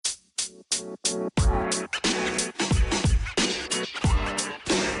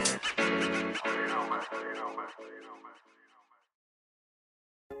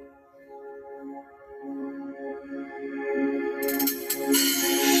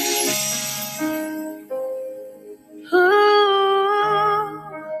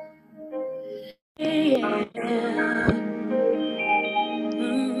Oh, yeah.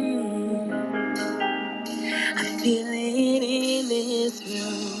 I feel it in this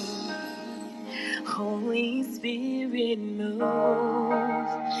room. Holy Spirit move.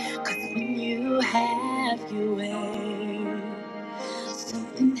 'Cause when you have your way,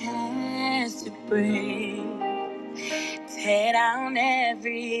 something has to break. Tear down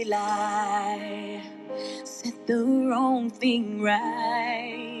every lie. Set the wrong thing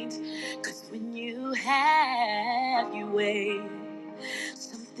right. 'Cause when you have your way,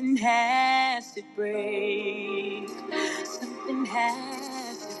 something has to break. Something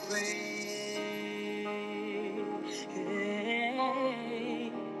has to break.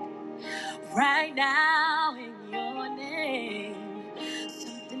 Right now in your name,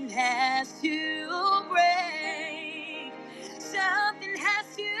 something has to break. Something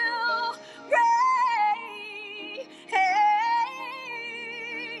has to break. Hey.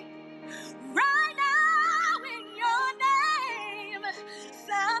 Right now in your name,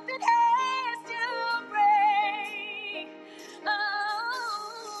 something has to break.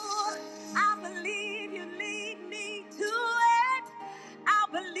 Oh, I believe you lead me to it. I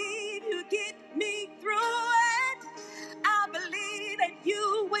believe you get me through it. I believe that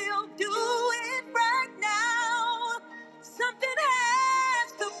you will do it right now. Something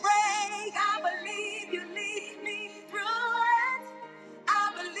has to break.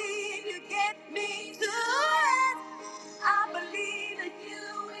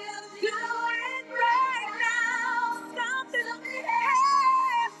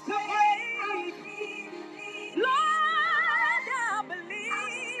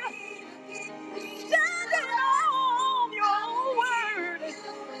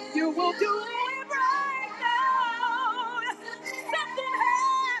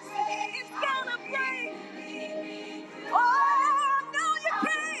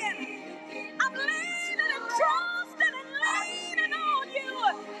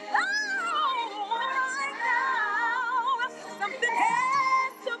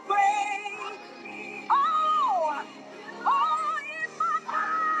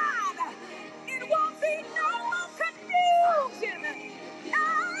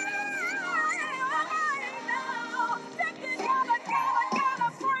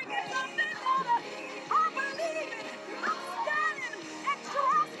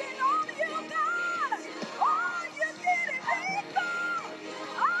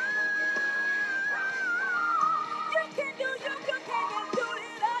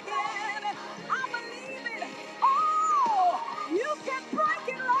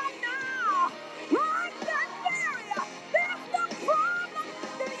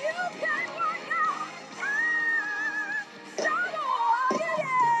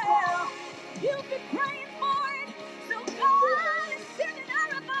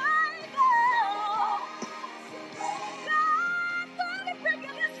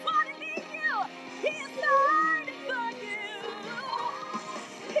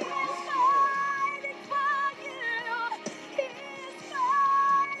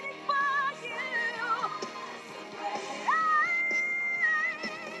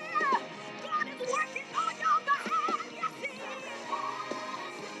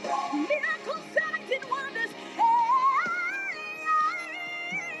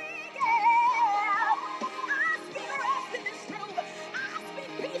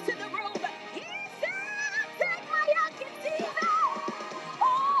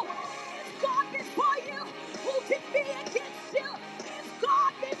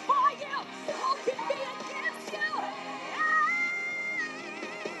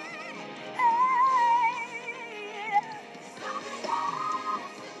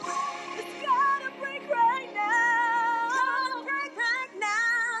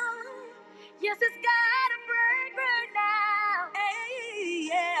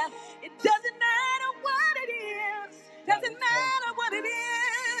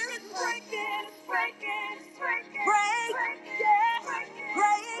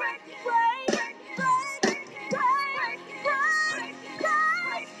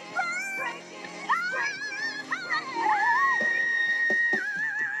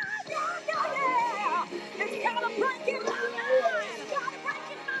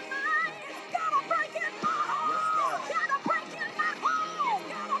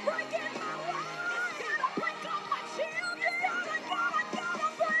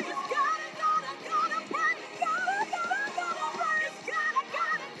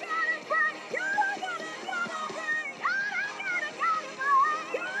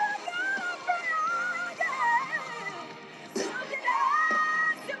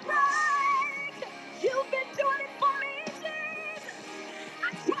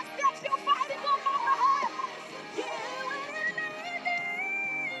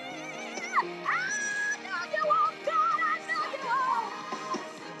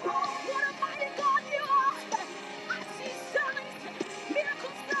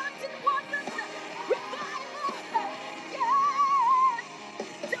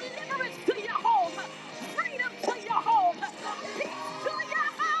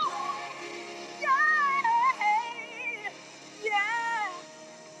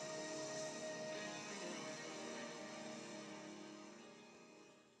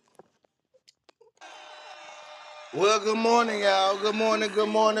 Well, good morning, y'all. Good morning, good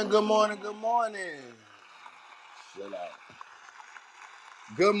morning, good morning, good morning. Shut up.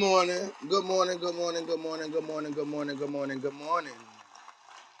 Good morning, good morning, good morning, good morning, good morning, good morning, good morning, good morning.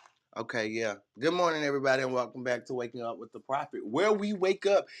 Okay, yeah. Good morning, everybody, and welcome back to Waking Up with the Prophet, where we wake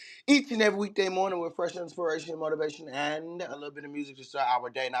up each and every weekday morning with fresh inspiration, motivation, and a little bit of music to start our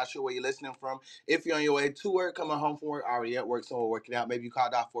day. Not sure where you're listening from. If you're on your way to work, coming home from work, already at work, somewhere working out, maybe you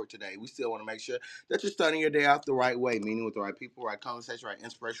called out for it today. We still want to make sure that you're starting your day off the right way, meaning with the right people, right conversation, right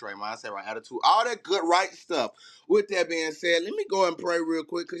inspiration, right mindset, right attitude, all that good, right stuff. With that being said, let me go and pray real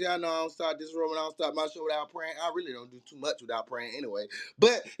quick, because y'all know I don't start this room and I don't start my show without praying. I really don't do too much without praying anyway.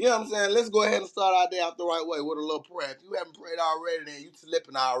 But, you know what I'm saying? Let's go ahead and start our day out the right way with a little prayer. If you haven't prayed already, then you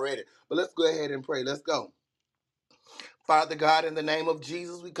slipping already. But let's go ahead and pray. Let's go. Father God, in the name of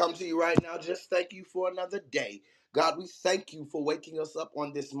Jesus, we come to you right now. Just thank you for another day. God, we thank you for waking us up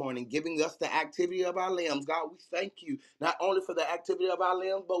on this morning, giving us the activity of our limbs. God, we thank you not only for the activity of our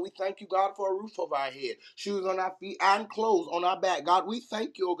limbs, but we thank you, God, for a roof over our head, shoes on our feet, and clothes on our back. God, we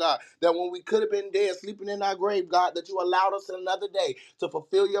thank you, oh God, that when we could have been dead, sleeping in our grave, God, that you allowed us another day to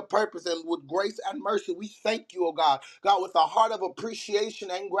fulfill your purpose. And with grace and mercy, we thank you, oh God. God, with a heart of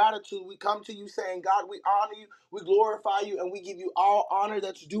appreciation and gratitude, we come to you saying, God, we honor you, we glorify you, and we give you all honor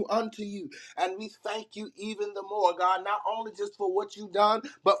that's due unto you. And we thank you even the more, God, not only just for what you've done,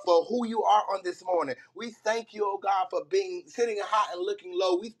 but for who you are on this morning. We thank you, oh God, for being sitting high and looking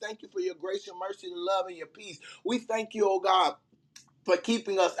low. We thank you for your grace, your mercy, your love, and your peace. We thank you, oh God, for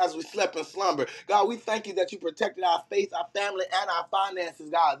keeping us as we slept in slumber. God, we thank you that you protected our faith, our family, and our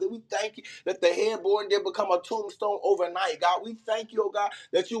finances, God. That we thank you that the headboard did become a tombstone overnight. God, we thank you, oh God,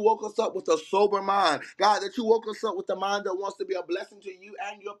 that you woke us up with a sober mind. God, that you woke us up with a mind that wants to be a blessing to you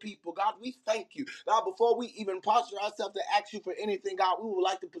and your people. God, we thank you. God, before we even posture ourselves to ask you for anything, God, we would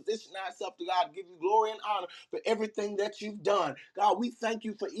like to position ourselves to God, give you glory and honor for everything that you've done. God, we thank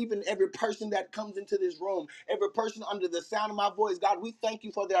you for even every person that comes into this room, every person under the sound of my voice. God, we thank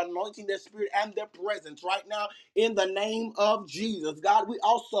you for their anointing, their spirit, and their presence right now in the name of Jesus. God, we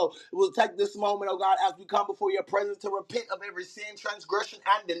also will take this moment, oh God, as we come before your presence to repent of every sin, transgression,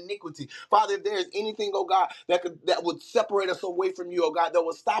 and iniquity. Father, if there is anything, oh God, that would separate us away from you, oh God, that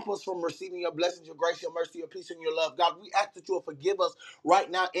would stop us from receiving your blessings, your grace, your mercy, your peace, and your love, God, we ask that you will forgive us right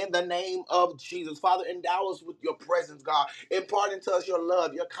now in the name of Jesus. Father, endow us with your presence, God. Impart into us your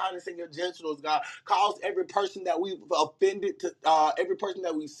love, your kindness, and your gentleness, God. Cause every person that we've offended to, every person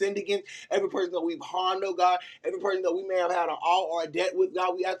that we've sinned against, every person that we've harmed, oh God, every person that we may have had an all or a debt with,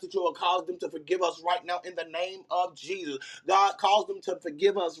 God, we ask that you will cause them to forgive us right now in the name of Jesus. God, cause them to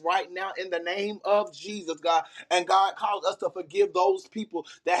forgive us right now in the name of Jesus, God. And God, cause us to forgive those people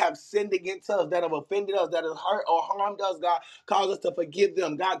that have sinned against us, that have offended us, that have hurt or harmed us, God. Cause us to forgive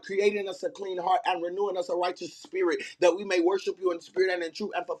them. God, creating us a clean heart and renewing us a righteous spirit, that we may worship you in spirit and in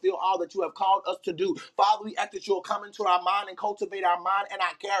truth and fulfill all that you have called us to do. Father, we ask that you'll come into our mind and cultivate our mind and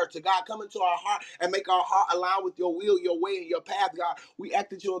our character. God, come into our heart and make our heart align with your will, your way, and your path, God. We ask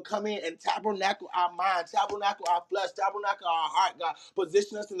that you'll come in and tabernacle our mind, tabernacle our flesh, tabernacle our heart, God.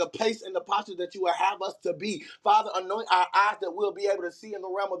 Position us in the place and the posture that you will have us to be. Father, anoint our eyes that we'll be able to see in the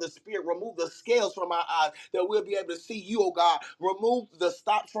realm of the spirit. Remove the scales from our eyes that we'll be able to see you, oh God. Remove the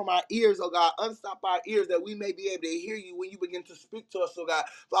stops from our ears, oh God. Unstop our ears that we may be able to hear you when you begin to speak to us, oh God.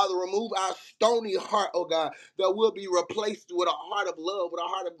 Father, remove our stony heart, oh God, that will be replaced with a heart of love, with a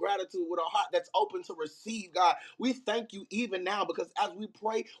heart of gratitude, with a heart that's open to receive, God. We thank you even now, because as we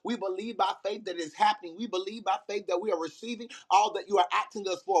pray, we believe by faith that it's happening. We believe by faith that we are receiving all that you are asking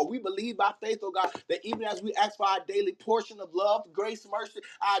us for. We believe by faith, oh God, that even as we ask for our daily portion of love, grace, mercy,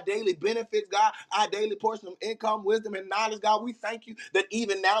 our daily benefits, God, our daily portion of income, wisdom, and knowledge, God, we thank you that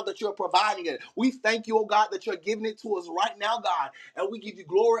even now that you're providing it. We thank you, oh God, that you're giving it to us right now, God. And we give you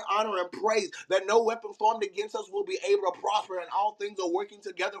glory, honor, and praise that no weapon formed against us will be able to prosper, and all things are working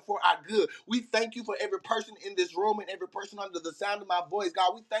together for our good. We thank you for every person in this room and every person under the sound of my voice,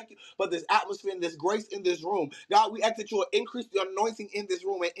 God. We thank you for this atmosphere and this grace in this room. God, we ask that you will increase the anointing in this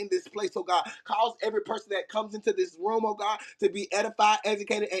room and in this place, oh God. Cause every person that comes into this room, oh God, to be edified,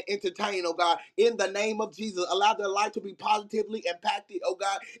 educated, and entertained, oh God. In the name of Jesus, allow their life to be positively impacted, oh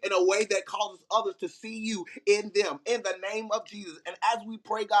God, in a way that causes others to see you in them. In the name of Jesus. And as we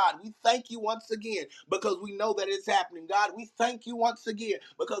pray, God, we thank you once again because we know that it's happening. God, we thank you once again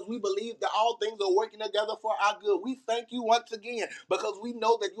because we believe that all things are working together for our good. We thank you once again because we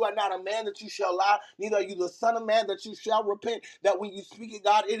know that you are not a man that you shall lie, neither are you the son of man that you shall repent, that when you speak it,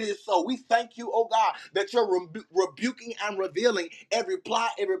 God, it is so. We thank you, oh God, that you're rebuking and revealing every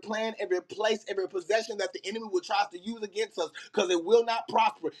plot, every plan, every place, every possession that the enemy will try to use against us, because it will not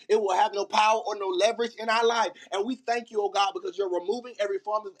prosper. It will have no power or no leverage in our life. And we thank you, oh God, because you're removing every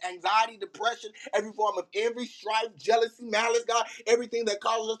form of anxiety, depression, every form of envy, strife, jealousy, malice, God, everything that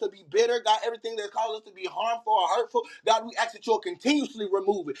causes us to be bitter, God, everything that causes us to be harmful or hurtful. God, we ask that you'll continuously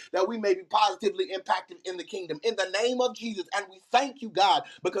remove it, that we may be positively impacted in the kingdom. In the name of Jesus. And we thank you, God,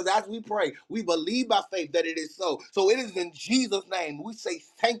 because as we pray, we believe by faith that it is so. So it is in Jesus' name we say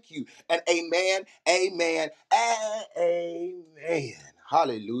thank you and amen, amen, and amen.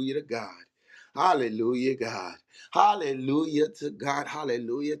 Hallelujah to God. Hallelujah, God. Hallelujah to God.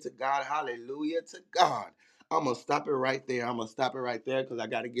 Hallelujah to God. Hallelujah to God. I'm going to stop it right there. I'm going to stop it right there because I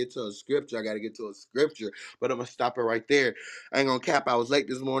got to get to a scripture. But I'm going to stop it right there. I ain't going to cap. I was late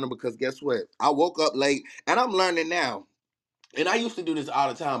this morning because guess what? I woke up late and I'm learning now. And I used to do this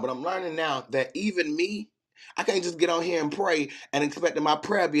all the time, but I'm learning now that even me, I can't just get on here and pray and expect that my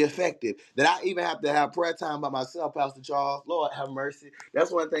prayer be effective. That I even have to have prayer time by myself, Pastor Charles. Lord have mercy.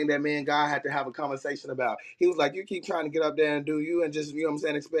 That's one thing that me and God had to have a conversation about. He was like, you keep trying to get up there and do you and just, you know what I'm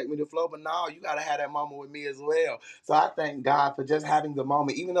saying, expect me to flow. But no, you got to have that moment with me as well. So I thank God for just having the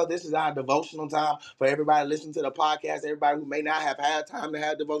moment, even though this is our devotional time for everybody listening to the podcast, everybody who may not have had time to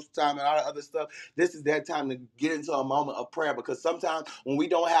have devotional time and all that other stuff. This is that time to get into a moment of prayer, because sometimes when we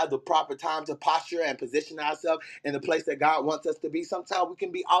don't have the proper time to posture and position ourselves in the place that God wants us to be, sometimes we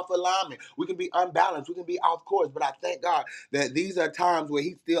can be off alignment. We can be unbalanced. We can be off course. But I thank God that these are times where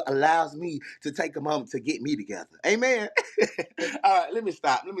he still allows me to take a moment to get me together. Amen. All right, let me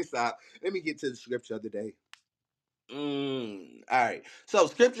stop. Let me get to the scripture of the day. All right. So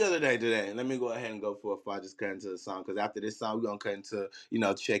scripture of the day today. Let me go ahead and go for it before I just cut into the song. Because after this song, we're gonna cut into,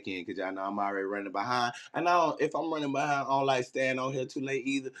 check in. Because y'all know I'm already running behind. And now if I'm running behind, I don't like staying on here too late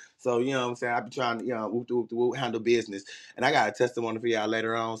either. So you know what I'm saying? I be trying to, handle business. And I got a testimony for y'all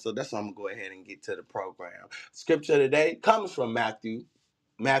later on. So that's why I'm gonna go ahead and get to the program. Scripture today comes from Matthew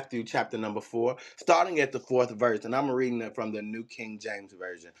chapter number 4, starting at the 4th verse. And I'm reading it from the New King James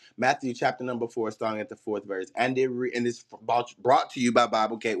Version. Matthew chapter number 4, starting at the 4th verse. And it's brought to you by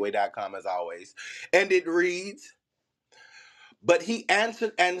BibleGateway.com as always. And it reads, "But he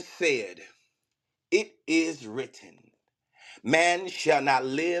answered and said, it is written, man shall not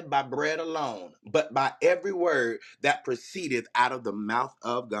live by bread alone, but by every word that proceedeth out of the mouth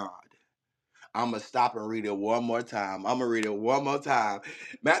of God." I'm going to stop and read it one more time.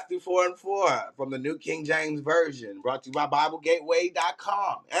 Matthew 4:4 from the New King James Version, brought to you by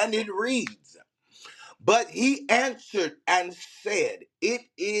BibleGateway.com. And it reads, "But he answered and said, it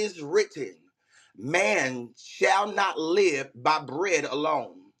is written, man shall not live by bread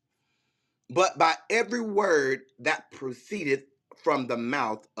alone, but by every word that proceedeth from the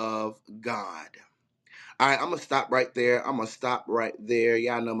mouth of God." All right, I'm going to stop right there.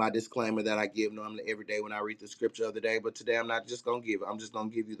 Y'all know my disclaimer that I give normally every day when I read the scripture of the day. But today I'm not just going to give it. I'm just going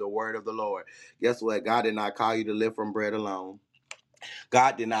to give you the word of the Lord. Guess what? God did not call you to live from bread alone.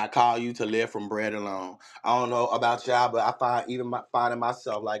 God did not call you to live from bread alone. I don't know about y'all, but I finding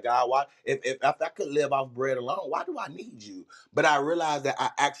myself like, God, why if I could live off bread alone, why do I need you? But I realized that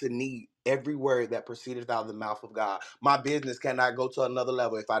I actually need every word that proceeded out of the mouth of God. My business cannot go to another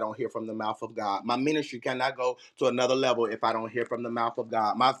level if I don't hear from the mouth of God. My ministry cannot go to another level if I don't hear from the mouth of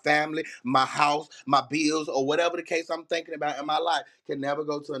God. My family, my house, my bills, or whatever the case I'm thinking about in my life can never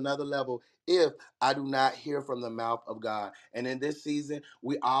go to another level if I do not hear from the mouth of God. And in this season,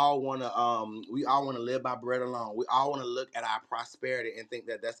 we all want to live by bread alone. We all want to look at our prosperity and think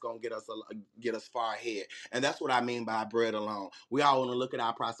that that's going to get us far ahead. And that's what I mean by bread alone. We all want to look at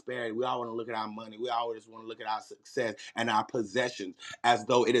our prosperity. We all want to look at our money. We always want to look at our success and our possessions as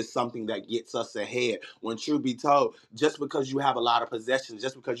though it is something that gets us ahead. When truth be told, just because you have a lot of possessions,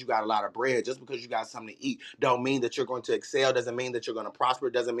 just because you got a lot of bread, just because you got something to eat, don't mean that you're going to excel, doesn't mean that you're going to prosper,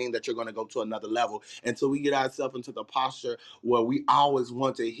 doesn't mean that you're going to go to another level. Until we get ourselves into the posture where we always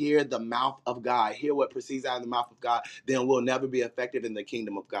want to hear the mouth of God, hear what proceeds out of the mouth of God, then we'll never be effective in the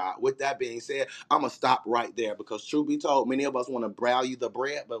kingdom of God. With that being said, I'm going to stop right there, because truth be told, many of us want to value the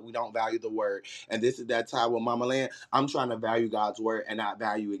bread, but we don't value the word. And this is that time with Mama Land. I'm trying to value God's word and not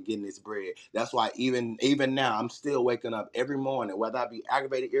value in getting this bread. That's why even now, I'm still waking up every morning, whether I be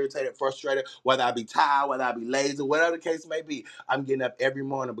aggravated, irritated, frustrated, whether I be tired, whether I be lazy, whatever the case may be. I'm getting up every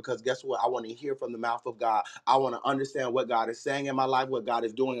morning because guess what? I want to hear from the mouth of God. I want to understand what God is saying in my life, what God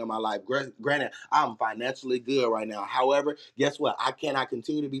is doing in my life. Granted, I'm financially good right now. However, guess what? I cannot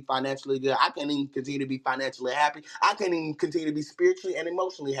continue to be financially good. I can't even continue to be financially happy. I can't even continue to be spiritually and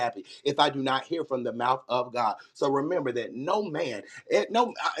emotionally happy if I do not hear from the mouth of God. So remember that no man,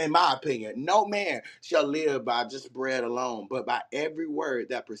 no, in my opinion, no man shall live by just bread alone, but by every word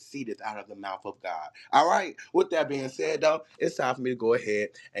that proceedeth out of the mouth of God. All right. With that being said, though, it's time for me to go ahead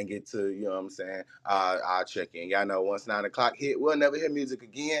and get to, you know what I'm saying, our check in. Y'all know once 9 o'clock hit, we'll never hear music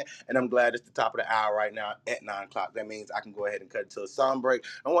again. And I'm glad it's the top of the hour right now at 9 o'clock. That means I can go ahead and cut into a song break.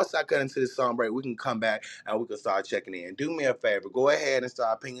 And once I cut into the song break, we can come back and we can start checking in. Do me a favor. Go ahead and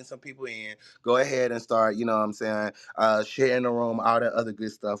start pinging some people in. Go ahead and start, you know what I'm saying, sharing the room, all that other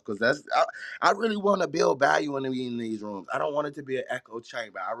good stuff. Because I really want to build value in these rooms. I don't want it to be an echo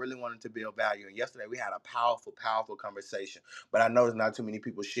chamber. I really want it to build value. And yesterday we had a powerful, powerful conversation. But I know there's not too many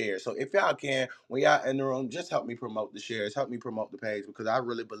people share. So if y'all can, when y'all in the room, just help me promote the shares. Help me promote the page. Because I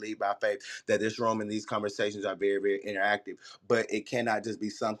really believe by faith that this room and these conversations are very, very interactive. But it cannot just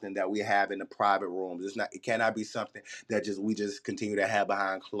be something that we have in the private rooms. It cannot be something that we just continue to have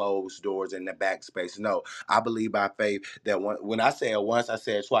behind closed doors in the backspace. No, I believe by faith that when I say it once, I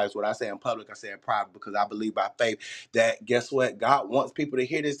say it twice. What I say in public, I say in private, because I believe by faith that, guess what? God wants people to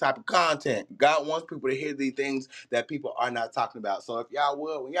hear this type of content. God wants people to hear these things that people are not talking about. So if y'all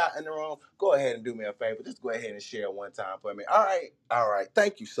would, when y'all in the room, go ahead and do me a favor. Just go ahead and share one time for me. All right. All right.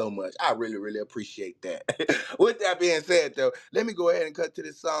 Thank you so much. I really, really appreciate that. With that being said, though, let me go ahead and cut to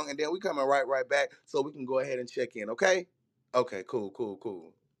this song, and then we coming right back so we can go ahead and check in, okay? Okay, cool, cool,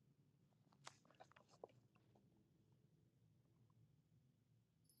 cool.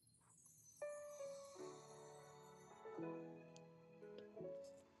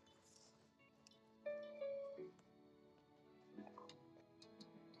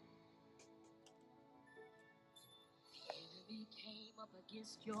 The enemy came up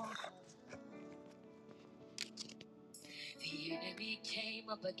against your home. The enemy came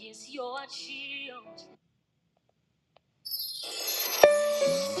up against your shield.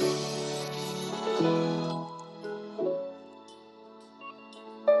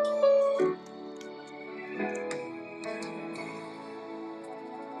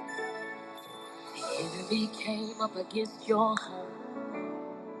 The enemy came up against your home.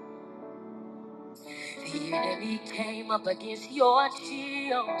 The enemy came up against your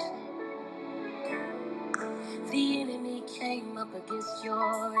shield. The enemy came up against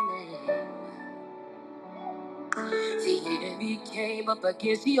your name. The enemy came up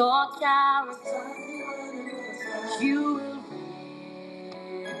against your character. You will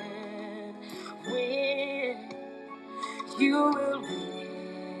win. You will win.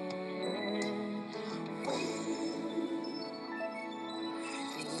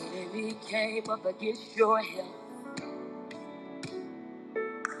 The enemy came up against your health.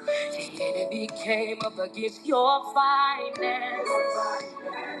 The enemy came up against your finances.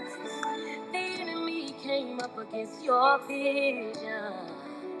 The enemy came up against your vision.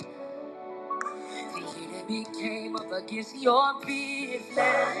 The enemy came up against your business.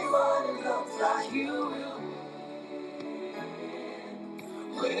 You will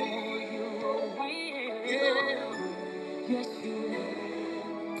win. You will win. Yes, you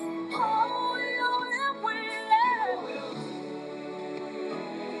will. Oh, you will win.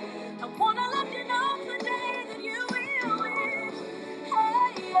 I wanna let you know today that you will win.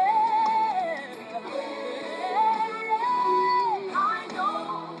 Hey, yeah. I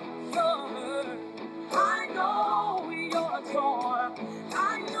know you're hurt. I know you're torn.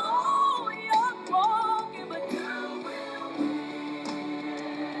 I know you're broken, but you will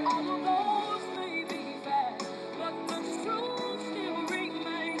win. All of those may be bad, but the truth still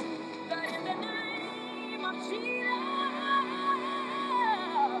remains that in the name of Jesus.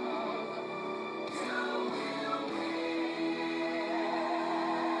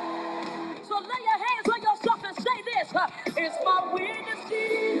 So lay your hands on yourself and say this. It's my witness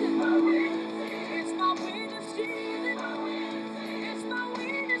season. It's my witness season. It's my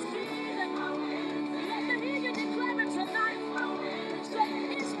witness season. Let me hear you declare it tonight.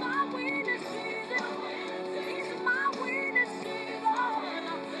 Say, it's my witness season. It's my witness season.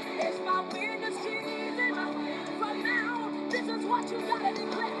 It's my witness season. From now, this is what you gotta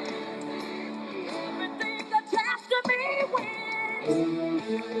declare. Everything attached to me wins.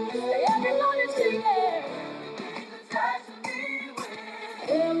 Everybody sing it. Attached to me wins.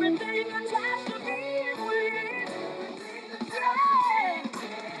 Everything attached to me wins. Yeah.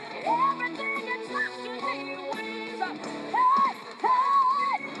 Everything attached to me wins. Hey,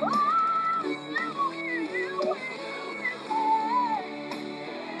 hey. Oh, you win.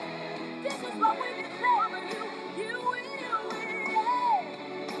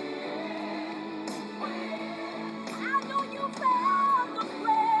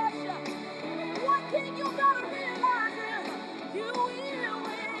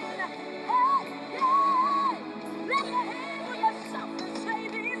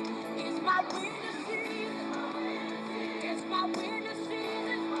 winning season. It's my winning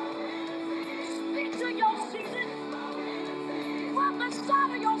season. Speak to your season. Prophesy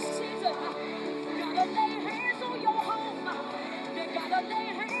to your season. Gotta lay hands on your home. You gotta lay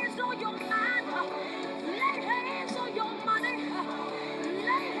hands on your mind. Lay hands on your money.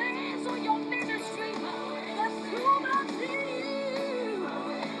 Lay hands on your ministry. There's too much in you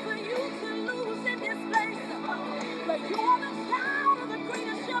for you to lose in this place. But you're the child of the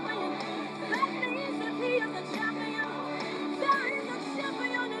greatest champion. That means that he is a champion. There is a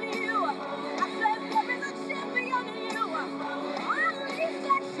champion in you. I said there is a champion in you. Unleash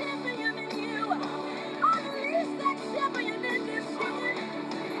that champion in you. Unleash that champion in this season.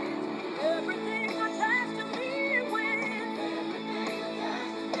 Everything attached to me wins.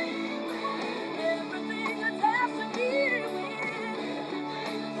 Everything attached to me wins.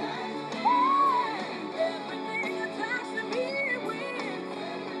 Hey, everything attached to me wins.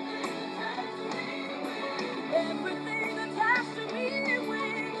 Everything attached to me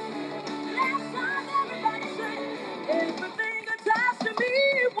wins. Last time everybody said, everything attached to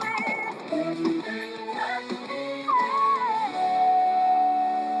me wins. Everything attached to me wins.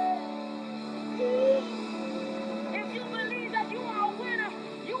 If you believe that you are a winner,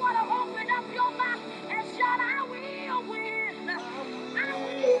 you want to open up your mouth and shout, I will win. I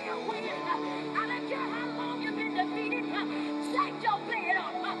will win. I don't care how long you've been defeated. Shake your bed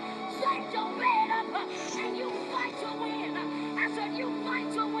up. Shake your bed up. And you fight to win. I said, you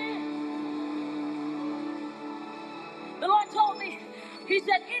fight to win. The Lord told me, he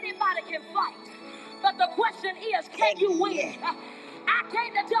said, anybody can fight. But the question is, can you win? I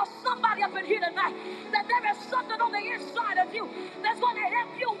came to tell somebody up in here tonight that there is something on the inside of you that's going to help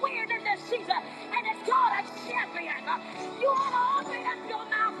you win in this season. And it's called a champion. You ought to open up your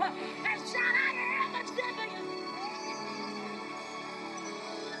mouth and shout, I am a champion.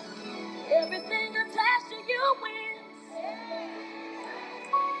 Everything attached to you wins.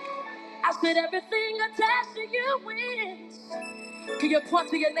 I said everything attached to you wins. Can you point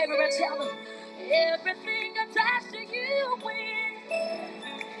to your neighbor and tell them, everything attached to you wins.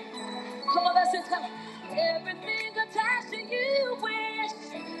 Come on, let's just tell them, everything attached to you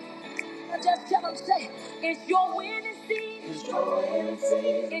wins. And just tell them, say, it's your winning season. It's your winning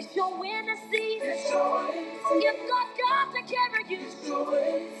season. It's your winning season. It's your winning season. You've got to carry you. It's your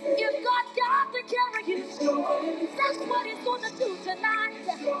winning season. You've got to carry you. It's your winning season. That's what he's going to do tonight.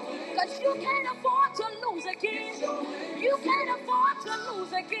 Because you can't afford to lose again. You can't afford to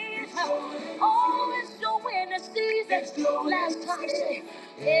lose again. Oh, it's your winning season. Last time, say,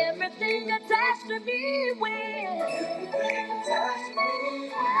 everything attached to me wins. Everything attached to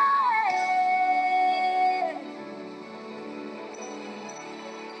me wins.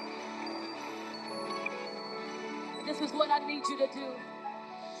 This is what I need you to do.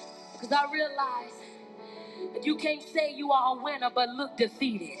 Because I realize that you can't say you are a winner but look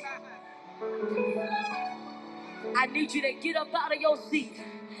defeated. I need you to get up out of your seat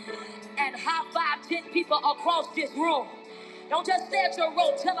and high five 10 people across this room. Don't just stay at your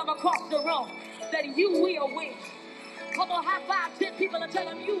room, tell them across the room that you will win. Come on, high five 10 people and tell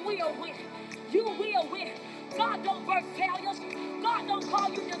them you will win. You will win. God don't birth failures. God don't call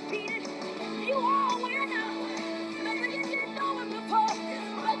you defeated. You are a winner. Maybe you didn't know it before,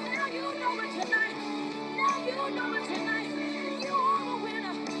 but now you know it tonight. Now you know it tonight. You are a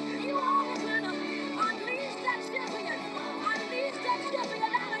winner. You are a winner. Unleash that champion. Unleash that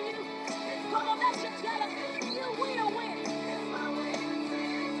champion out of you. Come on, let's just tell him you will win.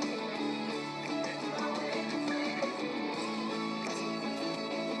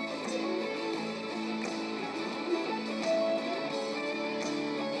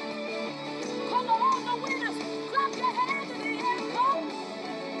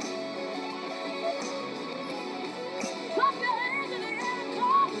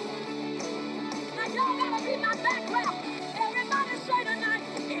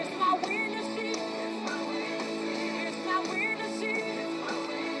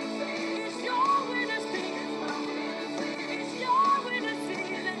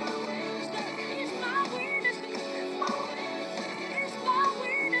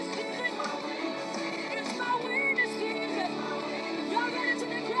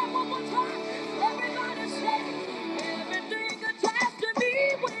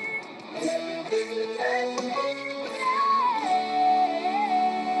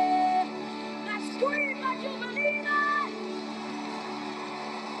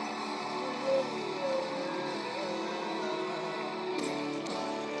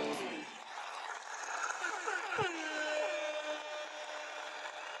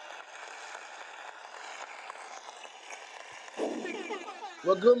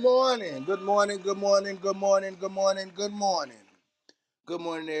 Well, good morning. Good morning. Good morning. Good morning. Good morning. Good morning. Good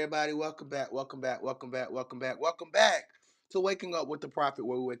morning, everybody. Welcome back. Welcome back. Welcome back. Welcome back. Welcome back to Waking Up with the Prophet,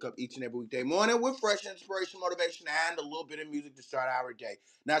 where we wake up each and every weekday morning with fresh inspiration, motivation, and a little bit of music to start our day.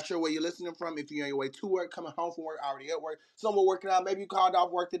 Not sure where you're listening from. If you're on your way to work, coming home from work, already at work, somewhere working out, maybe you called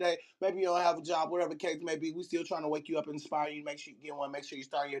off work today, maybe you don't have a job, whatever the case may be, we still trying to wake you up and inspire you. Make sure you get one. Make sure you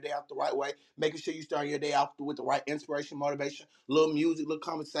start your day off the right way. Making sure you start your day off with the right inspiration, motivation, little music, little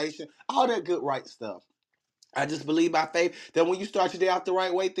conversation, all that good right stuff. I just believe by faith that when you start your day out the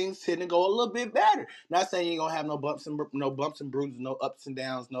right way, things tend to go a little bit better. Not saying you ain't gonna have no bumps and bruises, no ups and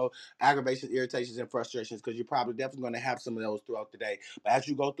downs, no aggravations, irritations, and frustrations, because you're probably definitely gonna have some of those throughout the day. But as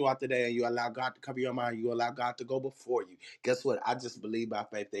you go throughout the day and you allow God to cover your mind, you allow God to go before you. Guess what? I just believe by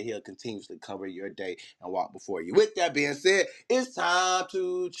faith that He'll continuously cover your day and walk before you. With that being said, it's time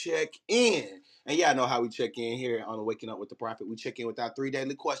to check in. And yeah, I know how we check in here on the Waking Up with the Prophet. We check in with our 3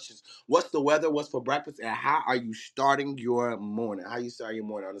 daily questions. What's the weather? What's for breakfast? And how are you starting your morning? How you start your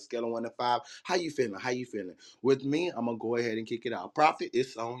morning on a scale of 1 to 5? How you feeling? How you feeling? With me, I'm gonna go ahead and kick it out. Prophet,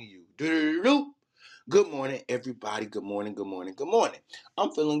 it's on you. Doo-doo-doo. Good morning, everybody. Good morning. Good morning. Good morning. I'm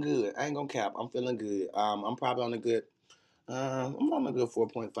feeling good. I ain't gonna cap. I'm feeling good. I'm probably on a good. I'm on a good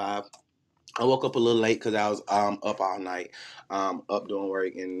 4.5. I woke up a little late because I was up all night, up doing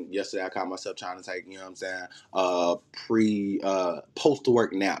work, and yesterday I caught myself trying to take, you know what I'm saying, post to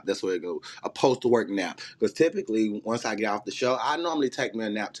work nap. That's where it goes, a post to work nap. Because typically once I get off the show, I normally take me a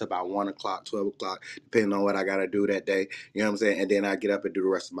nap to about 1 o'clock, 12 o'clock, depending on what I gotta do that day. You know what I'm saying, and then I get up and do the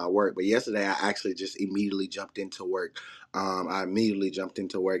rest of my work. But yesterday I actually just immediately jumped into work. I immediately jumped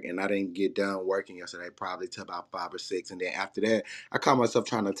into work, and I didn't get done working yesterday probably till about 5 or 6, and then after that I caught myself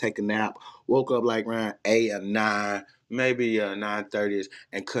trying to take a nap. Woke up like around 8 or 9, maybe 9:30,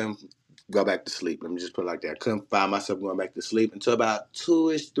 and couldn't go back to sleep. Let me just put it like that. Couldn't find myself going back to sleep until about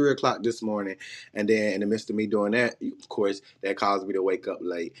 2ish, 3 o'clock this morning. And then in the midst of me doing that, of course, that caused me to wake up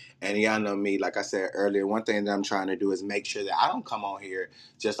late. And y'all know me, like I said earlier, one thing that I'm trying to do is make sure that I don't come on here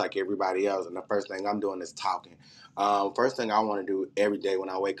just like everybody else. And the first thing I'm doing is talking. First thing I want to do every day when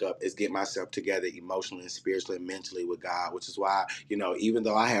I wake up is get myself together emotionally and spiritually and mentally with God, which is why, even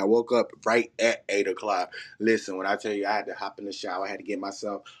though I had woke up right at 8 o'clock, listen, when I tell you I had to hop in the shower, I had to get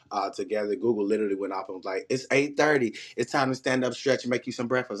myself together. Google literally went off and was like, it's 8:30. It's time to stand up, stretch, and make you some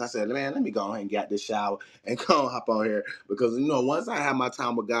breakfast. I said, man, let me go ahead and get this shower and go and hop on here because, once I have my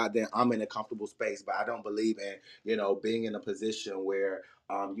time with God, then I'm in a comfortable space. But I don't believe in, being in a position where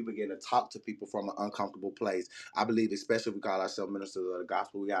you begin to talk to people from an uncomfortable place. I believe, especially if we call ourselves ministers of the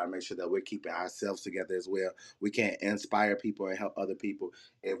gospel, we got to make sure that we're keeping ourselves together as well. We can't inspire people and help other people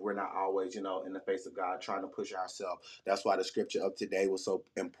if we're not always, in the face of God trying to push ourselves. That's why the scripture of today was so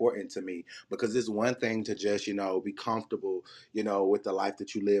important to me, because it's one thing to just, be comfortable, with the life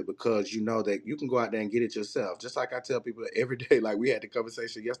that you live, because you know that you can go out there and get it yourself. Just like I tell people every day, like we had the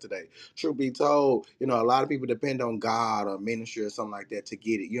conversation yesterday. Truth be told, a lot of people depend on God or ministry or something like that to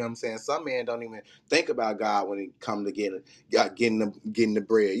get it. You know what I'm saying? Some men don't even think about God when it comes to getting the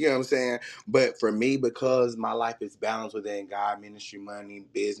bread. You know what I'm saying? But for me, because my life is balanced within God, ministry, money,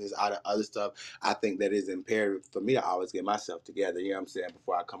 business, all the other stuff, I think that is imperative for me to always get myself together. You know what I'm saying?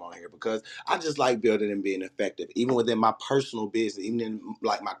 Before I come on here, because I just like building and being effective, even within my personal business, even in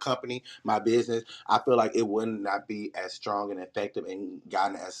like my company, my business. I feel like it would not be as strong and effective and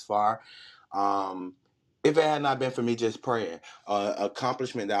gotten as far. Um, if it had not been for me just praying.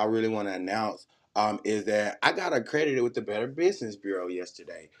 Accomplishment that I really want to announce is that I got accredited with the Better Business Bureau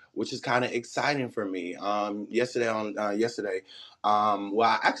yesterday, which is kind of exciting for me. Well,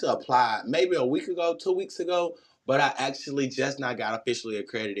 I actually applied maybe a week ago, 2 weeks ago, but I actually just not got officially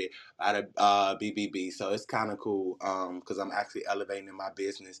accredited out of BBB. So it's kind of cool because I'm actually elevating in my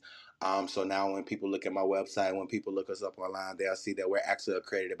business. So now when people look at my website, when people look us up online, they'll see that we're actually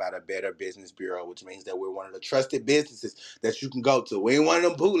accredited by the Better Business Bureau, which means that we're one of the trusted businesses that you can go to. We ain't one of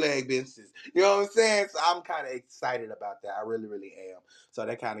them bootleg businesses. You know what I'm saying? So I'm kind of excited about that. I really, really am. So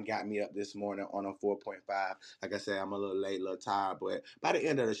that kind of got me up this morning on a 4.5. Like I said, I'm a little late, a little tired, but by the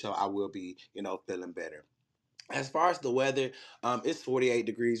end of the show, I will be, feeling better. As far as the weather, it's 48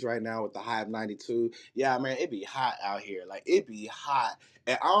 degrees right now with the high of 92. Yeah, man, it be hot out here. Like, it be hot.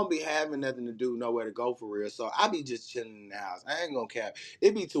 And I don't be having nothing to do, nowhere to go for real. So I be just chilling in the house. I ain't gonna cap.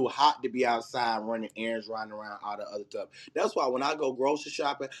 It be too hot to be outside running errands, running around, all the other stuff. That's why when I go grocery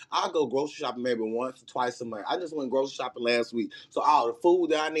shopping, I go grocery shopping maybe once or twice a month. I just went grocery shopping last week. So all the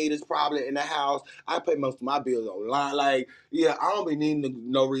food that I need is probably in the house. I pay most of my bills online. Like, yeah, I don't be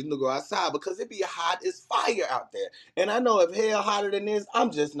needing no reason to go outside because it be hot as fire out there. And I know if hell hotter than this,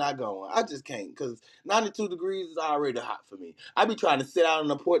 I'm just not going. I just can't, because 92 degrees is already hot for me. I be trying to sit out on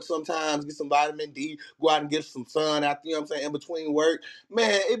the porch sometimes, get some vitamin D, go out and get some sun after, you know what I'm saying, in between work.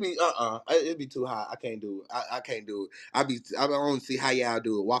 Man, it'd be too hot. I can't do it. I can't do it. I don't see how y'all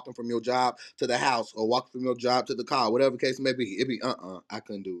do it. Walking from your job to the house or walking from your job to the car, whatever the case may be. It'd be I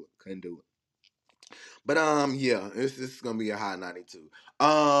couldn't do it. Couldn't do it. But yeah, this is gonna be a high 92.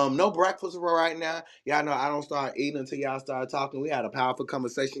 No breakfast for right now. Y'all know I don't start eating until y'all start talking. We had a powerful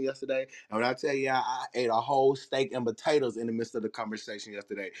conversation yesterday, and when I tell y'all, I ate a whole steak and potatoes in the midst of the conversation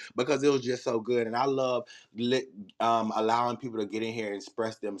yesterday because it was just so good. And I love allowing people to get in here and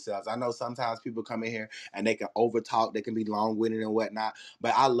express themselves. I know sometimes people come in here and they can over talk, they can be long winded and whatnot.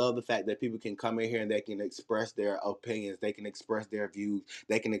 But I love the fact that people can come in here and they can express their opinions, they can express their views,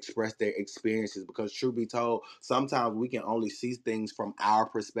 they can express their experiences, because truth be told, sometimes we can only see things from our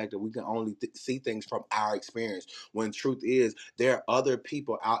perspective. We can only see things from our experience, when truth is there are other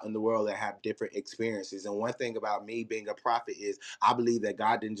people out in the world that have different experiences. And one thing about me being a prophet is I believe that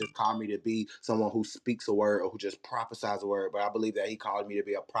God didn't just call me to be someone who speaks a word or who just prophesies a word, but I believe that he called me to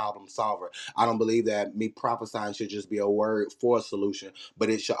be a problem solver. I don't believe that me prophesying should just be a word for a solution, but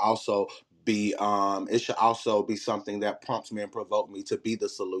it should also be something that prompts me and provoke me to be the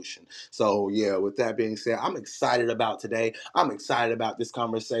solution. So yeah, with that being said, I'm excited about today. I'm excited about this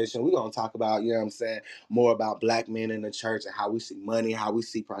conversation. We're gonna talk about, you know what I'm saying, more about black men in the church and how we see money, how we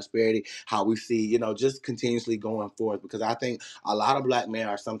see prosperity, how we see, just continuously going forth. Because I think a lot of black men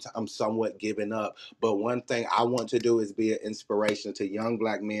are sometimes somewhat giving up. But one thing I want to do is be an inspiration to young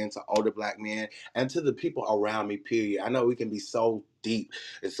black men, to older black men, and to the people around me, period. I know we can be so deep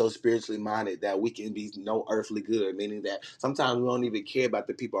and so spiritually minded that we can be no earthly good, meaning that sometimes we don't even care about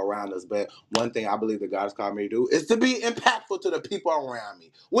the people around us. But one thing I believe that God has called me to do is to be impactful to the people around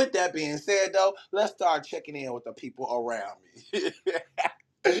me. With that being said, though, let's start checking in with the people around me.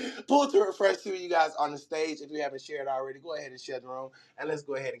 Pull to refresh to you guys on the stage. If you haven't shared already, go ahead and share the room, and let's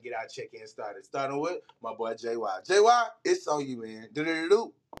go ahead and get our check-in started. Starting with my boy JY. JY, it's on you, man.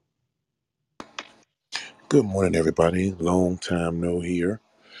 Do. Good morning, everybody. Long time no here.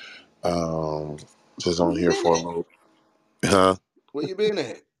 Um, just Where on you here been for a at? little, huh? Where you been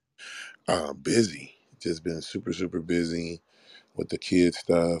at? Busy. Just been super, super busy with the kid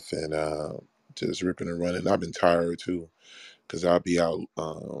stuff and just ripping and running. I've been tired too because I'll be out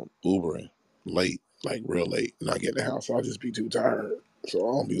Ubering late, like real late, and I get in the house. I'll just be too tired, so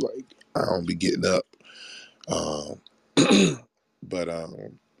I don't be getting up. Um, but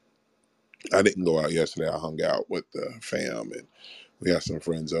I didn't go out yesterday. I hung out with the fam and we got some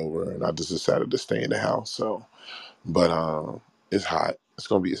friends over, and I just decided to stay in the house. So, but it's hot.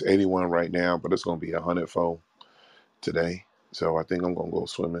 It's 81 right now, but it's gonna be 104 today. So I think I'm gonna go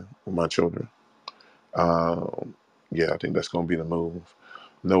swimming with my children. Um, yeah, I think that's gonna be the move.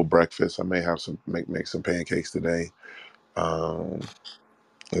 No breakfast. I may have some make some pancakes today um,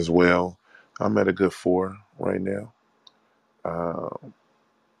 as well. I'm at a good 4 right now. Um,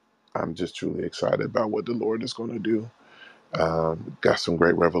 I'm just truly excited about what the Lord is going to do. Got some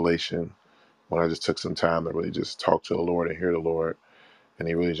great revelation when I just took some time to really just talk to the Lord and hear the Lord, and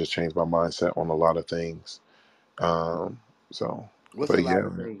He really just changed my mindset on a lot of things. Um, so, What's a but lot yeah,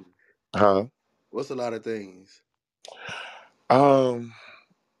 of man. things? Huh? What's a lot of things? Um,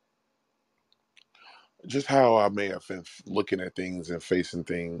 just how I may have been looking at things and facing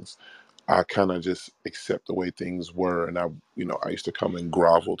things. I kind of just accept the way things were, and I used to come and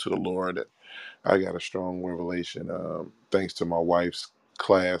grovel to the Lord. And I got a strong revelation thanks to my wife's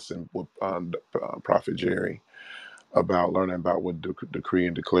class and with Prophet Jerry about learning about what decree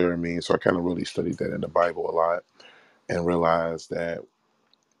and declare means. So I kind of really studied that in the Bible a lot and realized that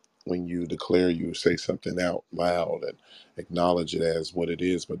when you declare, you say something out loud and acknowledge it as what it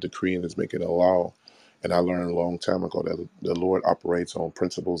is, but decreeing is making a law. And I learned a long time ago that the Lord operates on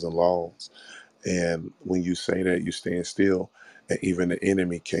principles and laws. And when you say that, you stand still, and even the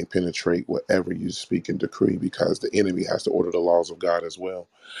enemy can't penetrate whatever you speak and decree, because the enemy has to order the laws of God as well.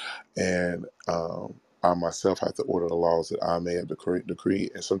 And I myself have to order the laws that I may have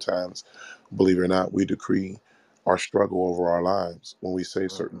decreed. And sometimes, believe it or not, we decree our struggle over our lives when we say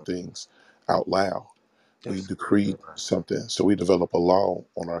certain Mhm. things out loud. We That's decree good, man. something, so we develop a law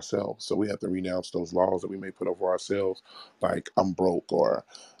on ourselves. So we have to renounce those laws that we may put over ourselves, like I'm broke, or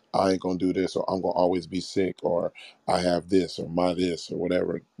I ain't gonna do this, or I'm gonna always be sick, or I have this, or my this, or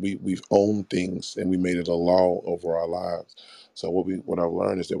whatever. We've owned things and we made it a law over our lives. So what I've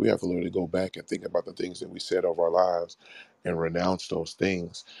learned is that we have to literally go back and think about the things that we said over our lives, and renounce those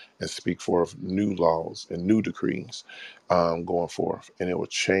things and speak forth new laws and new decrees going forth, and it will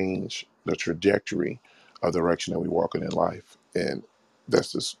change the trajectory direction that we walking in life. And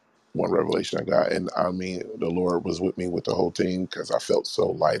that's just one revelation I got. And I mean, the Lord was with me with the whole team because I felt so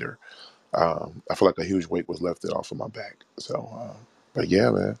lighter. I feel like a huge weight was lifted off of my back. So, but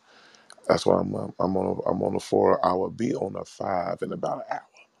yeah, man, that's why I'm on a 4 hour, be on a 5 in about an hour.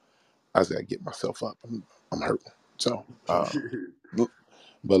 I just gotta get myself up. I'm hurting. So,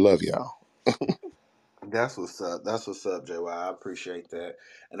 but love y'all. That's what's up. That's what's up, JY. I appreciate that.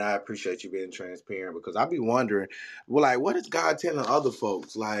 And I appreciate you being transparent because I be wondering, well, like, what is God telling other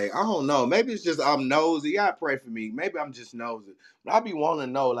folks? Like, I don't know. Maybe it's just I'm nosy. Y'all pray for me. Maybe I'm just nosy. But I be wanting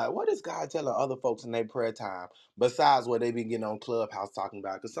to know, like, what is God telling other folks in their prayer time besides what they be getting on Clubhouse talking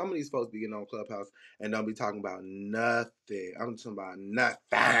about? Because some of these folks be getting on Clubhouse and don't be talking about nothing. I'm talking about nothing.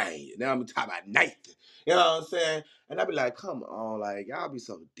 They don't be talking about nothing. You know what I'm saying? And I be like, come on, like y'all be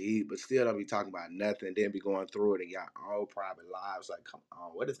so deep, but still don't be talking about nothing, then be going through it in y'all own private lives. Like, come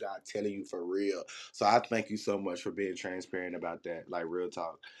on, what is God telling you for real? So I thank you so much for being transparent about that. Like real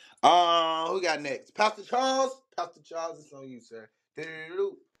talk. Who got next? Pastor Charles? Pastor Charles, it's on you, sir.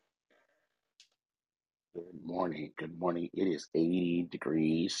 Do-do-do-do. Good morning. Good morning. It is 80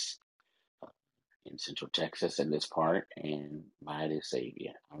 degrees in Central Texas in this part, and mighty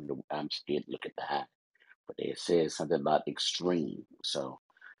Savior. I'm scared to look at the high, but it says something about extreme. So,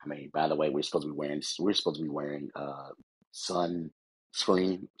 I mean, by the way, we're supposed to be wearing sun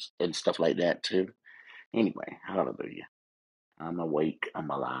screen and stuff like that too. Anyway, hallelujah. I'm awake.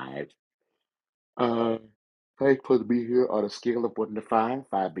 I'm alive. Uh, Thankful to be here on a scale of 1 to 5,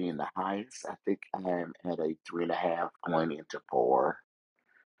 5 being the highest. I think I am at a 3.5 going into 4.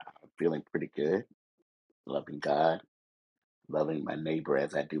 Feeling pretty good, loving God, loving my neighbor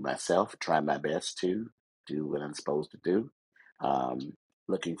as I do myself, trying my best to do what I'm supposed to do. Um,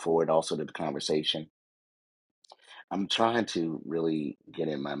 Looking forward also to the conversation. I'm trying to really get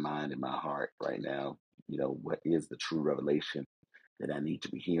in my mind and my heart right now, what is the true revelation that I need to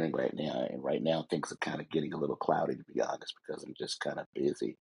be hearing right now. And right now, things are kind of getting a little cloudy, to be honest, because I'm just kind of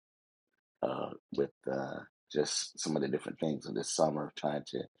busy with just some of the different things of this summer, trying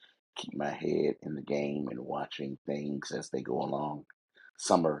to keep my head in the game and watching things as they go along.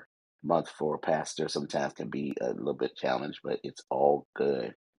 Summer month for a pastor sometimes can be a little bit challenged, but it's all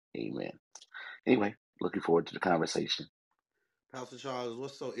good. Amen. Anyway, looking forward to the conversation. Pastor Charles,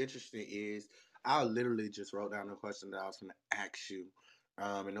 what's so interesting is I literally just wrote down the question that I was going to ask you.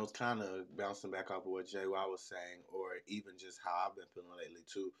 And it was kind of bouncing back off of what JY was saying, or even just how I've been feeling lately,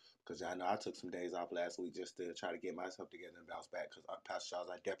 too. Because I know I took some days off last week just to try to get myself together and bounce back. Because, Pastor Charles,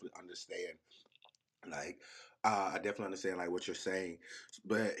 I definitely understand. Like, I definitely understand, like, what you're saying.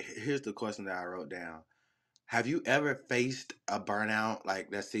 But here's the question that I wrote down. Have you ever faced a burnout,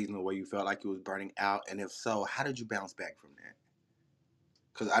 like that season where you felt like you was burning out? And if so, how did you bounce back from that?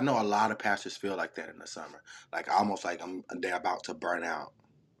 Because I know a lot of pastors feel like that in the summer, like almost like they're about to burn out.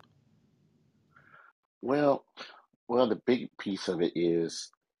 Well, the big piece of it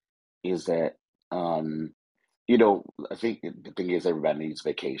is that um, I think the thing is everybody needs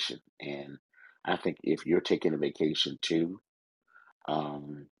vacation, and I think if you're taking a vacation too,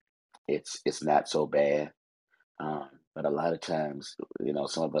 um, it's not so bad. But a lot of times,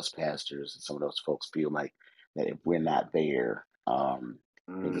 some of us pastors and some of those folks feel like that if we're not there,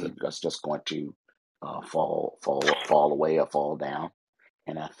 things are Mm, just going to fall away or fall down.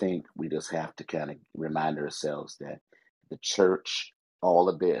 And I think we just have to kind of remind ourselves that the church, all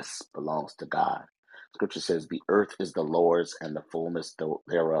of this belongs to God. Scripture says, "The earth is the Lord's and the fullness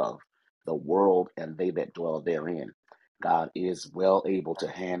thereof, the world and they that dwell therein." God is well able to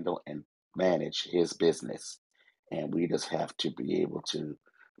handle and manage his business. And we just have to be able to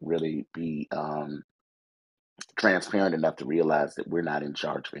really be transparent enough to realize that we're not in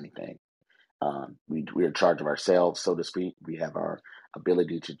charge of anything. We're in charge of ourselves, so to speak. We have our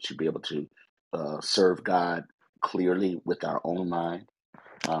ability to be able to serve God clearly with our own mind.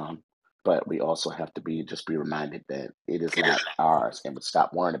 Um, but we also have to be reminded that it is not ours, and we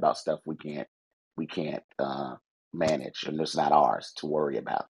stop worrying about stuff we can't manage, and it's not ours to worry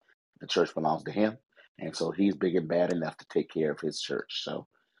about. The church belongs to Him, and so He's big and bad enough to take care of His church. So,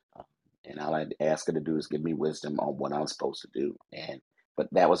 uh, and all I ask her to do is give me wisdom on what I'm supposed to do. But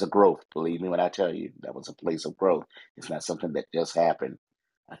that was a growth. Believe me when I tell you, that was a place of growth. It's not something that just happened.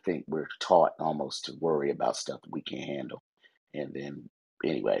 I think we're taught almost to worry about stuff that we can't handle, and then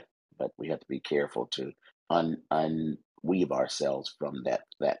anyway, but we have to be careful to unweave ourselves from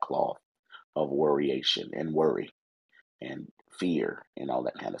that cloth of worryation and worry and fear and all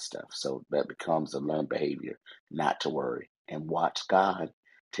that kind of stuff. So that becomes a learned behavior not to worry and watch God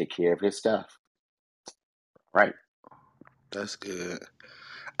take care of his stuff. Right. that's good.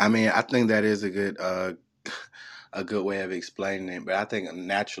 I mean, I think that is a good a good way of explaining it. But I think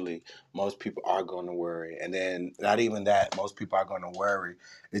naturally most people are going to worry, and then not even that, most people are going to worry.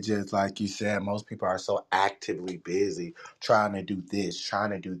 It's just like you said, most people are so actively busy trying to do this,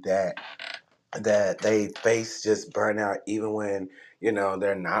 trying to do that, that they face just burnout even when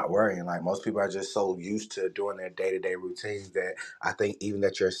they're not worrying. Like most people are just so used to doing their day-to-day routines that I think even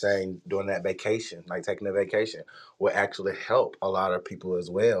that you're saying doing that vacation, like taking a vacation, will actually help a lot of people as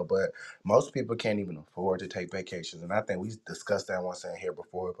well. But most people can't even afford to take vacations, and I think we discussed that once in here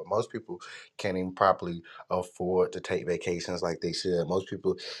before. But most people can't even properly afford to take vacations like they should. Most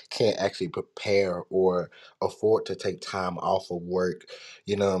people can't actually prepare or afford to take time off of work,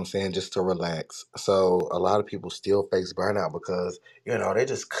 what I'm saying, just to relax. So a lot of people still face burnout because, they're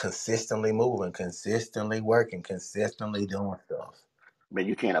just consistently moving, consistently working, consistently doing stuff. But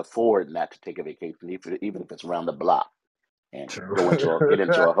you can't afford not to take a vacation, even if it's around the block, and True. get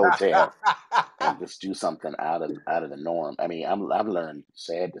into a hotel and just do something out of the norm. I mean, I've learned,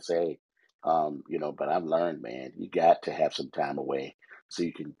 sad to say, but I've learned, man, you got to have some time away so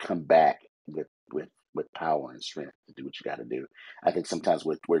you can come back with power and strength to do what you got to do. I think sometimes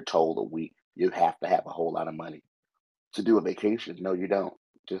we're told that you have to have a whole lot of money to do a vacation. No, you don't.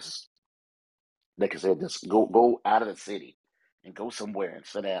 Just like I said, just go out of the city and go somewhere and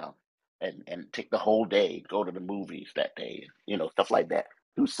sit down and take the whole day, go to the movies that day, stuff like that.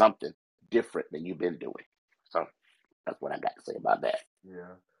 Do something different than you've been doing. So that's what I got to say about that.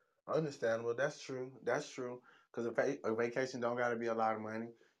 Yeah, understandable. That's true. That's true. Because a vacation don't got to be a lot of money.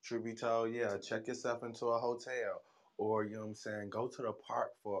 Truth be told, yeah, check yourself into a hotel, or what I'm saying, go to the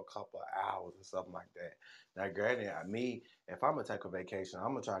park for a couple of hours or something like that. Now, granted, me, if I'm gonna take a vacation,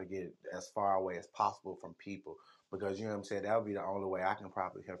 I'm gonna try to get as far away as possible from people because what I'm saying, that would be the only way I can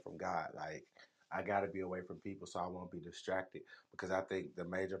probably hear from God. Like, I got to be away from people so I won't be distracted because I think the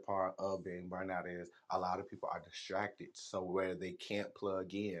major part of being burnout is a lot of people are distracted so where they can't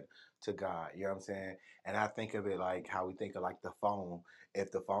plug in to God. You know what I'm saying? And I think of it like how we think of like the phone.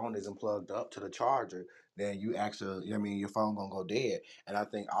 If the phone isn't plugged up to the charger, then you actually, your phone gonna go dead. And I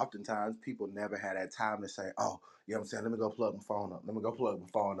think oftentimes people never had that time to say, oh, what I'm saying? Let me go plug my phone up. Let me go plug my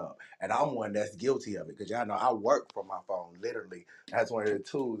phone up. And I'm one that's guilty of it because y'all know I work from my phone, literally. That's one of the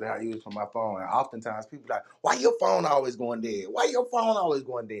tools that I use for my phone. And oftentimes people like, why your phone always going dead? Why your phone always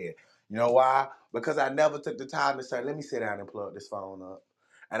going dead? You know why? Because I never took the time to say, let me sit down and plug this phone up.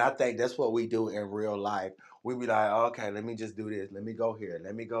 And I think that's what we do in real life. We be like, okay, let me just do this. Let me go here.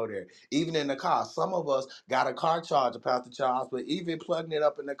 Let me go there. Even in the car, some of us got a car charger, Pastor Charles, but even plugging it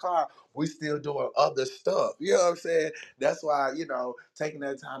up in the car, we still doing other stuff. You know what I'm saying? That's why, taking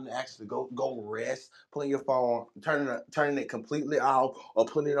that time to actually go rest, putting your phone, turning it completely off, or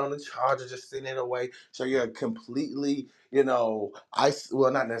putting it on the charger, just sitting it away, so you're completely,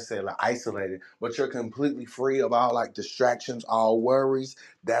 well, not necessarily isolated, but you're completely free of all like distractions, all worries.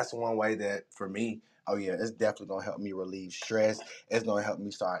 That's one way that for me. Oh yeah, it's definitely gonna help me relieve stress. It's gonna help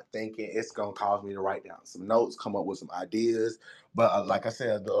me start thinking. It's gonna cause me to write down some notes, come up with some ideas. But like I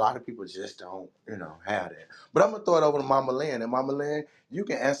said, a lot of people just don't, have that. But I'm gonna throw it over to Mama Lynn, and Mama Lynn, you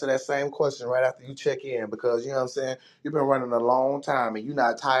can answer that same question right after you check in because you know what I'm saying. You've been running a long time and you're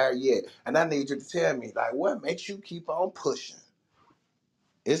not tired yet, and I need you to tell me like what makes you keep on pushing.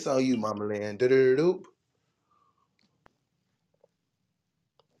 It's on you, Mama Lynn. Do.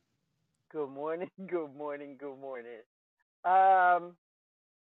 Good morning, good morning, good morning. Um,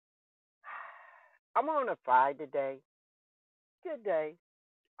 I'm on a 5 today. Good day.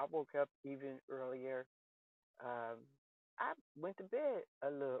 I woke up even earlier. Um, I went to bed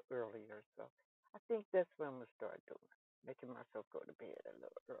a little earlier, so I think that's what I'm gonna start doing, making myself go to bed a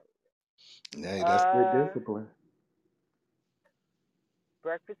little earlier. Hey, that's good Uh, discipline.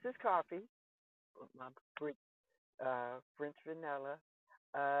 Breakfast is coffee with my French vanilla.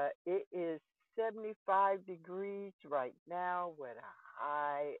 It is 75 degrees right now with a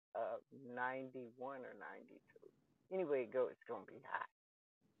high of 91 or 92. Anyway, it's gonna be hot.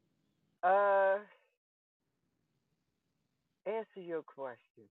 Answer your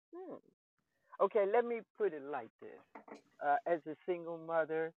question. Okay, let me put it like this. As a single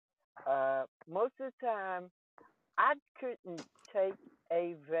mother, most of the time I couldn't take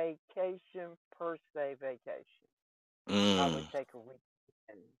a vacation per se vacation. I would Mm. take a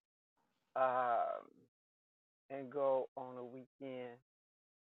weekend um, and go on a weekend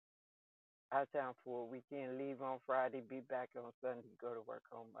out of town for a weekend, leave on Friday, be back on Sunday, go to work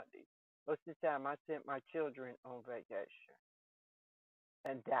on Monday. Most of the time, I sent my children on vacation,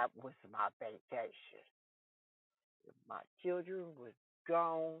 and that was my vacation. If my children was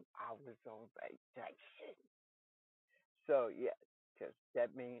gone, I was on vacation. So yes. because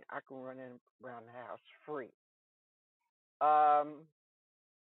that means I can run around the house free. Um,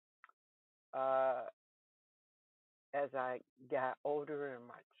 uh, as I got older and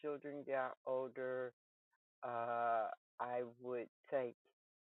my children got older, uh, I would take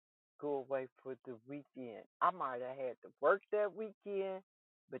go away for the weekend. I might have had to work that weekend,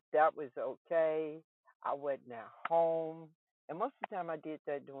 but that was okay. I wasn't at home, and most of the time I did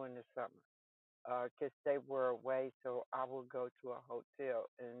that during the summer, 'cause they were away. So I would go to a hotel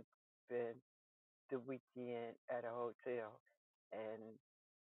and spend the weekend at a hotel, and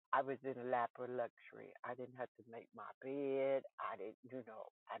I was in a lap of luxury. I didn't have to make my bed. I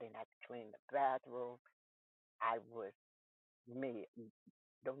didn't have to clean the bathroom. I was me.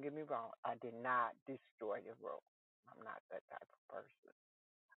 Don't get me wrong. I did not destroy the room. I'm not that type of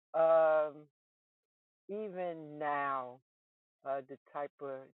person. Even now, the type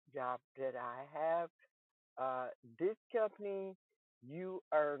of job that I have, uh, this company, you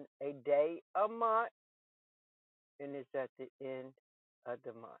earn a day a month, and it's at the end of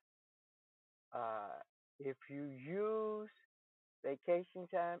the month. Uh, if you use vacation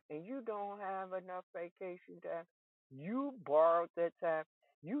time and you don't have enough vacation time, you borrowed that time.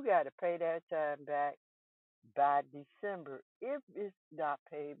 You got to pay that time back by December. If it's not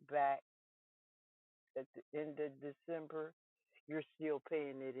paid back at the end of December, you're still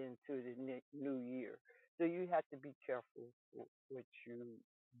paying it into the new year. So you have to be careful what you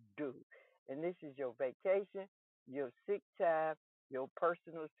do. And this is your vacation, your sick time, your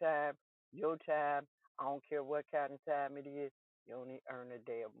personal time, your time. I don't care what kind of time it is. You only earn a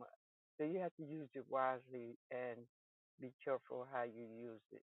day a month. So you have to use it wisely and be careful how you use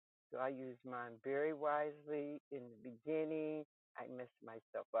it. So I use mine very wisely in the beginning. I messed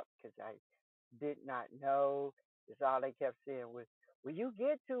myself up because I did not know. That's all they kept saying was, "Well, you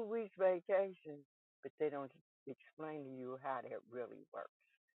get 2 weeks vacation," but they don't explain to you how that really works.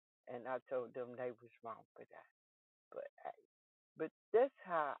 And I told them they was wrong for that. But hey, but that's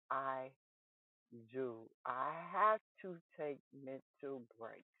how I do. I have to take mental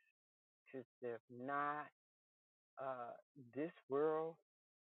breaks because if not, uh, this world,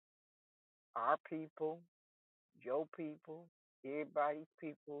 our people, your people, everybody's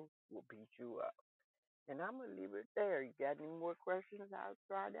people will beat you up. And I'm gonna leave it there. You got any more questions? I'll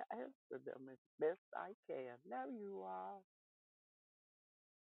try to answer them as best I can. Love you all.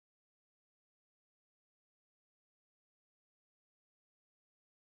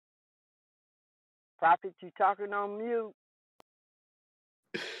 Prophet, you talking on mute?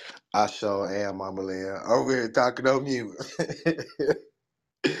 I sure am, Mama Leah. Over here talking on mute.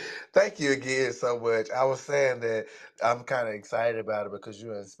 Thank you again so much. I was saying that I'm kind of excited about it because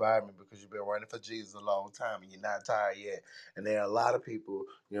you inspired me because you've been running for Jesus a long time and you're not tired yet. And there are a lot of people,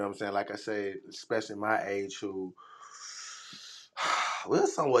 you know what I'm saying, like I said, especially my age, who we'll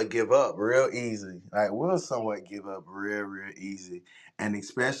somewhat give up real easy. Like we'll somewhat give up real easy. And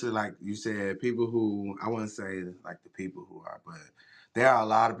especially like you said, people who I wouldn't say like the people who are, but there are a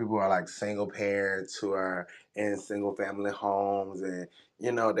lot of people who are like single parents who are in single family homes and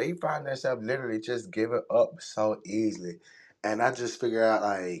they find themselves literally just giving up so easily. And I just figure out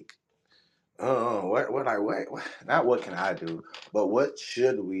like what not what can I do, but what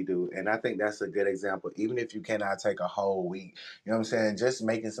should we do? And I think that's a good example. Even if you cannot take a whole week, you know what I'm saying? Just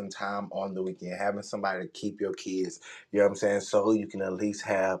making some time on the weekend, having somebody to keep your kids, you know what I'm saying, so you can at least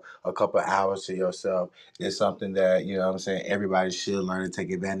have a couple hours to yourself is something that, you know what I'm saying, everybody should learn to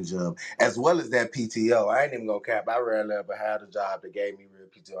take advantage of. As well as that PTO. I ain't even gonna cap. I rarely ever had a job that gave me real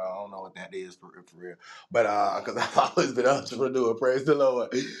PTO. I don't know what that is for real. But because I've always been an entrepreneur, praise the Lord.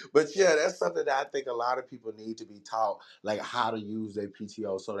 But yeah, that's something that I think a lot of people need to be taught, like how to use their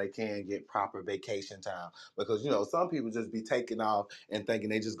PTO so they can get proper vacation time. Because some people just be taking off and thinking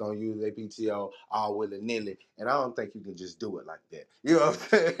they just gonna use their PTO all willy nilly, and I don't think you can just do it like that. You know what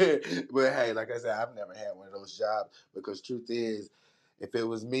I'm saying? But hey, like I said, I've never had one of those jobs because truth is, if it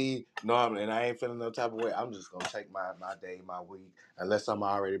was me normally and I ain't feeling no type of way, I'm just gonna take my day, my week, unless I'm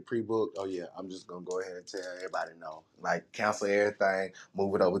already pre-booked. Oh yeah, I'm just gonna go ahead and tell everybody no, like cancel everything,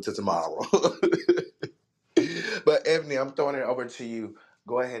 move it over to tomorrow. But Ebony, I'm throwing it over to you.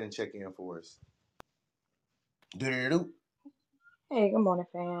 Go ahead and check in for us. Do-do-do-do. Hey, good morning,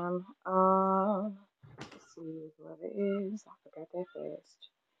 fam. Let's see what it is. I forgot that fast.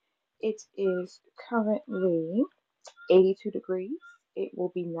 It is currently 82 degrees. It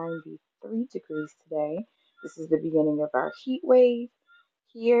will be 93 degrees today. This is the beginning of our heat wave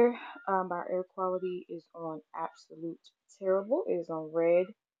here. Our air quality is on absolute terrible. It is on red,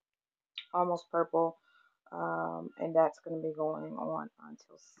 almost purple. And that's going to be going on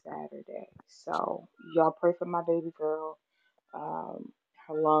until Saturday. So y'all pray for my baby girl. Um,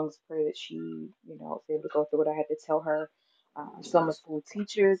 her lungs, pray that she, is able to go through what I had to tell her. Summer school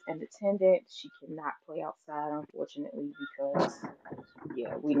teachers and attendants, she cannot play outside, unfortunately, because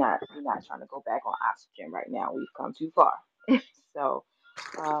yeah, we not trying to go back on oxygen right now. We've come too far. So,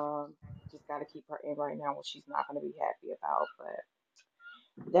 um, just got to keep her in right now, which she's not going to be happy about. But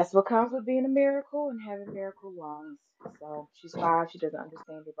that's what comes with being a miracle and having miracle lungs. So she's 5. She doesn't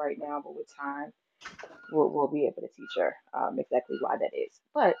understand it right now, but with time, we'll be able to teach her exactly why that is.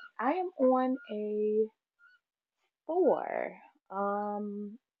 But I am on a 4.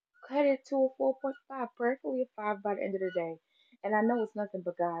 Um, Headed to a 4.5, prayerfully a 5 by the end of the day. And I know it's nothing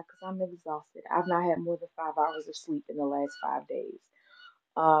but God because I'm exhausted. I've not had more than 5 hours of sleep in the last 5 days.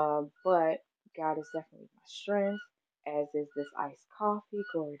 But God is definitely my strength, as is this iced coffee.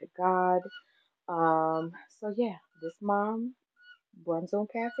 Glory to God. So yeah, this mom runs on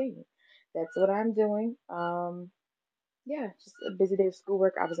caffeine. That's what I'm doing. Yeah, just a busy day of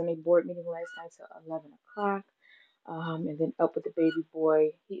schoolwork. I was in a board meeting last night till 11 o'clock. And then up with the baby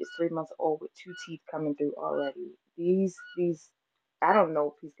boy. He is 3 months old with 2 teeth coming through already. I don't know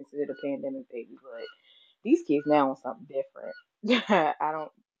if he's considered a pandemic baby, but these kids now want something different. I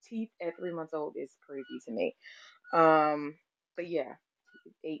don't, teeth at 3 months old is crazy to me. Um, but yeah,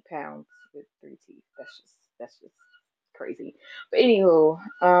 8 pounds with 3 teeth. That's just crazy. But anywho,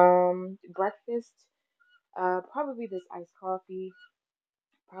 breakfast, probably this iced coffee,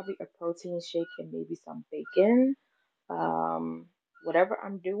 probably a protein shake and maybe some bacon. Um, Whatever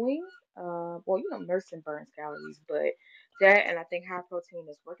I'm doing, well, nursing burns calories, but that and I think high protein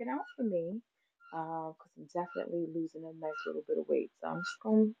is working out for me, because I'm definitely losing a nice little bit of weight. So I'm just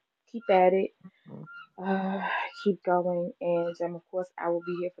gonna keep at it, uh, keep going, and of course, I will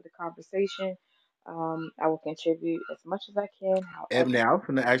be here for the conversation. I will contribute as much as I can. Ebony, I However, was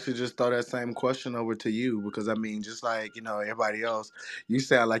gonna actually just throw that same question over to you because I mean, just like everybody else, you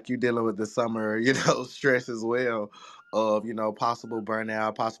sound like you dealing with the summer, stress as well, of possible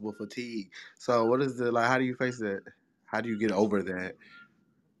burnout, possible fatigue. So, what is the like? How do you face that? How do you get over that?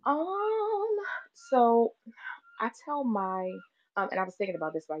 um, so I tell my, and I was thinking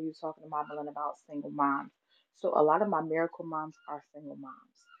about this while you were talking to Mom Ellen about single moms. So a lot of my miracle moms are single moms.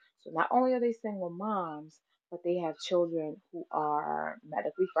 So not only are they single moms, but they have children who are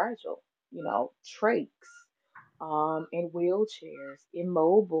medically fragile, trachs, in wheelchairs,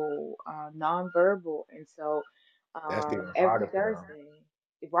 immobile, nonverbal. And so That's even every harder for them. Thursday,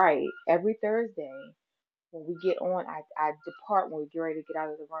 right, every Thursday, when we get on, I depart when we get ready to get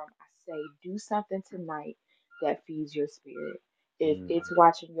out of the room. I say, do something tonight that feeds your spirit. If Mm. it's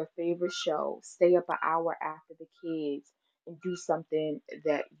watching your favorite show, stay up an hour after the kids and do something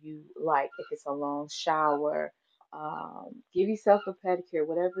that you like. If it's a long shower, give yourself a pedicure,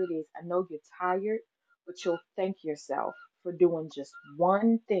 whatever it is. I know you're tired, but you'll thank yourself for doing just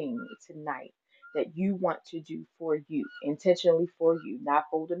one thing tonight that you want to do for you, intentionally for you, not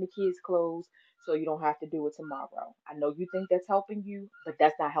folding the kids' clothes so you don't have to do it tomorrow. I know you think that's helping you, but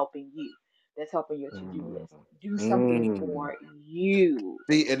that's not helping you. That's helping your to-do Mm. list. Do something Mm. for you.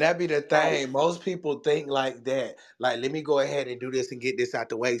 See, and that be the Like, thing. Most people think like that. Like, let me go ahead and do this and get this out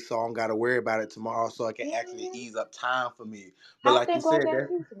the way so I don't got to worry about it tomorrow so it can actually mhm, ease up time for me. But I like you think like said, that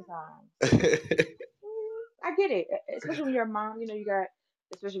too sometimes. that. I get it, especially when you're a mom. You got,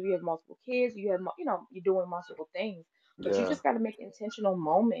 especially if you have multiple kids, you're doing multiple things, but you Yeah. just got to make intentional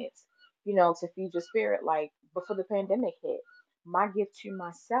moments, to feed your spirit. Like before the pandemic hit, my gift to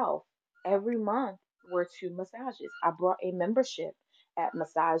myself every month were 2 massages. I brought a membership at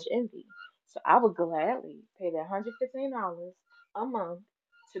Massage Envy, so I would gladly pay that $115 a month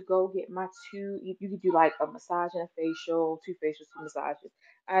to go get my two. You could do like a massage and a facial, two facials, 2 massages.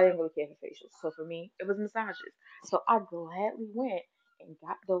 I didn't really care for facials. So for me, it was massages. So I gladly went and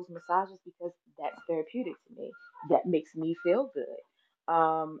got those massages because that's therapeutic to me. That makes me feel good.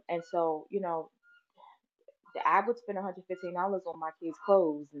 And so, I would spend $115 on my kids'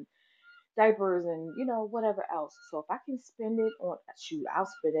 clothes and diapers and, whatever else. So if I can spend it on, shoot, I'll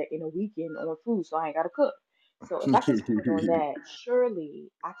spend it in a weekend on food so I ain't got to cook. So if I can spend it on that,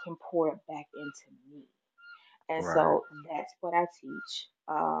 surely I can pour it back into me. And Right. so that's what I teach.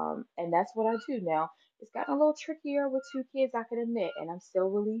 And that's what I do now. It's gotten a little trickier with 2 kids, I can admit, and I'm still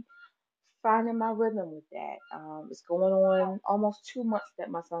really finding my rhythm with that. It's going on almost 2 months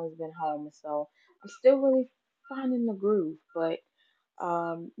that my son's been home, and so I'm still really finding the groove. But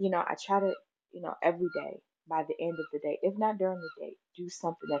I try to, every day by the end of the day, if not during the day, do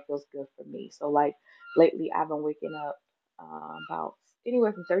something that feels good for me. So like lately, I've been waking up about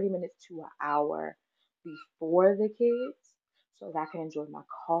anywhere from 30 minutes to an hour before the kids so that I can enjoy my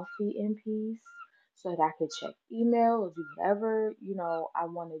coffee in peace. so that I could check email or do whatever, I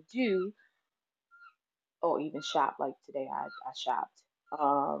want to do, or even shop. Like today, I shopped.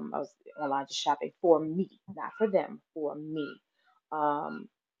 I was online just shopping for me, not for them, for me. Um,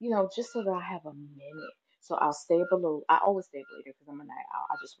 just so that I have a minute. So I'll stay up a little. I always stay up later because I'm a night owl.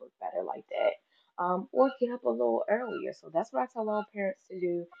 I just work better like that. Or get up a little earlier. So that's what I tell all parents to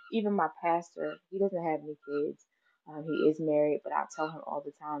do. Even my pastor, he doesn't have any kids. He is married, but I tell him all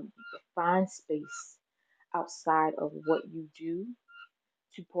the time, you can find space outside of what you do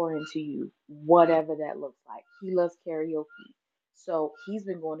to pour into you, whatever that looks like. He loves karaoke. So he's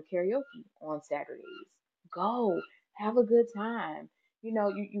been going to karaoke on Saturdays. Go, have a good time.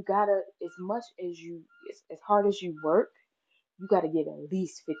 You gotta, as much as as hard as you work, you gotta get at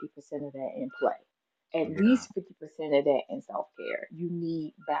least 50% of that in play. At Yeah. least 50% of that in self care. You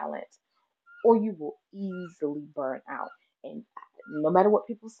need balance, or you will easily burn out. And no matter what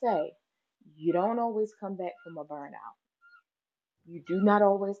people say, you don't always come back from a burnout. You do not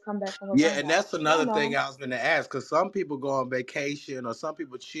always come back from a Yeah, and burnout. that's Y'all another thing know. I was going to ask because some people go on vacation or some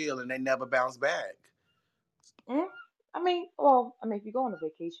people chill and they never bounce back. Mm, I mean, if you go on a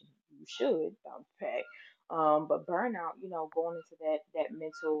vacation, you should bounce back. But burnout, going into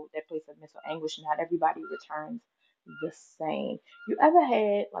that place of mental anguish, not everybody returns the same. You ever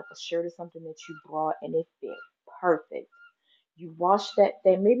had like a shirt or something that you brought and it fit perfect? You wash that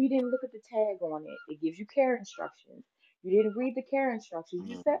thing. Maybe you didn't look at the tag on it. It gives you care instructions. You didn't read the care instructions.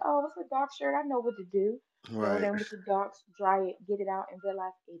 You said, Mm, "Oh, it's a dark shirt. I know what to do." Throw it right. in with the darks, dry it, get it out, and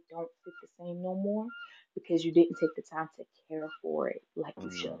realize it don't fit the same no more because you didn't take the time to care for it like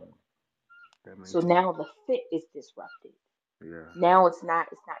you should Mm, have. that So makes sense. now the fit is disrupted. Yeah. Now it's not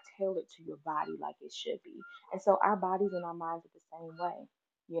tailored to your body like it should be. And so our bodies and our minds are the same way.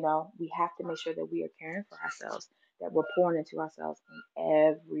 We have to make sure that we are caring for ourselves, that we're pouring into ourselves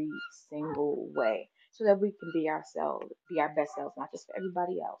in every single way so that we can be ourselves, be our best selves, not just for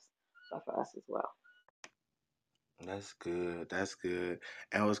everybody else, but for us as well. That's good. That's good.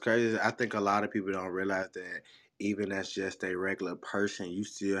 And what's crazy is I think a lot of people don't realize that even as just a regular person, you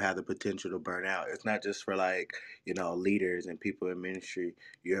still have the potential to burn out. It's not just for like, leaders and people in ministry.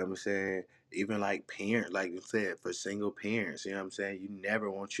 You know what I'm saying? Even like parents, like you said, for single parents, you know what I'm saying? You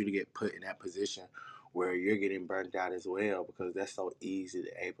never want you to get put in that position where you're getting burnt out as well because that's so easy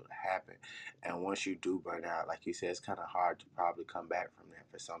to able to happen. And once you do burn out, like you said, it's kind of hard to probably come back from that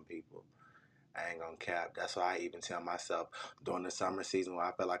for some people. I ain't gonna cap. That's why I even tell myself during the summer season when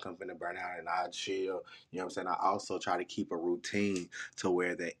I feel like I'm finna burn out and I chill. You know what I'm saying? I also try to keep a routine to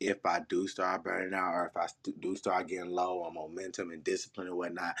where that if I do start burning out or if I do start getting low on momentum and discipline and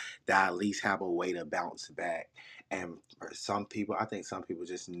whatnot, that I at least have a way to bounce back. And for some people, I think some people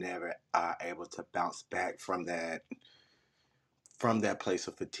just never are able to bounce back from that place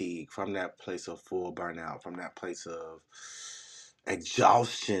of fatigue, from that place of full burnout, from that place of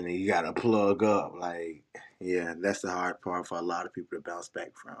exhaustion, and you gotta plug up. Like, yeah, that's the hard part for a lot of people to bounce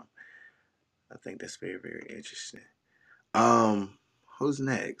back from. I think that's very, very interesting. Who's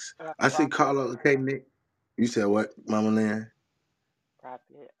next? I see Prophet, Carlos. Okay, Nick. You said what, Mama Lynn?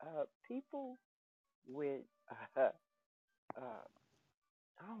 prophet. People with uh,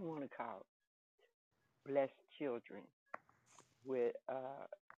 I don't want to call blessed children with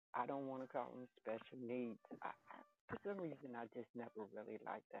I don't want to call them special needs. For some reason, I just never really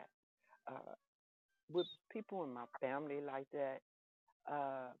like that. Uh, with people in my family like that,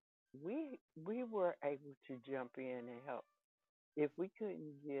 uh, we were able to jump in and help. If we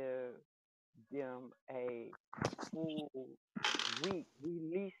couldn't give them a full week, we at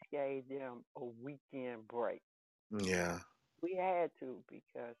least gave them a weekend break. Yeah. We had to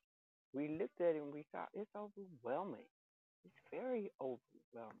because we looked at it and we thought it's overwhelming. It's very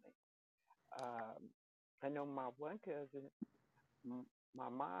overwhelming. Um, I know my one cousin, my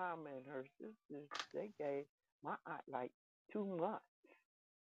mom and her sisters, they gave my aunt like 2 months.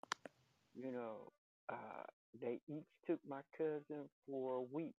 You know, uh, they each took my cousin for a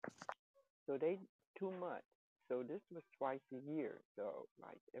week, so they 2 months. So this was twice a year. So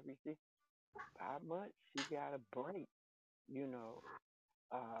like every 5 months, she got a break. You know,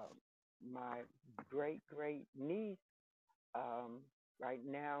 um, my great niece, um, right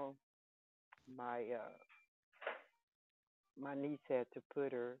now, my my niece had to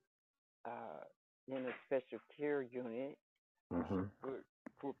put her uh, in a special care unit Hmm. for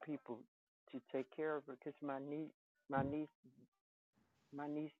for people to take care of her because my niece my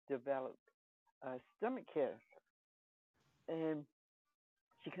niece developed stomach cancer and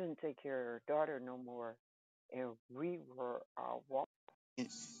she couldn't take care of her daughter no more, and we were what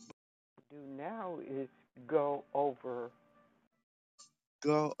we do now is go over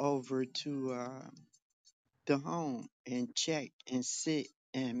go over to the home and check and sit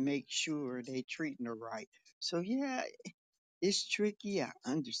and make sure they treating her right. So yeah, it's tricky. I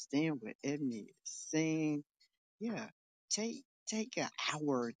understand what Ebony is saying. Yeah, take an hour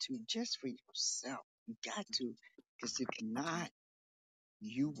or two just for yourself. You got to, because if not,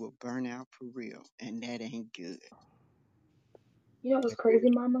 you will burn out for real, and that ain't good. You know what's crazy,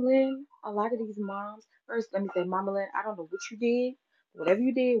 Mama Lynn? A lot of these moms, first, let me say, Mama Lynn, I don't know what you did. Whatever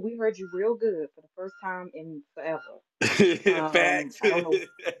you did, we heard you real good for the first time in forever. Facts. I don't know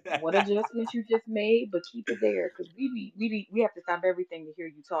what adjustments you just made, but keep it there because we have to stop everything to hear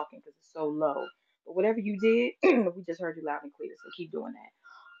you talking because it's so low. But whatever you did, we just heard you loud and clear. So keep doing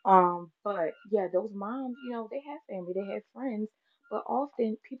that. But yeah, those moms, they have family, they have friends, but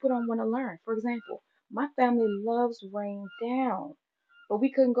often people don't want to learn. For example, my family loves Rain Down, but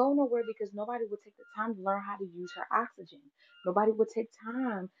we couldn't go nowhere because nobody would take the time to learn how to use her oxygen. Nobody would take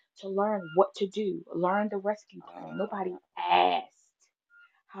time to learn what to do, learn the rescue plan. Nobody asked,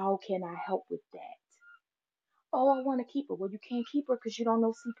 how can I help with that? Oh, I want to keep her. Well, you can't keep her because you don't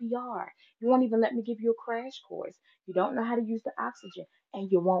know CPR. You won't even let me give you a crash course. You don't know how to use the oxygen and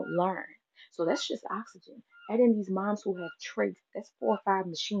you won't learn. So that's just oxygen. And then these moms who have trachs, that's 4 or 5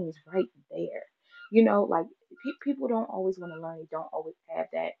 machines right there. Like people don't always want to learn. They don't always have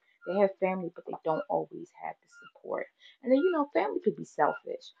that. They have family, but they don't always have the support. And then, family could be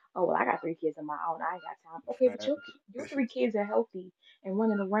selfish. Oh, well, I got 3 kids of my own. I ain't got time. Okay, but your 3 kids are healthy and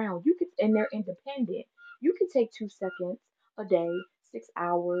running around. And they're independent. You can take 2 seconds a day, 6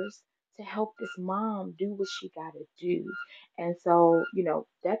 hours to help this mom do what she gotta do. And so,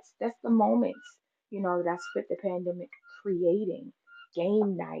 that's the moments, that I spent the pandemic creating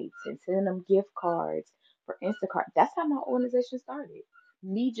game nights and sending them gift cards for Instacart. That's how my organization started.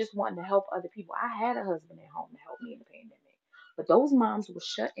 Me just wanting to help other people. I had a husband at home to help me in the pandemic. But those moms were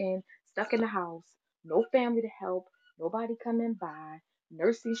shut in, stuck in the house, no family to help, nobody coming by.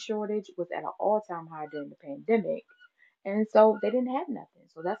 Nursing shortage was at an all-time high during the pandemic. And so they didn't have nothing.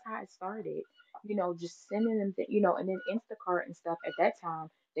 So that's how it started, just sending them, and then Instacart and stuff at that time,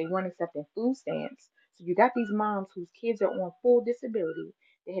 they weren't accepting food stamps. So you got these moms whose kids are on full disability.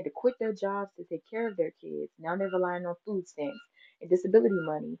 They had to quit their jobs to take care of their kids. Now they're relying on food stamps and disability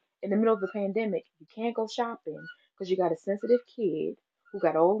money. In the middle of the pandemic, you can't go shopping because you got a sensitive kid who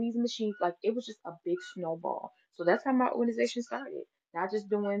got all these machines. Like it was just a big snowball. So that's how my organization started. Not just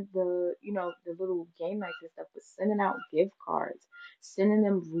doing the little game nights and stuff, but sending out gift cards, sending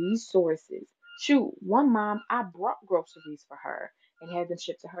them resources. Shoot, one mom, I brought groceries for her and had them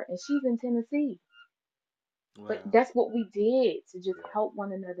shipped to her, and she's in Tennessee. But Wow. that's what we did to just Yeah. help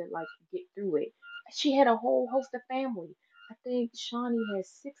one another, like get through it. She had a whole host of family. I think Shawnee has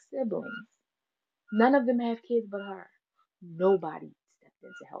 6 siblings. None of them have kids but her. Nobody stepped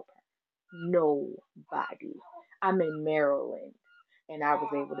in to help her. Nobody. I'm in Maryland, and I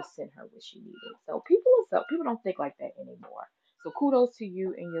was able to send her what she needed. So people don't think like that anymore. So kudos to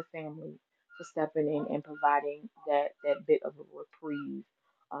you and your family for stepping in and providing that bit of a reprieve,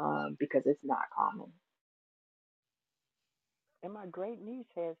 because it's not common. And my great niece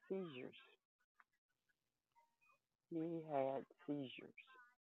had seizures. She had seizures.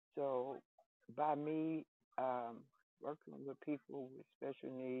 So by me working with people with special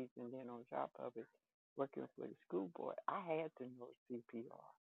needs, and then on top of it, working for the school board, I had to know CPR.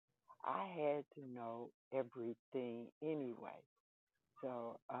 I had to know everything anyway.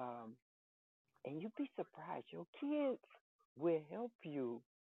 So, and you'd be surprised, your kids will help you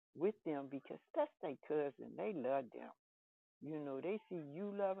with them because that's their cousin. They love them. They see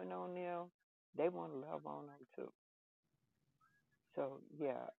you loving on them, they want to love on them too. So,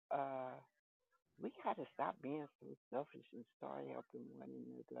 yeah, we got to stop being so selfish and start helping one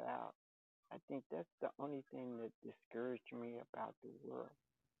another out. I think that's the only thing that discouraged me about the world.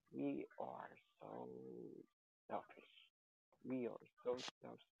 We are so selfish. We are so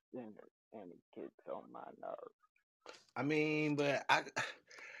self-centered, and it gets on my nerves. I mean, but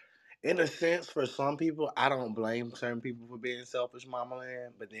in a sense, for some people, I don't blame certain people for being selfish, Mama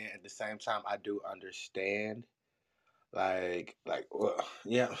Land. But then at the same time, I do understand. Well,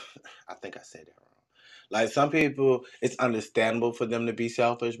 yeah, I think I said that wrong. Like some people, it's understandable for them to be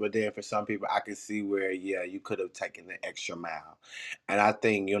selfish, but then for some people, I can see where, yeah, you could have taken the extra mile. And I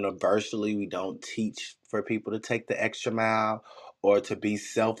think universally, we don't teach for people to take the extra mile or to be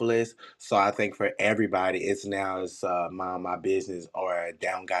selfless. So I think for everybody, it's mind my business or they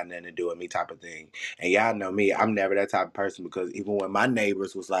don't got nothing to do with me type of thing. And y'all know me, I'm never that type of person because even when my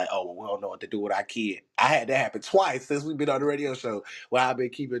neighbors was like, "Oh, well, we don't know what to do with our kid," I had that happen twice since we've been on the radio show where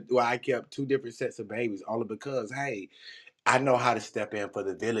I kept 2 different sets of babies, only because hey, I know how to step in for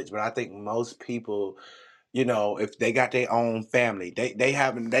the village. But I think most people If they got their own family, they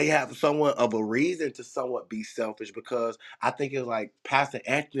have somewhat of a reason to somewhat be selfish, because I think it's like Pastor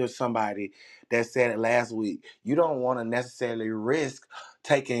Anthony or somebody that said it last week. You don't want to necessarily risk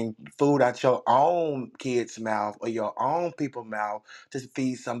taking food out your own kid's mouth or your own people's mouth to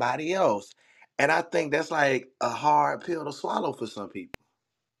feed somebody else. And I think that's like a hard pill to swallow for some people.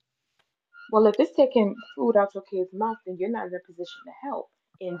 Well, if it's taking food out your kid's mouth, then you're not in a position to help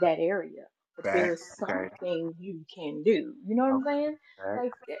in that area. But there's Facts. Okay. something you can do. You know what I'm Okay. saying?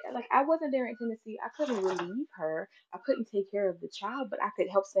 Facts. Like I wasn't there in Tennessee. I couldn't relieve her. I couldn't take care of the child, but I could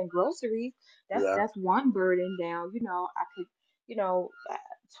help send groceries. Yeah. That's one burden down. I could,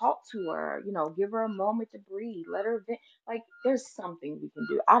 talk to her. Give her a moment to breathe. Let her vent. Like there's something we can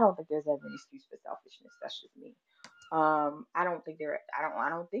do. I don't think there's ever an excuse for selfishness. That's just me. I don't think there. I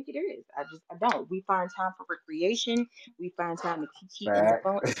don't think it is. I don't. We find time for recreation. We find time to keep on the Facts.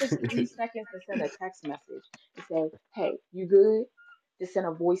 phone. It takes 3 seconds to send a text message to say, "Hey, you good?" To send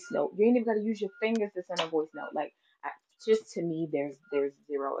a voice note. You ain't even got to use your fingers to send a voice note. Like, I, just to me, there's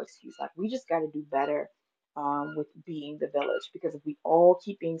zero excuse. Like, we just got to do better. With being the village, because if we all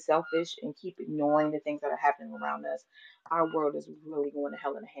keep being selfish and keep ignoring the things that are happening around us, our world is really going to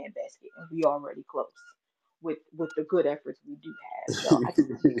hell in a handbasket, and we already close with the good efforts we do have. So I just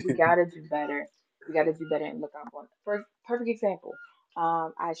we gotta do better. We gotta do better and look out for first perfect example.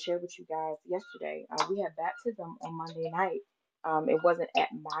 I shared with you guys yesterday. We had baptism on Monday night. It wasn't at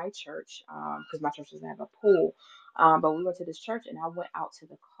my church because my church doesn't have a pool. But we went to this church and I went out to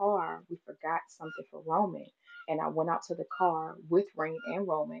the car. We forgot something for Roman. And I went out to the car with Rain and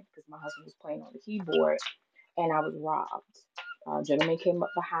Roman because my husband was playing on the keyboard and I was robbed. A gentleman came up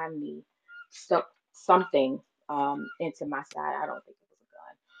behind me, stuck something into my side. I don't think it was a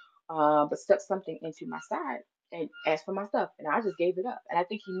gun, but stuck something into my side and asked for my stuff. And I just gave it up. And I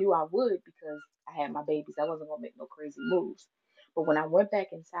think he knew I would because I had my babies. I wasn't going to make no crazy moves. But when I went back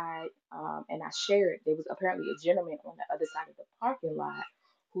inside and I shared, there was apparently a gentleman on the other side of the parking lot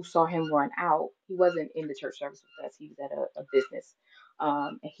who saw him run out. He wasn't in the church service with us, he was at a business.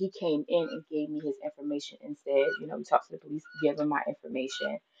 And he came in and gave me his information and said, we talked to the police, give him my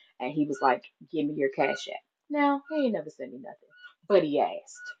information. And he was like, give me your cash app. Now, he ain't never sent me nothing, but he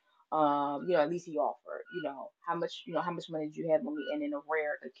asked. At least he offered, how much money did you have on me? And in a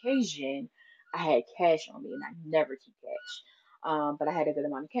rare occasion, I had cash on me and I never keep cash. But I had a good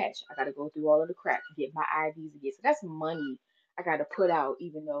amount of cash. I got to go through all of the crap, get my IDs again. So that's money I got to put out,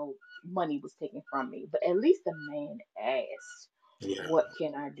 even though money was taken from me. But at least the man asked, Yeah. what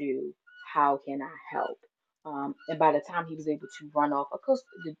can I do? How can I help? And by the time he was able to run off, of course,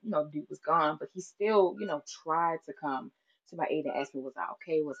 the dude was gone, but he still, tried to come to my aid and ask me, was I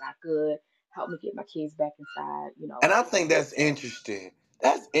okay? Was I good? Help me get my kids back inside, And I think with that's them. interesting.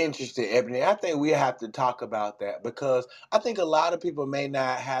 That's interesting, Ebony. I think we have to talk about that, because I think a lot of people may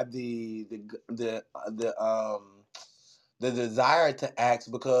not have the desire to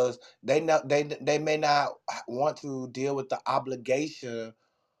ask, because they may not want to deal with the obligation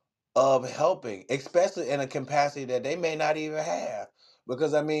of helping, especially in a capacity that they may not even have.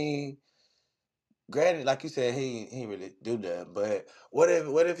 Because I mean, granted, like you said, he ain't really do that. But what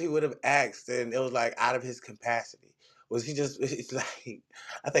if he would have asked and it was like out of his capacity? Was he just? It's like,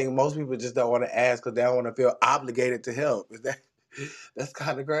 I think most people just don't want to ask because they don't want to feel obligated to help. Is that that's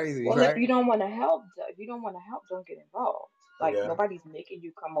kind of crazy, Well, if right? you don't want to help, if you don't want to help, don't get involved. Like Yeah, nobody's making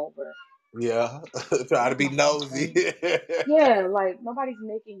you come over. yeah. Try to Where's be my phone? nosy. Yeah, like nobody's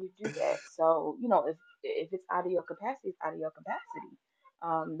making you do that. So, if it's out of your capacity, it's out of your capacity.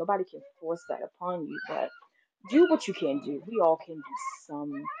 Nobody can force that upon you, but do what you can do. We all can do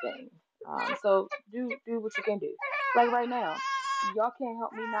something. So do what you can do. Like right now, y'all can't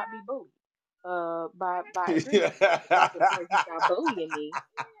help me not be bullied. By agreement, because Dr. Fergie got bullying me.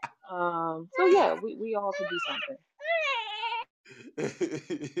 So yeah, we all can do something.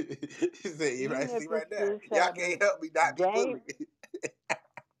 He said, "You Even right, if see it's right there. just Y'all having can't help me not be game, bullied."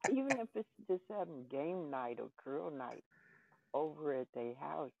 even if it's just having game night or girl night over at their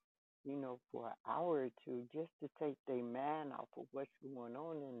house, for an hour or two, just to take their mind off of what's going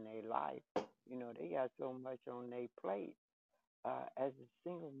on in their life. They got so much on their plate. As a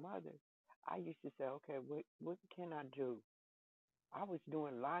single mother, I used to say, okay, what can I do? I was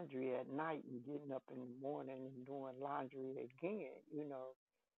doing laundry at night and getting up in the morning and doing laundry again,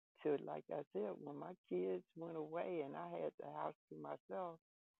 to, like I said, when my kids went away and I had the house to myself,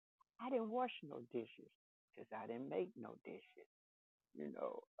 I didn't wash no dishes because I didn't make no dishes. You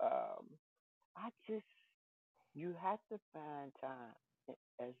know, I just you have to find time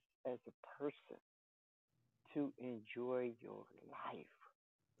as a person to enjoy your life.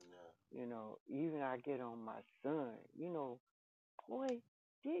 Even I get on my son, boy,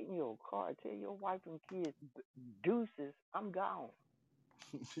 get in your car, tell your wife and kids, deuces, I'm gone.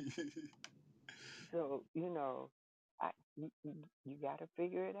 So, you got to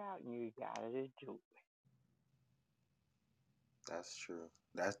figure it out and you got to do That's true.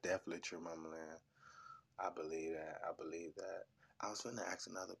 That's definitely true, Mama Land. I believe that. I believe that. I was going to ask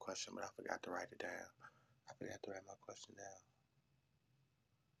another question, but I forgot to write it down. I forgot to write my question down.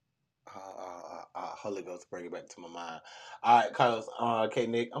 Holy Ghost, bring it back to my mind. All right, Carlos. Okay,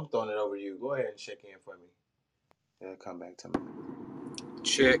 Nick, I'm throwing it over to you. Go ahead and check in for me. It'll come back to me.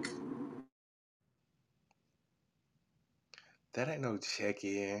 Check. That ain't no check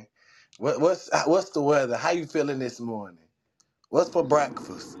in. What's the weather? How you feeling this morning? What's for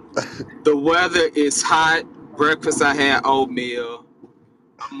breakfast? The weather is hot. Breakfast, I had oatmeal.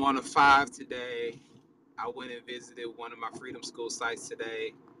 I'm on a 5 today. I went and visited one of my Freedom School sites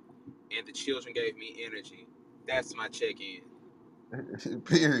today, and the children gave me energy. That's my check-in.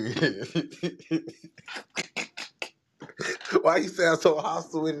 Period. Why you sound so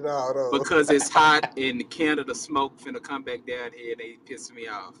hostile with it all though? Because it's hot and the Canada smoke finna come back down here and they piss me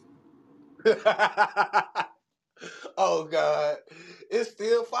off. Oh God, it's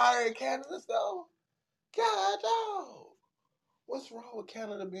still fire in Canada though. God, dog. What's wrong with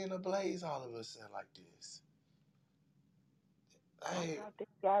Canada being ablaze all of a sudden like this? it. I Hey, thought they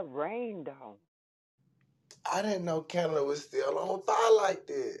got rained on. I didn't know Canada was still on fire like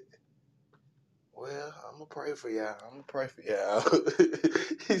that. Well, I'm gonna pray for y'all. I'm gonna pray for y'all.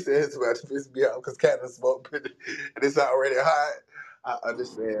 He said it's about to piss me off because Canada smoke and it's already hot. I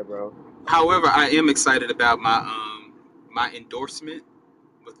understand, bro. However, I am excited about my endorsement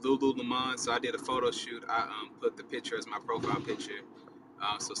with Lululemon. So I did a photo shoot. I put the picture as my profile picture.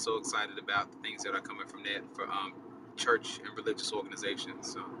 So excited about the things that are coming from that for church and religious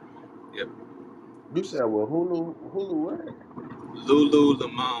organizations. So yep, You said, well, Hulu what?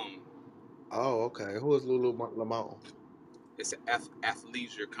 Lululemon. Oh, okay. Who is Lulu Lamont? It's an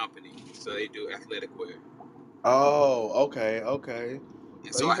athleisure company, so they do athletic wear. Oh, okay, okay.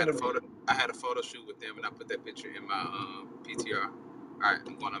 And So so you I had a finna photo. I had a photo shoot with them, and I put that picture in my PTR. All right,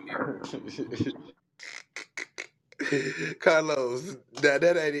 I'm going on mute. Carlos, now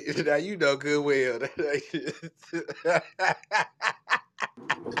that ain't it. Now you know good well. That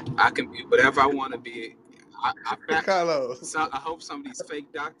I can be whatever I want to be. ain't Carlos. So I hope some of these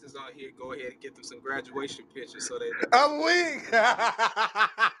fake doctors on here go ahead and get them some graduation pictures so they. I'm weak.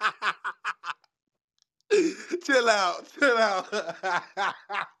 Chill out, chill out.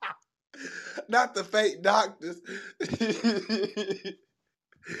 Not the fake doctors.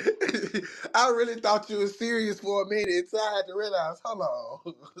 I really thought you were serious for a minute, so I had to realize. Hold on.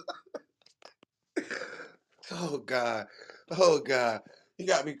 Oh God. Oh God. You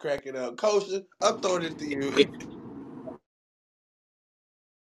got me cracking up. Kosha, I'm throwing it to you.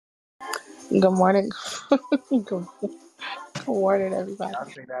 Good morning. Good morning, everybody. I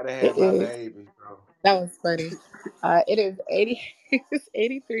think I'd have It had my is. baby, bro. That was funny. It is 80. It's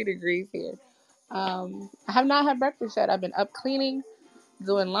 83 degrees here. I have not had breakfast yet. I've been up cleaning,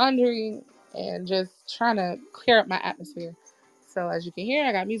 doing laundry, and just trying to clear up my atmosphere. So as you can hear,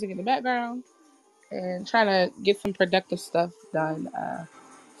 I got music in the background and trying to get some productive stuff done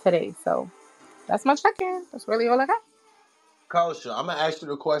today. So that's my check-in. That's really all I got. Kosha, I'm gonna ask you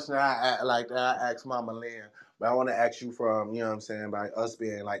the question that I asked Mama Lynn, but I want to ask you from you know what I'm saying by us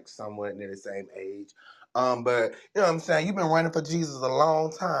being like somewhat near the same age. But you know what I'm saying you've been running for Jesus a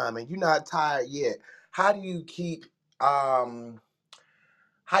long time and you're not tired yet. How do you keep how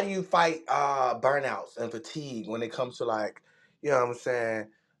do you fight burnouts and fatigue when it comes to like you know what I'm saying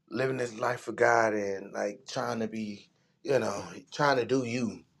living this life for God and like trying to be you know trying to do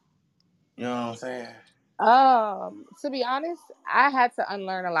you. You know what I'm saying? To be honest, I had to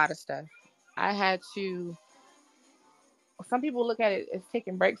unlearn a lot of stuff. I had to. Some people look at it as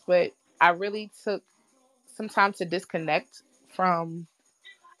taking breaks, but I really took some time to disconnect from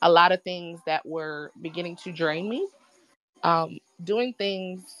a lot of things that were beginning to drain me. Doing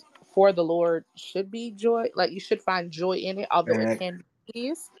things for the Lord should be joy. Like you should find joy in it, although it And can be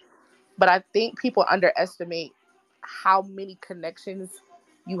tedious. But I think people underestimate how many connections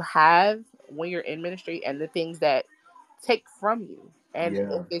you have when you're in ministry and the things that take from you. And yeah,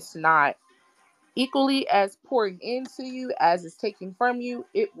 if it's not equally as pouring into you as it's taking from you,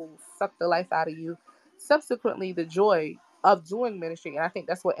 it will suck the life out of you. Subsequently, the joy of doing ministry, and I think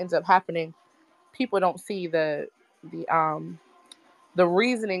that's what ends up happening. People don't see the the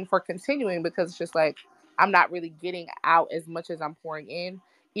reasoning for continuing because it's just like I'm not really getting out as much as I'm pouring in,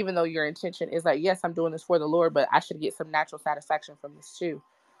 even though your intention is like, yes, I'm doing this for the Lord, but I should get some natural satisfaction from this too.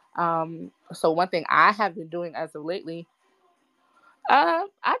 So one thing I have been doing as of lately,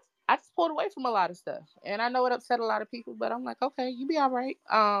 I just pulled away from a lot of stuff, and I know it upset a lot of people, but I'm like, okay, you be all right.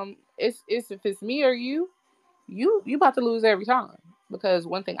 It's if it's me or you about to lose every time, because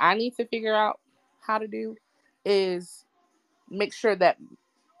one thing I need to figure out how to do is make sure that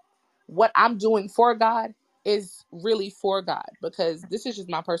what I'm doing for God is really for God, because this is just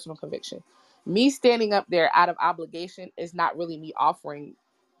my personal conviction. Me standing up there out of obligation is not really me offering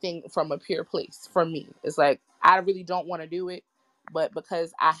thing from a pure place. For me, it's like I really don't want to do it, but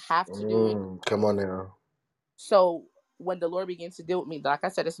because I have to do it. Come on now. So when the Lord begins to deal with me, like I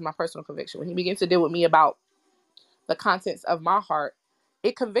said, this is my personal conviction. When He begins to deal with me about the contents of my heart,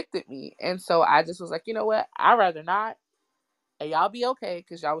 it convicted me, and so I just was like, you know what? I'd rather not, and y'all be okay,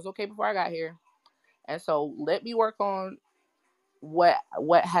 because y'all was okay before I got here. And so let me work on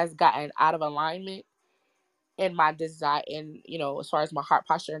what has gotten out of alignment in my desire, in as far as my heart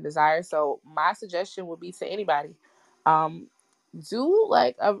posture and desire. So my suggestion would be to anybody, um, do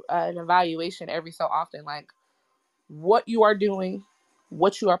like an evaluation every so often, like what you are doing,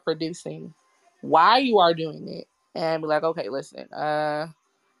 what you are producing, why you are doing it, and be like, okay, listen,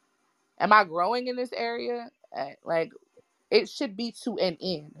 am I growing in this area? Like it should be to an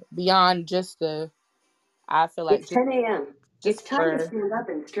end beyond just the. I feel like It's 10 a.m. It's just time to for stand up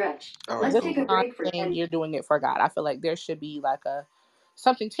and stretch. All right, Let's just take a Boo beyond break for saying 10. you're doing it for God. I feel like there should be like a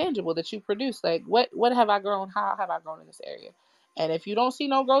something tangible that you produce. Like what have I grown? How have I grown in this area? And if you don't see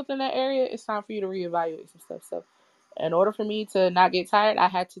no growth in that area, it's time for you to reevaluate some stuff. So in order for me to not get tired, I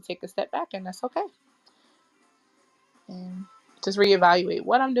had to take a step back, and that's okay. And just reevaluate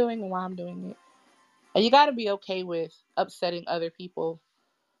what I'm doing and why I'm doing it. And you got to be okay with upsetting other people,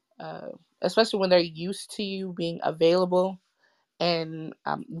 uh, especially when they're used to you being available and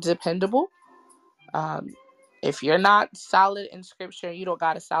dependable. Um, if you're not solid in scripture, you don't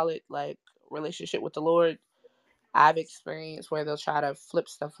got a solid like relationship with the Lord. I've experienced where they'll try to flip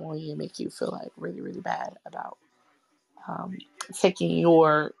stuff on you and make you feel like really, really bad about um, taking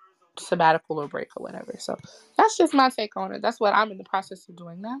your sabbatical or break or whatever. So that's just my take on it. That's what I'm in the process of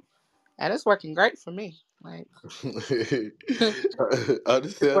doing now, and it's working great for me. Like it's working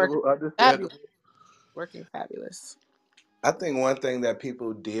Understandable, fabulous, understandable. working fabulous. I think one thing that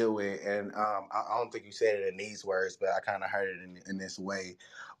people deal with, and I don't think you said it in these words, but I kind of heard it in this way.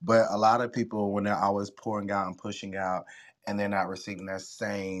 But a lot of people, when they're always pouring out and pushing out, and they're not receiving that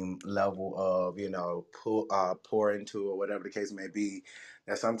same level of, pour into or whatever the case may be,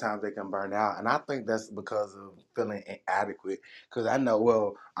 that sometimes they can burn out. And I think that's because of feeling inadequate. Because I know,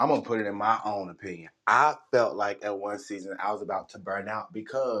 well, I'm going to put it in my own opinion. I felt like at one season I was about to burn out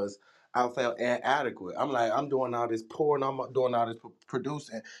because I felt inadequate. I'm like, I'm doing all this pouring, I'm doing all this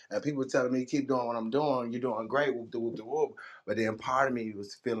producing, and people telling me keep doing what I'm doing. You're doing great, whoop de whoop de whoop. But then part of me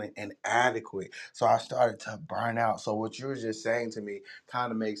was feeling inadequate, so I started to burn out. So what you were just saying to me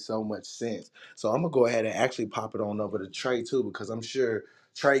kind of makes so much sense. So I'm gonna go ahead and actually pop it on over to Trey too, because I'm sure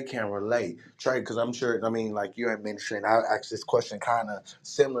Trey can relate. Trey, because I'm sure, I mean, like you're in ministry, and I asked this question kind of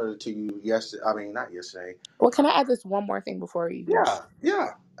similar to you yesterday. I mean, not yesterday. Well, can I add this one more thing before you go? Yeah, yeah.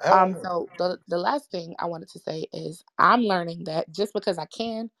 So the last thing I wanted to say is I'm learning that just because I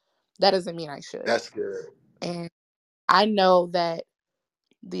can, that doesn't mean I should. That's good. And I know that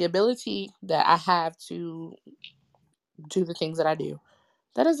the ability that I have to do the things that I do,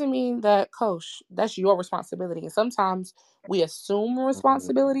 that doesn't mean that, coach, that's your responsibility. And sometimes we assume Mhm.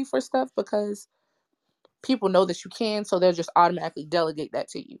 responsibility for stuff because people know that you can, so they'll just automatically delegate that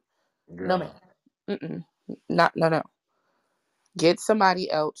to you. No, Yeah. ma'am. Mm-mm. Not, no, no. Get somebody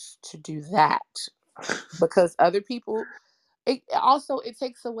else to do that, because other people, it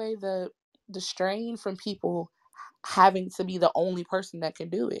takes away the strain from people having to be the only person that can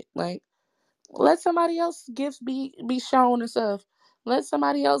do it. Like, let somebody else gifts be shown and stuff. Let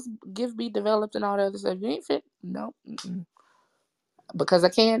somebody else gift be developed and all the other stuff. You ain't fit, no. Mm-mm. Because I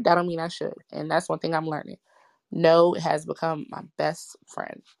can, that don't mean I should. And that's one thing I'm learning. No has become my best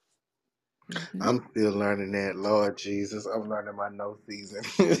friend. Hmm. I'm still learning that, Lord Jesus. I'm learning my no season.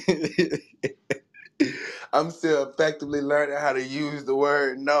 I'm still effectively learning how to use the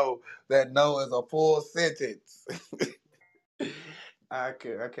word no. That no is a full sentence. I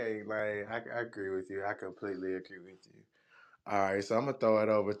agree with you. I completely agree with you. All right, so I'm gonna throw it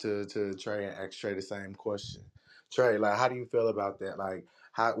over to Trey and ask Trey the same question. Trey, like, how do you feel about that? Like,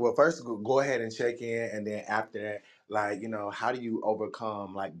 how? Well, first go ahead and check in, and then after that, Like, how do you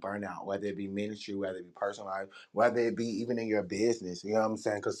overcome like burnout, whether it be ministry, whether it be personal life, whether it be even in your business? You know what I'm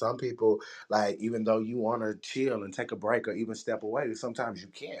saying? Because some people, like, even though you want to chill and take a break or even step away, sometimes you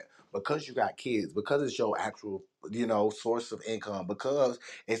can't because you got kids, because it's your actual, source of income, because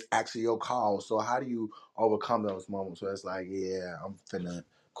it's actually your call. So how do you overcome those moments where it's like, yeah, I'm finna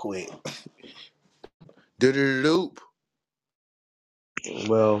quit? Do the loop.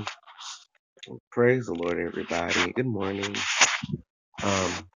 Well, praise the Lord, everybody. Good morning.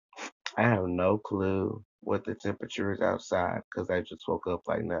 Um, I have no clue what the temperature is outside because I just woke up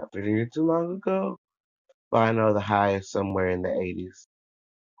like not been here too long ago. But I know the high is somewhere in the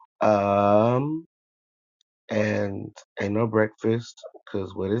 80s. Um, and ain't no breakfast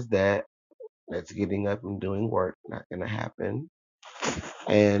because what is that? That's getting up and doing work. Not gonna happen.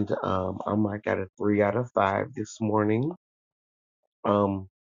 And I'm like at a 3 out of 5 this morning. Um,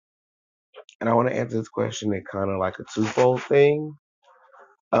 and I want to answer this question in kind of like a twofold thing.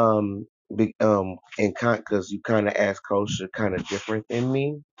 And because you kind of asked Kosha kind of different than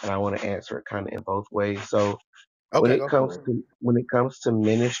me, and I want to answer it kind of in both ways. So Okay, go for it. when it comes to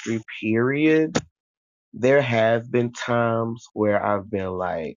ministry, period, there have been times where I've been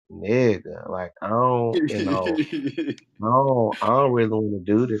like, nigga, like I don't really want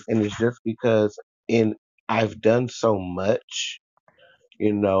to do this, and it's just because in I've done so much.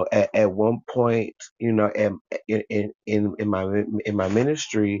 At one point, in my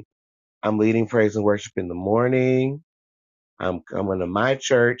ministry, I'm leading praise and worship in the morning. I'm coming to my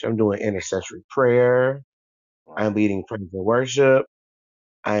church. I'm doing intercessory prayer. I'm Right. leading praise and worship.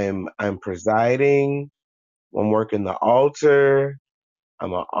 I'm presiding. I'm working the altar.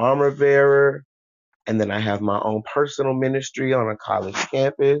 I'm an armor bearer. And then I have my own personal ministry on a college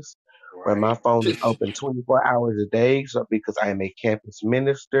campus where my Right. phone is open 24 hours a day. So because I am a campus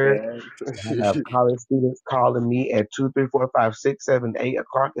minister, Yeah. so I have college students calling me at 2, 3, 4, 5, 6, 7, 8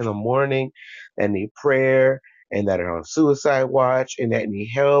 o'clock in the morning that need prayer and that are on suicide watch and that need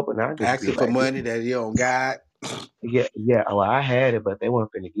help. And I just be Asking for like, money that you don't got. yeah, yeah. Well, I had it, but they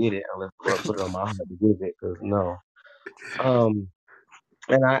weren't going to get it unless the Lord put it on my heart to give it. Because no. Um,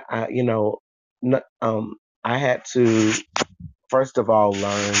 and n- um, I had to first of all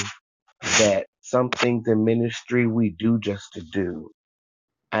learn that some things in ministry we do just to do.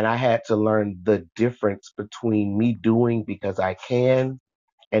 And I had to learn the difference between me doing because I can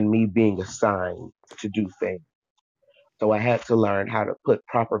and me being assigned to do things. So I had to learn how to put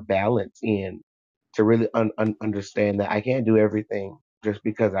proper balance in to really understand that I can't do everything just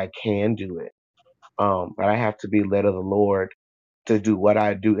because I can do it. But I have to be led of the Lord to do what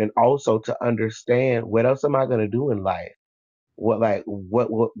I do and also to understand what else am I going to do in life? What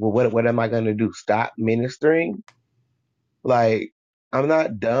am I going to do? Stop ministering? Like, I'm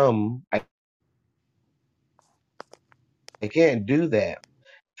not dumb. I can't do that.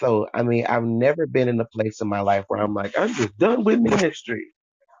 So, I mean, I've never been in a place in my life where I'm like, I'm just done with ministry.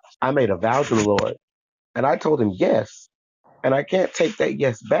 I made a vow to the Lord and I told him yes. And I can't take that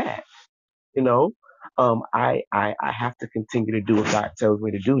yes back, you know? I have to continue to do what God tells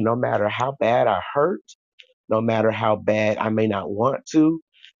me to do, no matter how bad I hurt, no matter how bad I may not want to.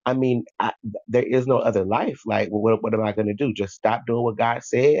 I mean, there is no other life. Like, what am I going to do? Just stop doing what God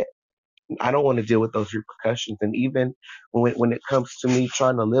said? I don't want to deal with those repercussions. And even when it comes to me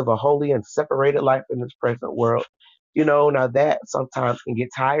trying to live a holy and separated life in this present world, now that sometimes can get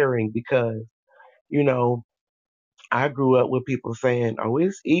tiring because, you know, I grew up with people saying, oh,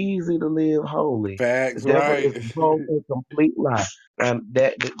 it's easy to live holy. The Facts, devil right. is a whole and complete lie.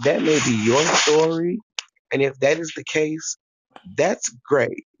 That may be your story. And if that is the case, that's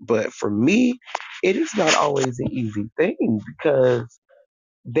great. But for me, it is not always an easy thing because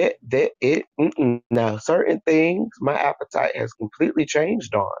now certain things my appetite has completely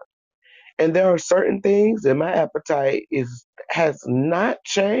changed on, and there are certain things that my appetite is has not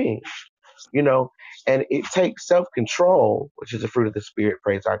changed. you know and it takes self-control, which is the fruit of the spirit,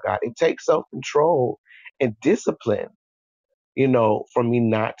 praise our God. It takes self-control and discipline, for me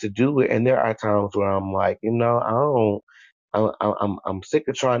not to do it. And there are times where I'm like, I don't I'm sick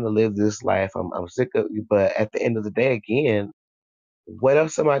of trying to live this life. I'm sick of, but at the end of the day, again, what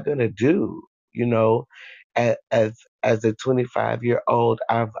else am I gonna do? You know, as as a 25-year-old,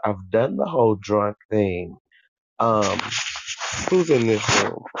 I've done the whole drunk thing. Um, who's in this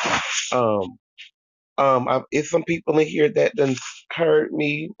room? Um, if some people in here that done heard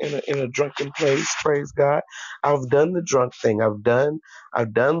me in a drunken place, praise God. I've done the drunk thing. I've done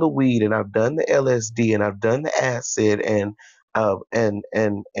the weed, and I've done the LSD, and I've done the acid, and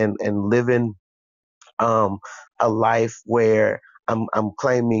living um, a life where I'm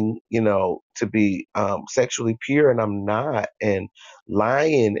claiming, to be sexually pure, and I'm not, and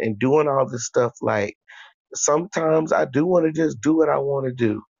lying and doing all this stuff. Like, sometimes I do want to just do what I want to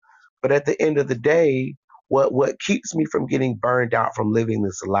do, but at the end of the day, what keeps me from getting burned out from living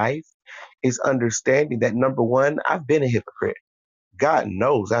this life is understanding that, number one, I've been a hypocrite. God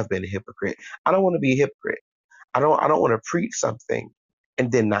knows I've been a hypocrite. I don't want to be a hypocrite. I don't want to preach something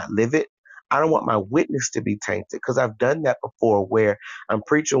and then not live it. I don't want my witness to be tainted, because I've done that before, where I'm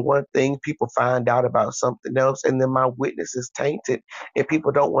preaching one thing, people find out about something else, and then my witness is tainted, and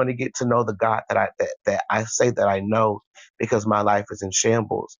people don't want to get to know the God that I say that I know, because my life is in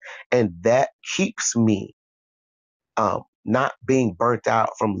shambles. And that keeps me not being burnt out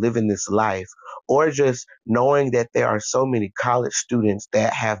from living this life, or just knowing that there are so many college students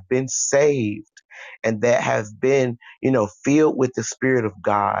that have been saved and that have been, filled with the Spirit of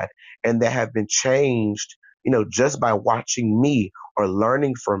God, and that have been changed, just by watching me or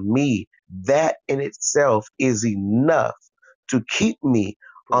learning from me. That in itself is enough to keep me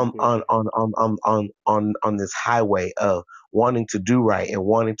Preach it. on this highway of wanting to do right and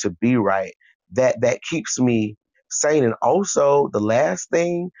wanting to be right. That keeps me sane. And also, the last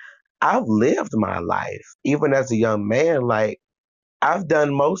thing, I've lived my life even as a young man. Like, I've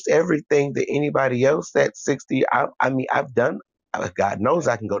done most everything that anybody else that's 60. I mean, I've done, God knows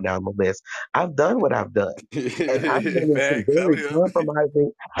I can go down the list. I've done what I've done. And Facts. I'm here.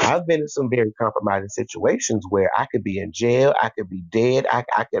 I've been in some very compromising situations where I could be in jail, I could be dead, I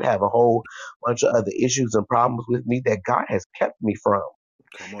could have a whole bunch of other issues and problems with me that God has kept me from.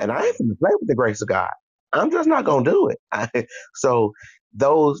 Come on And I now. ain't gonna play with the grace of God. I'm just not gonna do it. So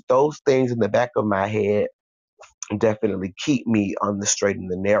those things in the back of my head definitely keep me on the straight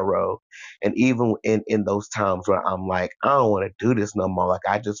and the narrow. And even in those times where I'm like, I don't want to do this no more. Like,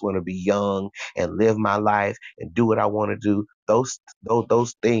 I just want to be young and live my life and do what I want to do. Those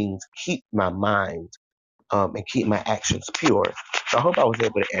things keep my mind and keep my actions pure. So I hope I was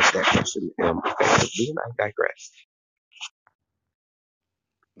able to answer that question effectively, and I digress.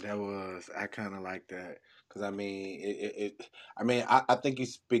 That was, I kind of like that, because I mean I mean, I think you're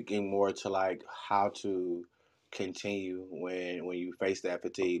speaking more to like how to continue when you face that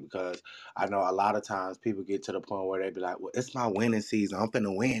fatigue, because I know a lot of times people get to the point where they be like, well, it's my winning season, I'm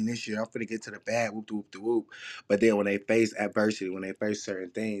finna win this year, I'm finna get to the bad, whoop de whoop de whoop. But then when they face adversity, when they face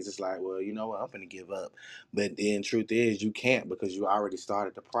certain things, it's like, well, you know what, I'm finna give up. But then truth is, you can't, because you already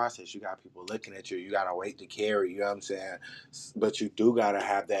started the process. You got people looking at you, you gotta wait to carry, you know what I'm saying? But you do got to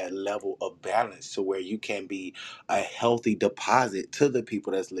have that level of balance to where you can be a healthy deposit to the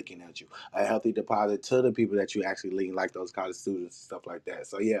people that's looking at you, a healthy deposit to the people that you actually lead, like those college students and stuff like that.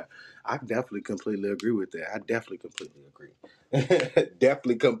 So yeah, I definitely completely agree with that. I definitely completely agree.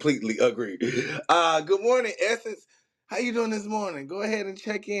 Definitely completely agree. Good morning, Essence. How you doing this morning? Go ahead and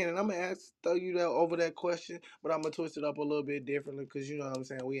check in, and I'm gonna throw you that over that question, but I'm gonna twist it up a little bit differently, because you know what I'm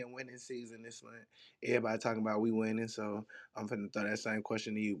saying, we in winning season this month. Everybody talking about we winning, so I'm finna throw that same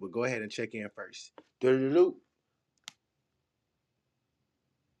question to you. But go ahead and check in first. Do.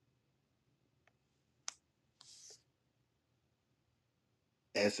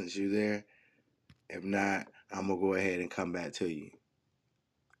 Essence, you there? If not, I'm gonna go ahead and come back to you.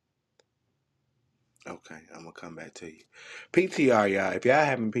 Okay, I'm gonna come back to you. PTR, y'all. If y'all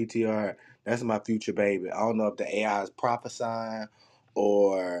having PTR, that's my future baby. I don't know if the AI is prophesying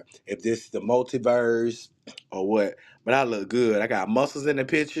or if this is the multiverse or what, but I look good. I got muscles in the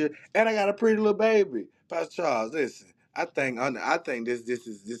picture, and I got a pretty little baby. Pastor Charles, listen. I think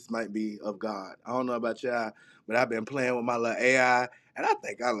this might be of God. I don't know about y'all, but I've been playing with my little AI, and I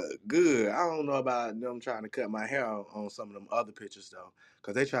think I look good. I don't know about them trying to cut my hair on some of them other pictures though,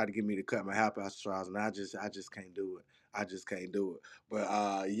 because they tried to get me to cut my hair, Pastor Charles, and I just can't do it. I just can't do it.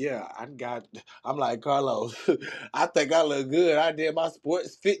 But yeah, I'm like Carlos. I think I look good. I did my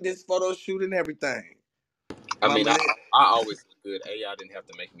sports fitness photo shoot and everything. I mean, Mama I, Lynn, I always look good. AI didn't have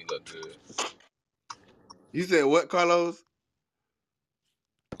to make me look good. you said what, Carlos?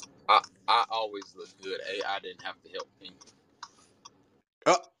 I always look good. AI didn't have to help me.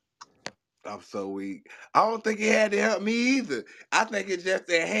 Oh, I'm so weak. I don't think it had to help me either. I think it just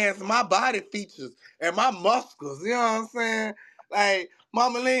enhanced my body features and my muscles. You know what I'm saying? Like,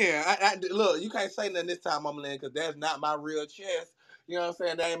 Mama Lynn, look, you can't say nothing this time, Mama Lynn, because that's not my real chest. You know what I'm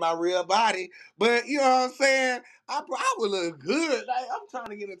saying? That ain't my real body. But you know what I'm saying? I would look good. Like, I'm trying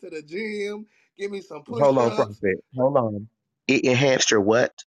to get into the gym, give me some Hold on, push-ups. Prophet. Hold on. It enhanced your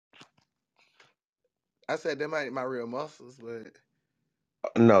what? I said them ain't my real muscles, but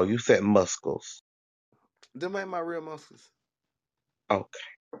No, you said muscles. them ain't my real muscles. Okay.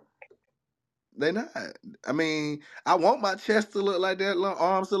 They not. I mean, I want my chest to look like that, little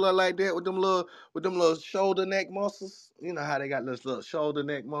arms to look like that with them little shoulder neck muscles. You know how they got those little shoulder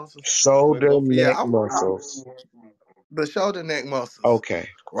neck muscles. With Shoulder, both, yeah, neck muscles. the shoulder neck muscles, Okay.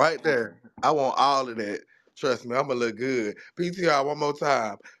 right there. I want all of that. Trust me, I'm gonna look good. PTR one more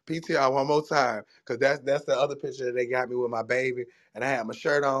time. PTR one more time, cause that's the other picture that they got me with my baby, and I had my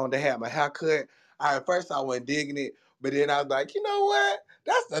shirt on. They had my haircut. At first I wasn't digging it, but then I was like, you know what?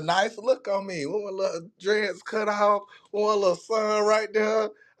 That's a nice look on me. With my little dreads cut off, one little sun right there.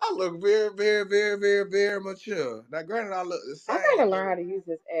 I look very, very, very, very, very mature. Now, granted, I look the I same, gotta learn but how to use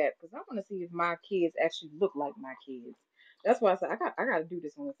this app because I want to see if my kids actually look like my kids. That's why I said I gotta do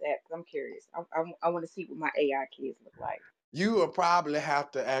this on this app because I'm curious. I want to see what my AI kids look like. you will probably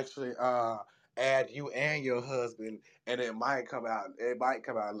have to actually add you and your husband, and it might come out. It might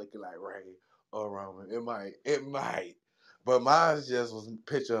come out looking like Ray or Roman. It might. It might. But mine just was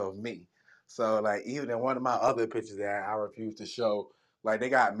a picture of me. So like even in one of my other pictures that I refuse to show, like they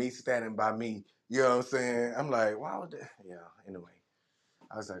got me standing by me. You know what I'm saying? I'm like, why would they? Yeah. Anyway,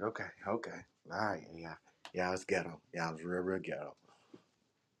 I was like, okay, okay, all right, yeah, yeah, I was ghetto. Yeah, I was real, real ghetto.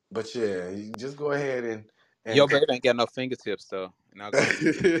 But yeah, you just go ahead and Your baby ain't got no fingertips though. Not gonna.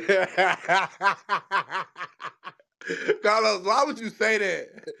 Carlos, why would you say that?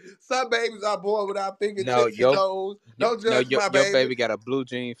 Some babies are born without No, fingertips and toes. Don't no, judge my your baby. baby got a blue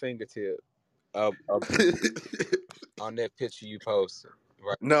jean fingertip. On that picture you posted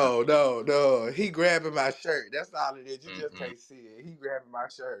right now. No, no, no. He grabbing my shirt. That's all it is. You just Mm-mm. can't see it. He grabbing my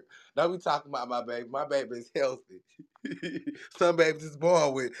shirt. Don't be talking about my baby. My baby is healthy. Some babies is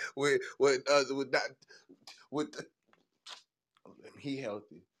born with not with he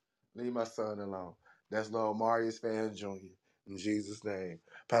healthy. Leave my son alone. That's little Marius Fan Jr. In Jesus' name.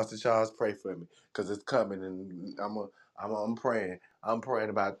 Pastor Charles, pray for me. Because it's coming and I'm praying. I'm praying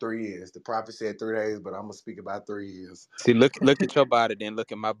about 3 years. The prophet said 3 days, but I'm gonna speak about 3 years. See, look at your body, then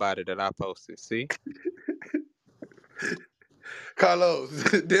look at my body that I posted. See, Carlos,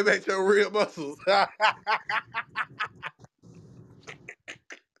 them ain't your real muscles.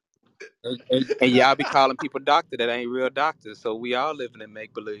 and y'all be calling people doctor that ain't real doctors. So we all living in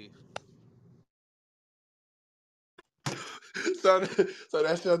make believe. so, so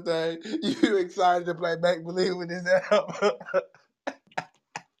that's your thing. You excited to play make believe with this app?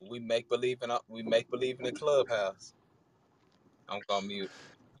 We make believe in the clubhouse. I'm gonna mute.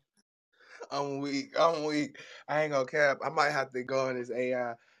 I'm weak. I'm weak. I ain't gonna cap. I might have to go on this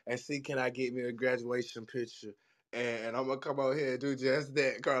AI and see can I get me a graduation picture. And I'm gonna come out here and do just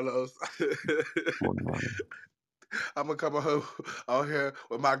that, Carlos. I'm gonna come out here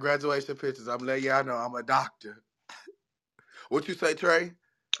with my graduation pictures. I'm letting y'all know I'm a doctor. What you say, Trey?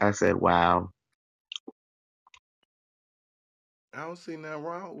 I said, wow. I don't see nothing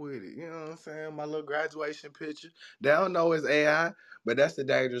wrong with it. You know what I'm saying? My little graduation picture. They don't know it's AI, but that's the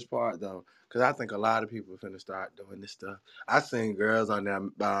dangerous part though. Cause I think a lot of people are finna start doing this stuff. I seen girls on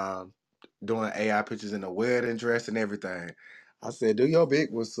there doing AI pictures in a wedding dress and everything. I said, do your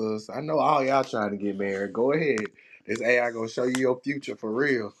big one, sis. I know all y'all trying to get married. Go ahead. This AI gonna show you your future for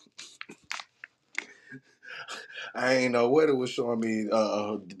real. I ain't know what it was showing me,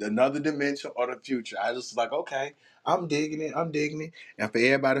 another dimension or the future. I just was like, okay, I'm digging it. I'm digging it. And for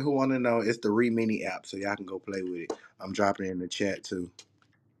everybody who want to know, it's the Remini app, so y'all can go play with it. I'm dropping it in the chat too,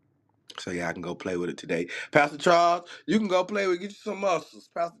 so y'all can go play with it today. Pastor Charles, you can go play with it, get you some muscles.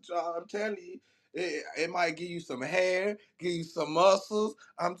 Pastor Charles, I'm telling you, it might give you some hair, give you some muscles.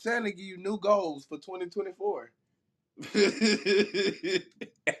 I'm telling you, give you new goals for 2024.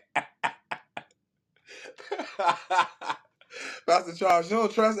 Pastor Charles, you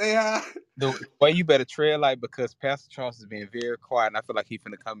don't trust AI? The way you better tread like because Pastor Charles is being very quiet, and I feel like he's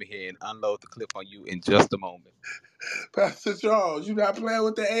finna come in here and unload the clip on you in just a moment. Pastor Charles, you not playing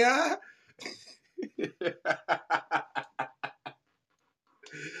with the AI?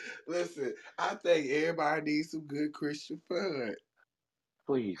 Listen, I think everybody needs some good Christian fun.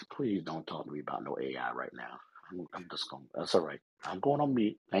 Please don't talk to me about no AI right now. I'm just going. That's all right. I'm going on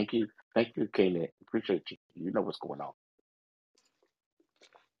mute. Thank you, Kenneth. Appreciate you. You know what's going on.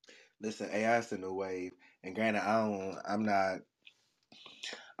 Listen, AI is the new wave, and granted, I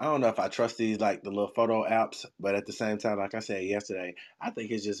don't know if I trust these like the little photo apps, but at the same time, like I said yesterday, I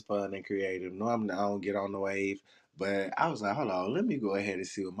think it's just fun and creative. Normally, I don't get on the wave, but I was like, hold on, let me go ahead and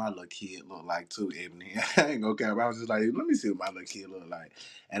see what my little kid look like too, Ebony. I ain't gonna care. I was just like, let me see what my little kid look like,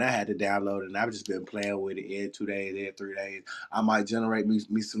 and I had to download it, and I've just been playing with it every 2 days, every 3 days. I might generate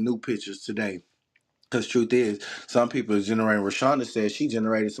me some new pictures today. Because truth is, some people is generating. Rashonda said she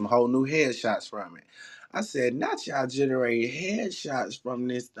generated some whole new headshots from it. I said, not y'all generate headshots from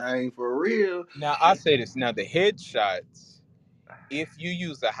this thing for real. Now I say this. Now the headshots, if you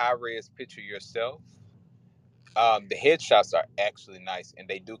use a high res picture yourself, the headshots are actually nice, and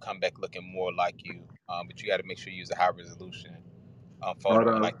they do come back looking more like you. But you got to make sure you use a high resolution Hold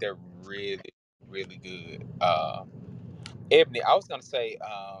photo, and on. like they're really, really good. Ebony, I was gonna say,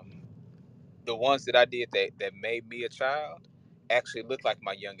 the ones that I did that made me a child actually looked like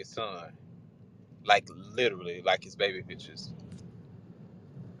my youngest son, like literally like his baby pictures.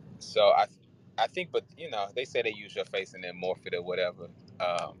 So I think, but they say they use your face and then morph it or whatever.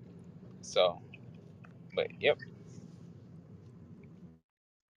 Um, so, but yep.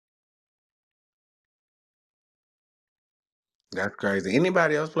 That's crazy.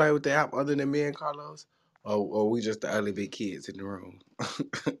 Anybody else play with the app other than me and Carlos? Or we just the only big kids in the room?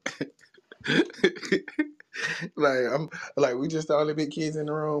 Like I'm like we just the only big kids in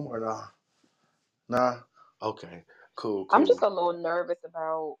the room or nah? Nah? Okay. Cool, I'm cool. just a little nervous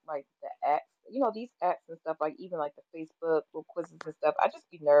about like the apps, these apps and stuff, like even like the Facebook little quizzes and stuff. I just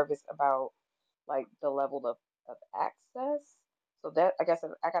be nervous about like the level of access. So that I guess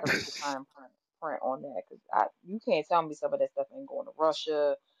I got to read the fine print on that because you can't tell me some of that stuff ain't going to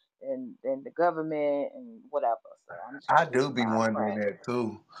Russia and the government and whatever. So I'm just I gonna read do the be fine wondering print that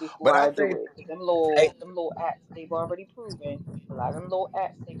too. before But I I do think it. Because Hey, them little apps, they've already proven a lot of them little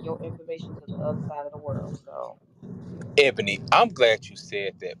apps take your information to the other side of the world. So Ebony, I'm glad you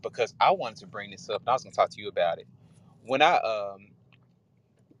said that because I wanted to bring this up and I was gonna talk to you about it. When I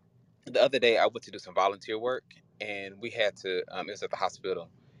the other day I went to do some volunteer work and we had to it was at the hospital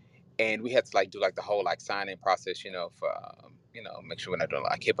and we had to like do like the whole like sign in process, for make sure we're not doing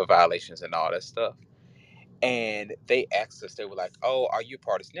like HIPAA violations and all that stuff. And they asked us, they were like, "Oh, are you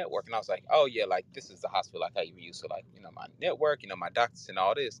part of this network?" And I was like, "Oh yeah, like this is the hospital like I even use, so like my network, my doctors and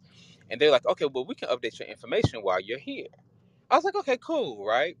all this." And they're like, "Okay, well we can update your information while you're here." I was like, "Okay, cool,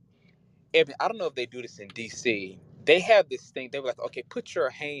 right?" And I don't know if they do this in DC. They have this thing. They were like, "Okay, put your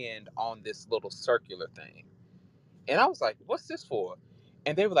hand on this little circular thing," and I was like, "What's this for?"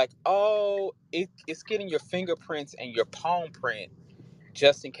 And they were like, "Oh, it's getting your fingerprints and your palm print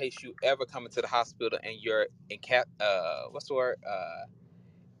just in case you ever come into the hospital and you're what's the word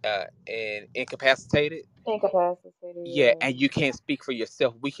and incapacitated. incapacitated, Yeah, yeah. and you can't speak for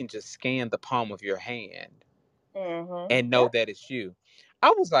yourself. We can just scan the palm of your hand and know Yep. that it's you.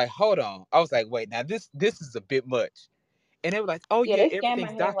 I was like, hold on. I was like, wait, now this is a bit much. And they were like, oh Yeah, yeah, they scanned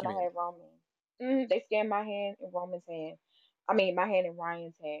my everything's hand when I documented. had Roman. They scanned my hand and Roman's hand. I mean, my hand and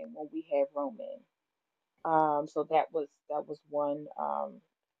Ryan's hand when we had Roman. So that was one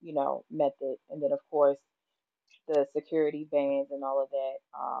method, and then of course the security bans and all of that.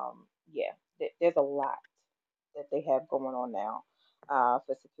 Yeah, there's a lot that they have going on now,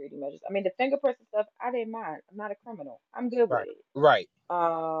 for security measures. I mean, the fingerprints and stuff, I didn't mind. I'm not a criminal. I'm good with Right. it. Right.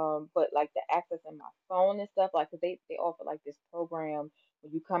 But like the access in my phone and stuff, like 'cause they offer like this program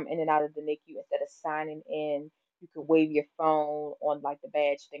when you come in and out of the NICU, instead of signing in, you can wave your phone on like the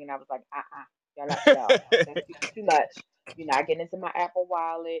badge thing. And I was like, y'all not, no, that's too much. You're not getting into my Apple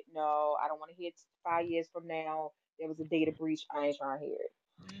Wallet. No, I don't want to hear it 5 years from now. There was a data breach. I ain't trying to hear it.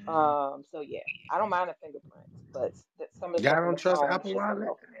 Mhm. So yeah, I don't mind the fingerprints, but some of the stuff y'all in don't the trust phone is Apple just a Wallet?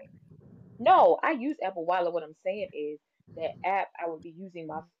 no for me. No, I use Apple Wallet. What I'm saying is that app, I would be using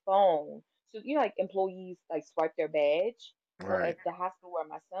my phone. So, like employees like swipe their badge. So Right. at the hospital where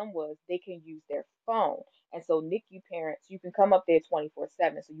my son was, they can use their phone. And so NICU parents, you can come up there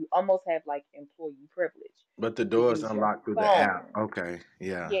 24/7. So you almost have like employee privilege. But the You could door's use your unlocked through the app. phone. Okay.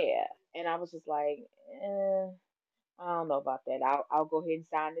 Yeah. Yeah. And I was just like, eh, I don't know about that. I'll go ahead and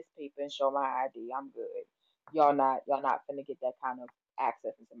sign this paper and show my ID. I'm good. Y'all not finna get that kind of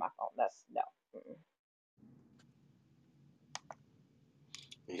access into my phone. That's no. Mm-mm.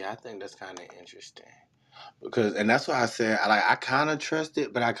 Yeah, I think that's kind of interesting. Because and that's why I said I kind of trust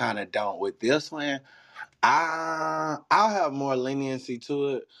it, but I kind of don't. With this one, I'll have more leniency to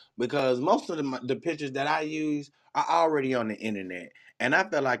it because most of the pictures that I use are already on the internet, and I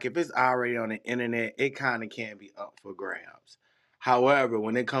feel like if it's already on the internet, it kind of can be up for grabs. However,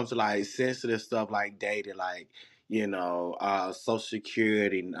 when it comes to like sensitive stuff like data, like social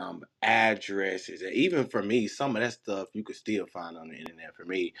security addresses, and even for me, some of that stuff you could still find on the internet for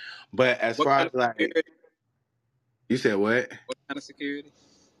me. But as What far kind as of like security? you said, what? What kind of security?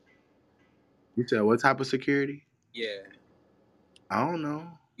 You said what type of security? Yeah, I don't know.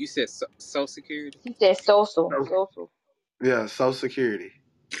 you said so security. He said social, So, social. yeah, Social Security.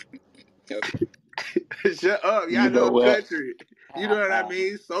 Okay. Shut up. You Y'all know know I'm what? country. You know what I Uh,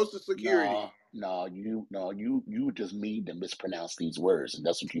 mean? Social no, Security. No, you just mean to mispronounce these words, and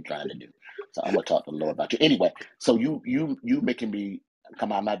that's what you're trying to do. So I'm gonna talk to the Lord about you anyway. So you making me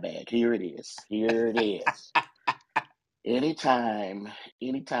come out my bag. Here it is. Here it is. Anytime,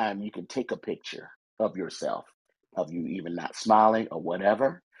 anytime you can take a picture of yourself, of you even not smiling or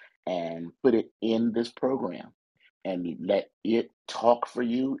whatever, and put it in this program, and you let it talk for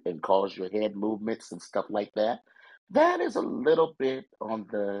you and cause your head movements and stuff like that. That is a little bit on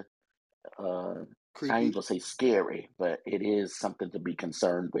the uh, I ain't Creepy. gonna say scary, but it is something to be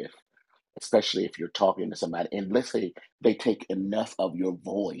concerned with, especially if you're talking to somebody. And let's say they take enough of your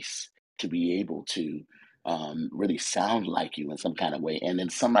voice to be able to really sound like you in some kind of way. And then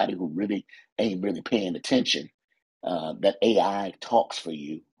somebody who really ain't really paying attention, that AI talks for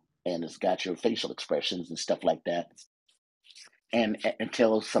you and it's got your facial expressions and stuff like that, and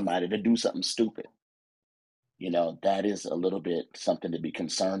tells somebody to do something stupid. That is a little bit something to be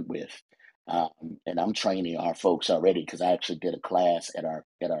concerned with. And I'm training our folks already because I actually did a class at our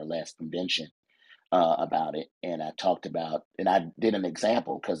last convention about it, and I talked about, and I did an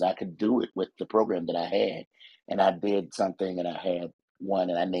example because I could do it with the program that I had, and I did something, and I had one,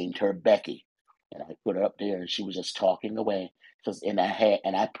 and I named her Becky, and I put her up there, and she was just talking away, and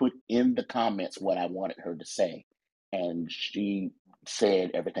I put in the comments what I wanted her to say, and she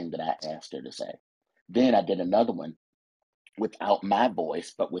said everything that I asked her to say. Then I did another one without my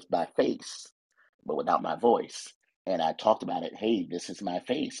voice, but with my face, but without my voice. And I talked about it. Hey, this is my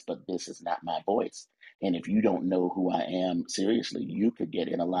face, but this is not my voice. And if you don't know who I am seriously, you could get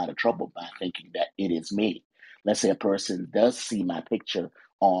in a lot of trouble by thinking that it is me. Let's say a person does see my picture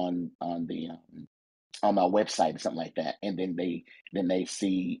on my website or something like that, and then they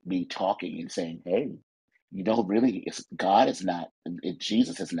see me talking and saying, "Hey, really, God is not,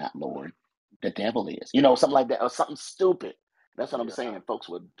 Jesus is not Lord, the devil is," something like that, or something stupid. That's what I'm Yeah. saying. Folks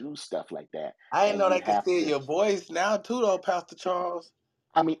will do stuff like that, I ain't and know you they could have steal to. your voice now too, though, Pastor Charles.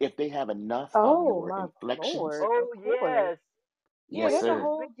 I mean, if they have enough of Oh your my inflections, lord, of Oh course. yes, Yeah, yes, there's a Wicked sir.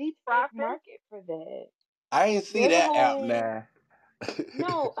 whole Wicked deep fake Prophet. market for that. I ain't see There's a that app whole now.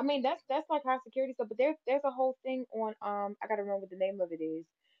 No, I mean that's like high security stuff, but there's a whole thing on I gotta remember what the name of it is.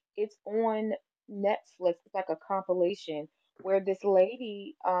 It's on Netflix. It's like a compilation where this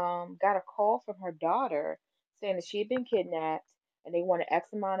lady got a call from her daughter saying that she had been kidnapped and they wanted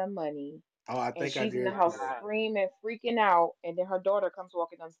X amount of money, Oh, I and think I she's in the did see house that. Wow. screaming, freaking out, and then her daughter comes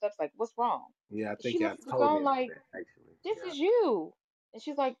walking down the steps like, "What's wrong?" Yeah, I And she think y'all looks at the told me phone about like, that actually. "This Yeah. is you." And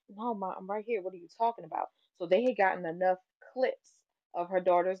she's like, "No, ma, I'm right here. What are you talking about?" So they had gotten enough clips of her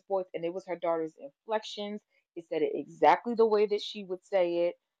daughter's voice, and it was her daughter's inflections. It said it exactly the way that she would say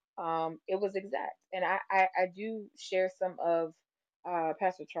it. It was exact. And I do share some of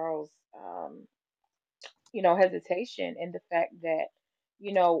Pastor Charles' hesitation in the fact that,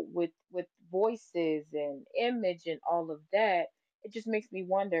 with voices and image and all of that, it just makes me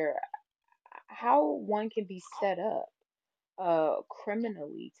wonder how one can be set up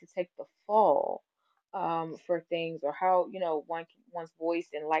criminally to take the fall for things, or how one's voice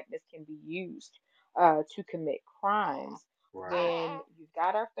and likeness can be used to commit crimes Right. when you've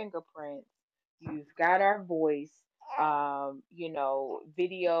got our fingerprints, you've got our voice,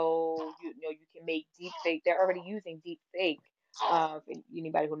 video. You can make deep fake. They're already using deep fake. For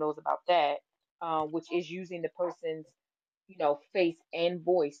anybody who knows about that, which is using the person's face and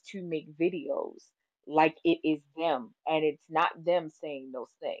voice to make videos like it is them, and it's not them saying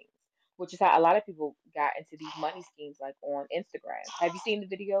those things, which is how a lot of people got into these money schemes, like on Instagram. Have you seen the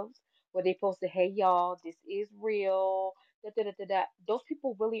videos where they posted, "Hey y'all, this is real, da da da da da"? Those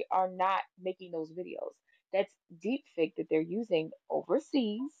people really are not making those videos. That's deep fake that they're using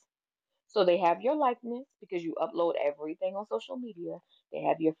overseas, so they have your likeness because you upload everything on social media. They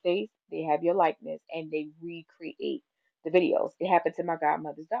have your face, they have your likeness, and they recreate the videos. It happened to my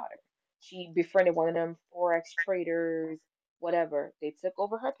godmother's daughter. She befriended one of them Forex traders, whatever. They took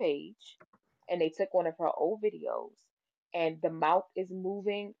over her page and they took one of her old videos, and the mouth is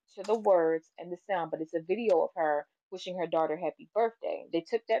moving to the words and the sound, but it's a video of her wishing her daughter happy birthday. They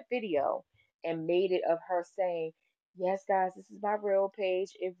took that video and made it of her saying, "Yes, guys, this is my real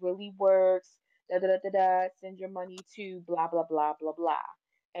page. It really works. Da da da da da. Send your money to blah blah blah blah blah."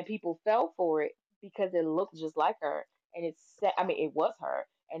 And people fell for it because it looked just like her, and I mean, it was her,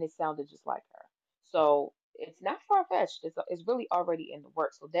 and it sounded just like her. So it's not far fetched. It's really already in the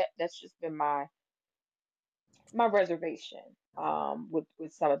works. So that's just been my reservation with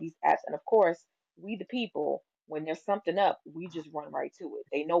some of these apps. And of course, we the people, when there's something up, we just run right to it.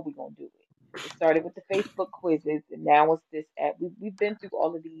 They know we're gonna do it. It started with the Facebook quizzes, and now it's this app. We've been through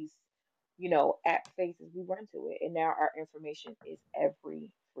all of these, app faces, we run to it, and now our information is every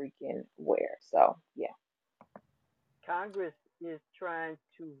freaking where. So yeah. Congress is trying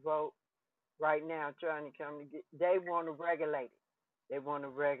to vote right now, trying to come to get. They want to regulate it. They want to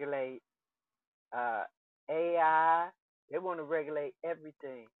regulate uh, AI. They want to regulate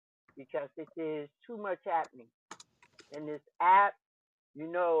everything because it is too much happening. And this app,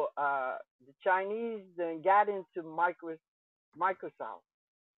 the Chinese then got into Microsoft.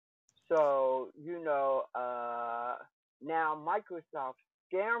 So, now Microsoft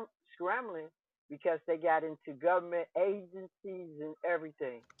scrambling because they got into government agencies and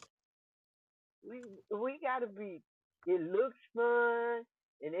everything. We gotta be. It looks fun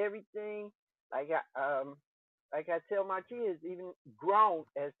and everything. Like I tell my kids, even grown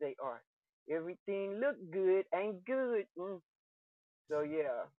as they are, everything look good ain't good. So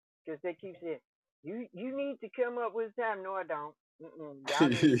yeah, because they keep saying you need to come up with time. No, I don't. Y'all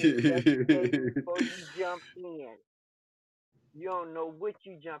need to investigate it before you jump in. You don't know what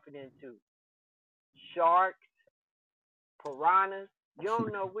you jumping into. Sharks, piranhas. You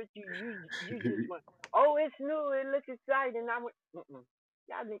don't know what you just want. Oh, it's new. It looks exciting. I went.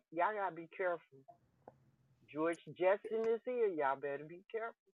 Y'all gotta be careful. George Jetson is here. Y'all better be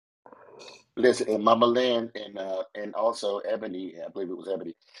careful. Listen, and Mama Lynn and also Ebony, I believe it was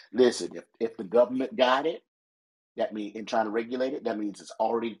Ebony. Listen, if the government got it, that means in trying to regulate it, that means it's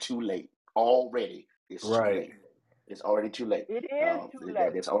already too late. Already, it's too Right. late. It's already too late. It is too That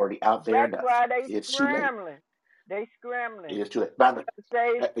late. it's already out there. That's Now. why they It's too late. scrambling. They It scrambling is too late. By the because say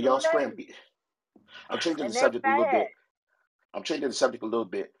it's too y'all late, scram. I'm changing the and they subject a little fast. bit. I'm changing the subject a little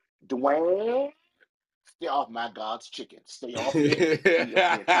bit. Dwayne, stay off my God's chicken. Stay off of it. He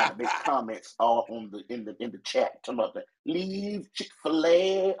up there trying to make comments all on the chat. Talking about leave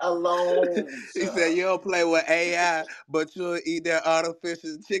Chick-fil-A alone, He sir. said you don't play with AI, but you'll eat that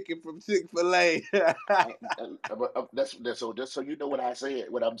artificial chicken from Chick-fil-A. That's so just so you know what I said,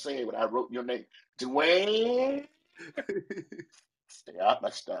 what I'm saying, what I wrote in your name. Dwayne, stay out my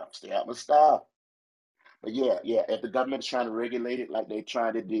stuff. Stay out my stuff. But yeah. If the government's trying to regulate it, like they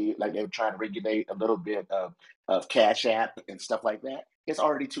trying to do, like they were trying to regulate a little bit of Cash App and stuff like that, it's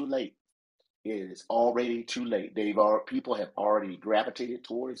already too late. It is already too late. People have already gravitated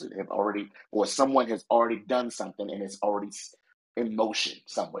towards it, have already, or someone has already done something, and it's already in motion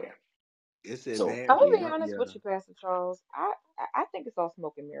somewhere. It's So I'm gonna advancing. be yeah, honest with Yeah. you, Pastor Charles. I think it's all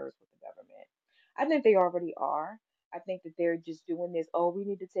smoke and mirrors with the government. I think they already are. I think that they're just doing this. Oh, we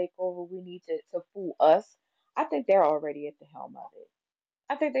need to take over. We need to fool us. I think they're already at the helm of it.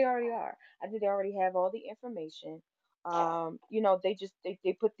 I think they already are. I think they already have all the information. They just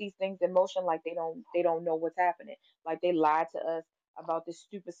they put these things in motion like they don't know what's happening. Like they lied to us about this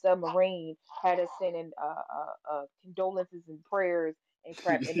stupid submarine, had us sending condolences and prayers and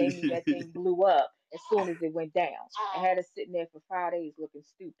crap, and they knew that thing blew up as soon as it went down, and had us sitting there for 5 days looking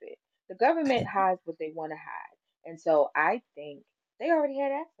stupid. The government hides what they want to hide, and so I think they already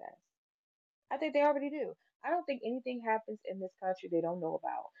had access. I think they already do. I don't think anything happens in this country they don't know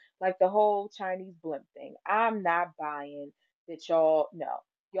about. Like the whole Chinese blimp thing. I'm not buying that y'all no.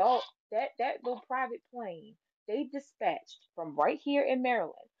 Y'all that little private plane they dispatched from right here in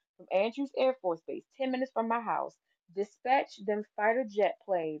Maryland, from Andrews Air Force Base, 10 minutes from my house, dispatched them fighter jet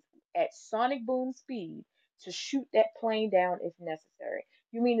planes at sonic boom speed to shoot that plane down if necessary.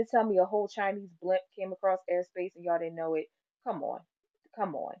 You mean to tell me a whole Chinese blimp came across airspace and y'all didn't know it? Come on.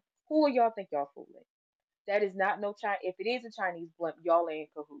 Come on. Who are y'all think y'all fooling? That is not no China. If it is a Chinese blimp, y'all are in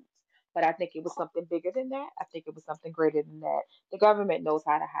cahoots. But I think it was something bigger than that. I think it was something greater than that. The government knows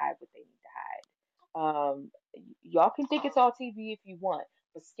how to hide what they need to hide. Y'all can think it's all TV if you want,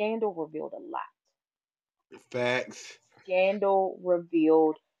 but scandal revealed a lot. Facts. Scandal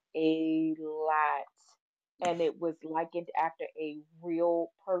revealed a lot. And it was likened after a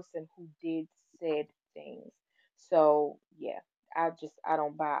real person who did said things. So yeah, I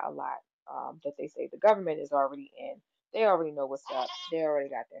don't buy a lot that they say the government is already in. They already know what's up. They already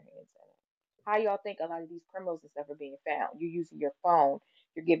got their hands in it. How y'all think a lot of these criminals and stuff are being found? You're using your phone,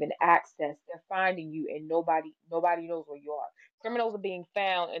 you're giving access, they're finding you and nobody knows where you are. Criminals are being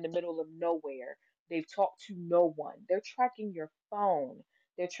found in the middle of nowhere. They've talked to no one. They're tracking your phone.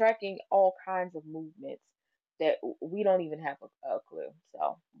 They're tracking all kinds of movements that we don't even have a clue.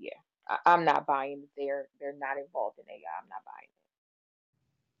 So yeah, I'm not buying that they're not involved in AI. I'm not buying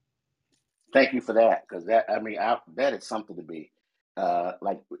thank you for that, because that is something to be.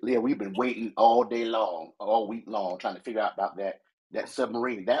 Like Leah, we've been waiting all day long, all week long, trying to figure out about that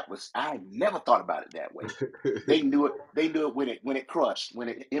submarine. That was I never thought about it that way. They knew it. They knew it when it crushed, when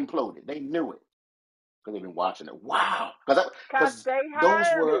it imploded. They knew it because they've been watching it. Wow, Cause because they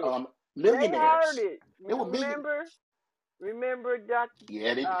those hired were it. They heard Millionaires. it. They were million. Remember, Doctor.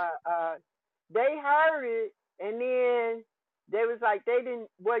 Yeah, they did. Uh, uh, they heard it, and then they was like they didn't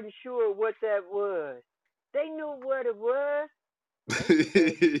wasn't sure what that was. They knew what it was. They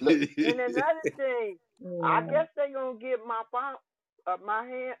said, Look, and another thing, I Yeah. guess they gonna get my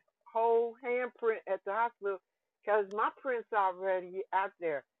whole handprint at the hospital because my print's already out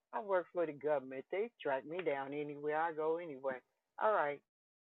there. I work for the government. They track me down anywhere I go anyway. All right.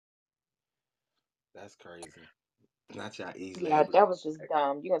 That's crazy. Not y'all easily Yeah, able. that was just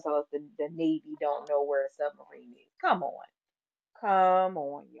dumb. You gonna tell us the Navy don't know where a submarine is? Come on, come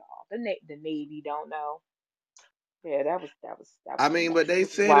on, y'all. The Navy don't know. Yeah, that was I too mean, but much, they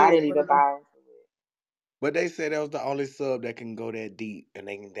which is said it why I was didn't one even of the. buy into it. But they said that was the only sub that can go that deep, and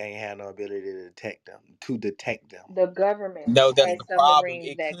they ain't had no ability to detect them. To detect them. The government No, that's has the problem. submarines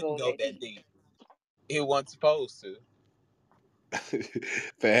It that couldn't go go that that deep. deep. It wasn't supposed to.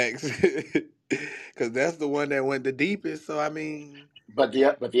 Facts. Because that's the one that went the deepest. So I mean,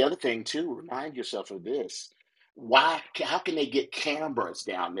 but the other thing too, remind yourself of this. Why? How can they get cameras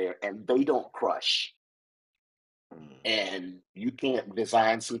down there and they don't crush? mm, And you can't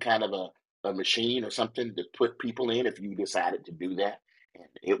design some kind of a machine or something to put people in if you decided to do that. And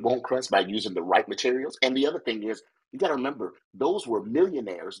it won't crush by using the right materials. And the other thing is, you got to remember, those were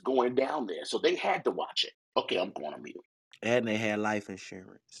millionaires going down there. So they had to watch it. Okay, I'm going on mute. and they had life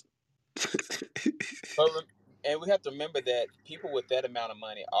insurance. And we have to remember that people with that amount of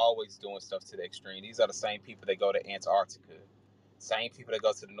money are always doing stuff to the extreme. These are the same people that go to Antarctica, same people that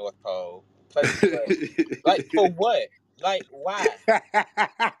go to the North Pole, places where, like, for what? Like, why?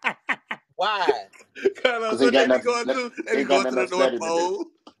 Why? Carlos, Because they what they got be nothing, going to? They they be ain't got going to nothing the else North better to do. Pole.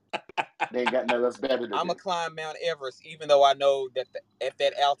 They ain't got nothing else better to I'm gonna do. climb Mount Everest, even though I know that at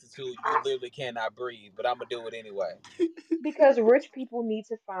that altitude you literally cannot breathe. But I'm gonna do it anyway. Because rich people need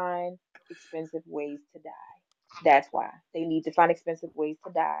to find expensive ways to die. That's why they need to find expensive ways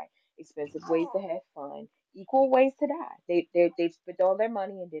to die, expensive ways to have fun, equal ways to die. They've spent all their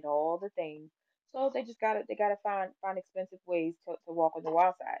money and did all the things, so they gotta find expensive ways to walk on the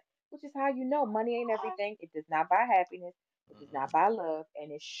wild side. Which is how you know money ain't everything. It does not buy happiness. It does not buy love,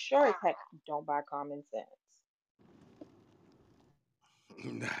 and it sure as heck don't buy common sense.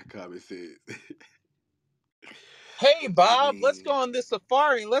 Not common sense. Hey I Bob, let's go mean, on this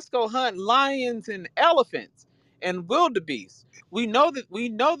safari and let's go hunt lions and elephants and wildebeest. We know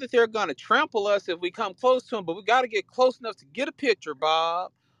that they're gonna trample us if we come close to them, but we got to get close enough to get a picture,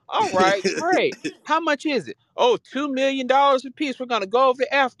 Bob. All right, great. How much is it? Oh, $2 million a piece. We're gonna go over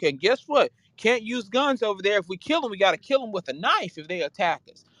to Africa, and guess what? Can't use guns over there. If we kill them, we got to kill them with a knife if they attack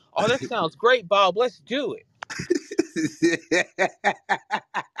us. Oh, that sounds great, Bob. Let's do it.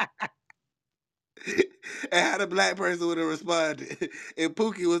 and how the black person would have responded if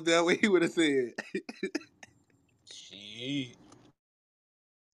Pookie was there, what he would have said. Gee.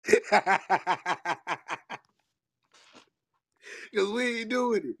 Because we ain't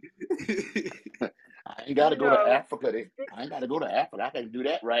doing it. I ain't got to You go to know, Africa. I ain't got to go to Africa. I can do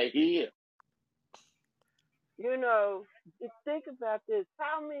that right here. you know, just think about this.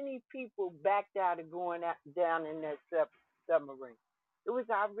 How many people backed out of going out, down in that submarine? It was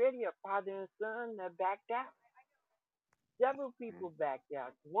already a father and son that backed out. Several people backed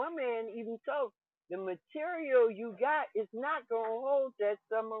out. One man even told the material you got is not going to hold that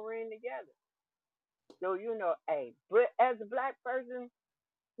submarine together. So, hey, but as a black person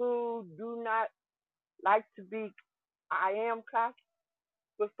who do not like to be, I am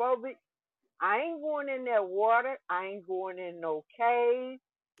claustrophobic. I ain't going in that water. I ain't going in no cave.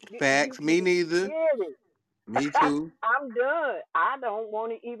 You Facts, can me neither. forget it. Me too. I'm done. I don't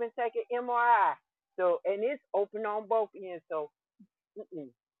want to even take an MRI. So, and it's open on both ends. So,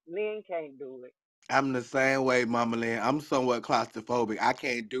 Lynn can't do it. I'm the same way, Mama Lynn. I'm somewhat claustrophobic. I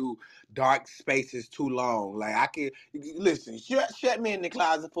can't do dark spaces too long. Like I can listen, shut me in the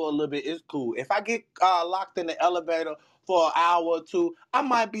closet for a little bit. It's cool. If I get locked in the elevator for an hour or two, I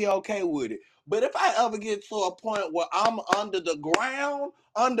might be okay with it. But if I ever get to a point where I'm under the ground,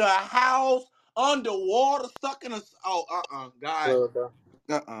 under a house, underwater, stuck in a God, Well done.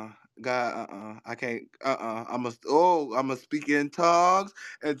 uh-uh. God, I can't, I'm a speak in tongues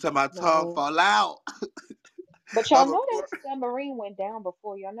until my tongue No. fall out. But y'all I'm a know that submarine went down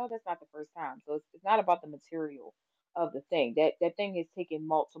before. Y'all know that's not the first time. So it's not about the material of the thing. That thing has taken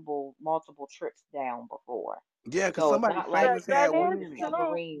multiple trips down before. yeah, because So it's somebody not like famous had That one is in the it.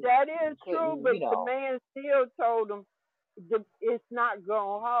 true. submarine That is true. couldn't, But the man still told him it's not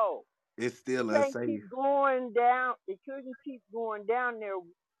going to hold. It's It still can't keep unsafe. going down. It couldn't keep going down there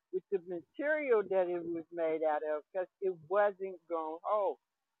with the material that it was made out of because it wasn't going to hold.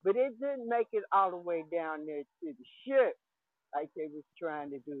 But it didn't make it all the way down there to the ship like they was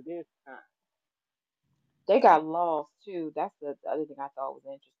trying to do this time. They got lost too. That's the other thing I thought was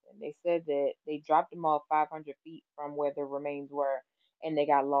interesting. They said that they dropped them off 500 feet from where the remains were, and they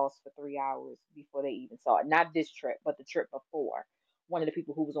got lost for 3 hours before they even saw it. Not this trip, but the trip before. One of the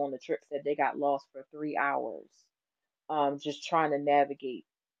people who was on the trip said they got lost for 3 hours, just trying to navigate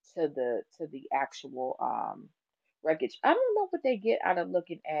to the actual wreckage. I don't know what they get out of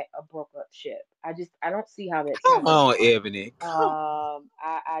looking at a broke up ship. I don't see how that Come tells on, anything. Ebony. Come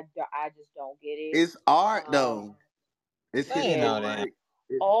I just don't get it. It's art Um, though. It's on. Man, and all that. historic.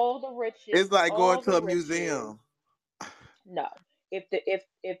 It, all the riches, it's like going all to the a riches. museum. No, if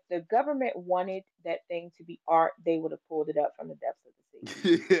the government wanted that thing to be art, they would have pulled it up from the depths of the sea.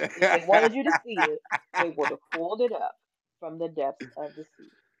 If they wanted you to see it, they would have pulled it up from the depths of the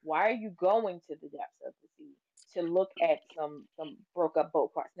sea. Why are you going to the depths of the sea to look at some broke up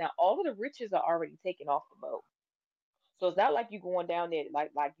boat parts? Now, all of the riches are already taken off the boat. So it's not like you going down there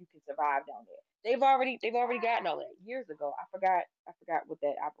like you can survive down there. They've already gotten all that years ago. I forgot what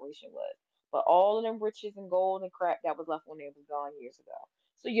that operation was. But all of them riches and gold and crap that was left on there was gone years ago.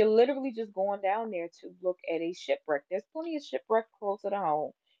 So you're literally just going down there to look at a shipwreck. There's plenty of shipwreck closer to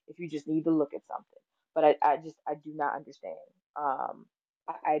home if you just need to look at something. But I do not understand. I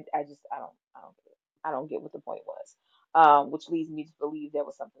don't get it. I don't get what the point was. Which leads me to believe there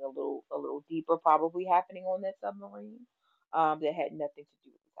was something a little deeper probably happening on that submarine, that had nothing to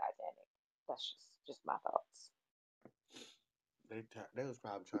do with the Titanic. That's just my thoughts. They was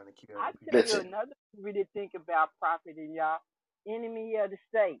probably trying to kill I the tell people. you Listen, another movie to think about profiting, y'all. Enemy of the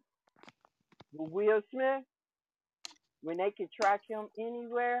State with Will Smith, when they could track him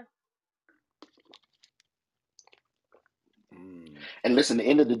anywhere. Mm. and listen, at the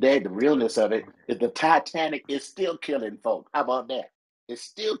end of the day, the realness of it is the Titanic is still killing folk. How about that? It's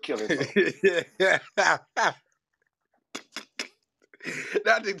still killing folk.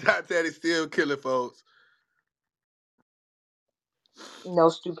 Not the Titanic still killing folks. No,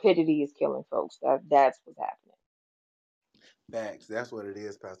 stupidity is killing folks. That's what's happening. Facts. That's what it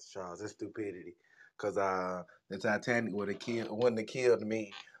is, Pastor Charles. It's stupidity. Cause the Titanic wouldn't have killed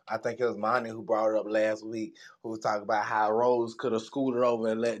me. I think it was Monty who brought it up last week, who was talking about how Rose could have scooted over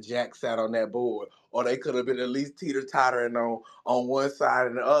and let Jack sat on that board, or they could have been at least teeter tottering on one side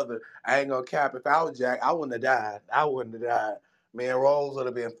and the other. I ain't gonna cap. If I was Jack, I wouldn't have died. I wouldn't have died. Me and Rose would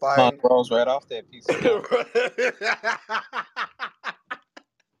have been Hung fighting. rolls right off that PCO.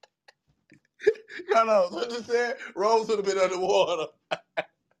 Carlos, what you said? Rose would have been underwater.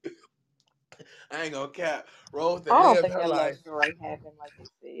 I ain't gonna cap. Rose that I don't lived think her that love life. story happened like they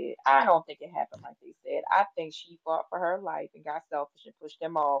said. I don't think it happened like they said. I think she fought for her life and got selfish and pushed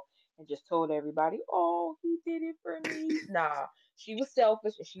them off and just told everybody, "Oh, he did it for me." Nah, she was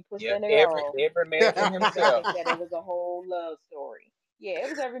selfish and she pushed Yep, that nigga every off, every man and for then made them himself. think that it was a whole love story. Yeah, it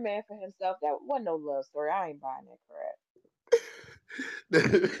was every man for himself. That wasn't no love story. I ain't buying that crap.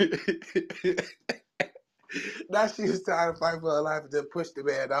 Now she was trying to fight for her life and just pushed the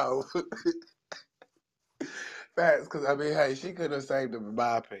man off. Facts, because I mean, hey, she could have saved him, in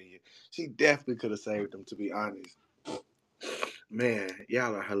my opinion. She definitely could have saved him, to be honest. Man,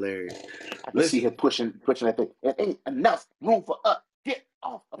 y'all are hilarious. I can see her Listen, pushing that thing. It ain't enough room for us. Get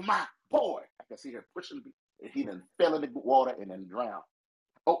off of my board. I can see her pushing. He then fell in the water and then drowned.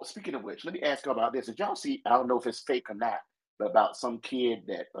 Oh, speaking of which, let me ask you about this. Did y'all see? I don't know if it's fake or not, but about some kid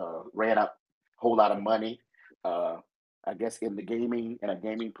that ran up a whole lot of money. Uh, I guess in a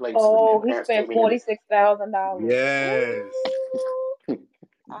gaming place, and Oh, then he parents spent came in and $46,000. yes. Ooh,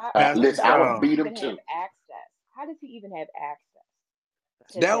 Pastor listen. I how does would he Charles. beat him even have too. access? How does he even have access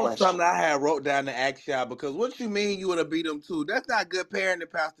That's to the That that was money? something question. I had wrote down to ask y'all because what you mean you would have beat him too? That's not good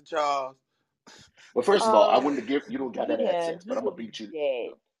parenting, Pastor Charles. Well, first of all, I Um, wouldn't give you don't got beat that him, access, but he I'm gonna would be beat you.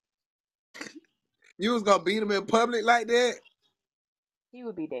 dead. You was gonna beat him in public like that? He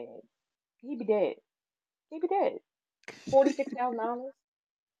would be dead. He'd be dead. He'd be dead. $46,000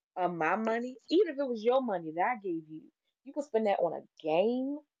 of my money, even if it was your money that I gave you, you could spend that on a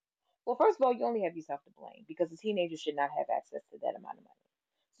game. Well, first of all, you only have yourself to blame because a teenager should not have access to that amount of money.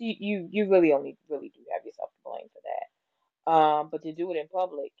 So you really only really do have yourself to blame for that. But to do it in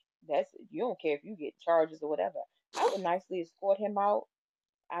public, that's you don't care if you get charges or whatever. I would nicely escort him out.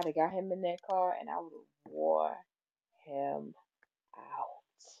 I'd have got him in that car and I would have wore him out.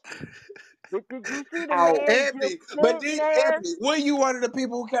 But did you see the Out. man just Ebony, but sitting then there? Ebony, were you one of the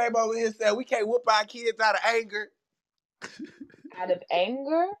people who came over here and said we can't whoop our kids out of anger? Out of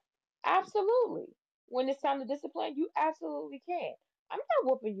anger? Absolutely. When it's time to discipline, you absolutely can. I'm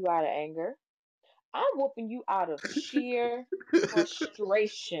not whooping you out of anger. I'm whooping you out of sheer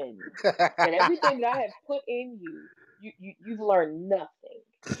frustration that everything that I have put in you, you've learned nothing.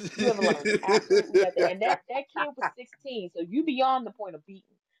 You have learned absolutely nothing. And that kid was 16, so you beyond the point of beating.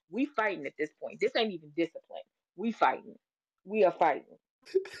 We fighting at this point. This ain't even discipline. We fighting. We are fighting.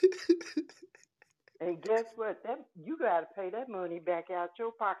 And guess what? That you got to pay that money back out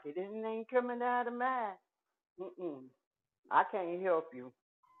your pocket. It ain't coming out of mine. Mm-mm. I can't help you.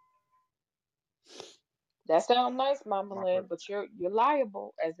 That sounds nice, Mama My Lynn, brother. but you're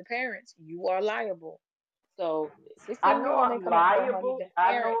liable as the parents. You are liable. So I 16 year know old ain't I'm coming to your money. liable. The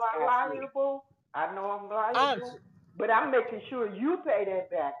I know parents I'm got to. liable. I know I'm I'm liable. But I'm making sure you pay that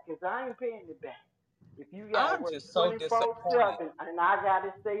back because I ain't paying it back. If you got to I'm work just so 24/7 disappointed. and I got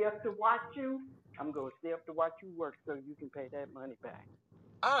to stay up to watch you, I'm going to stay up to watch you work so you can pay that money back.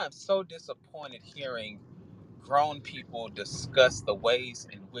 I'm so disappointed hearing grown people discuss the ways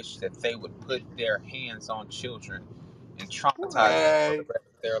in which that they would put their hands on children and traumatize them for the Man, rest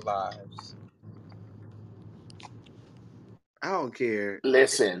of their lives. I don't care.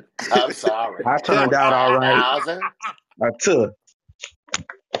 Listen, I'm sorry. I turned out all right. 45,000. I took.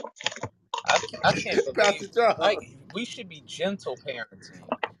 I can't believe Pastor Charles. like we should be gentle parenting.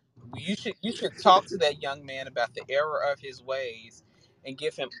 You should talk to that young man about the error of his ways and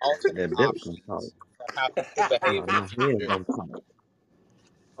give him alternate That bit can talk. options for how he should behave No, in the my head future. don't talk.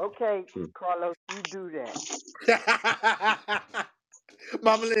 Okay, Hmm. Carlos, you do that.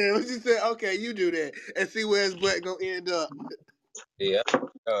 Mama Lynn, what you say? Okay, you do that and see where his butt gonna end up. Yeah.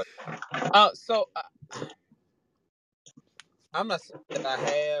 Uh, so I'm not saying that I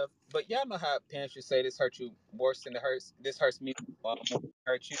have, but y'all know how parents should say this hurt you worse than it hurts. This hurts me more than it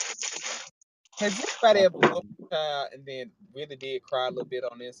hurts you. Has anybody ever whooped a child and then really did cry a little bit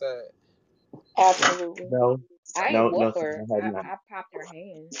on the inside? Absolutely. No, I ain't no, whoop no, sir, her. I had not. I popped her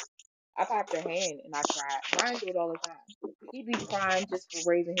hand. I popped her hand and I cried. Ryan do it all the time. He be crying just for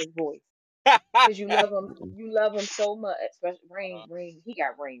raising his voice. Cause you love him so much. Especially Rain, he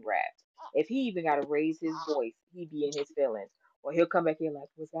got Rain wrapped. If he even gotta raise his voice, he be in his feelings. Or he'll come back here like,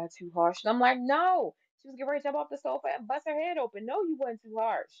 was that too harsh? And I'm like, no. She was getting ready to jump off the sofa and bust her head open. No, you wasn't too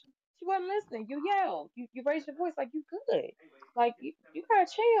harsh. She wasn't listening. You yelled. You raised your voice like you good. Like you gotta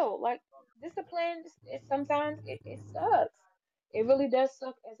chill. Like discipline, sometimes it sucks. It really does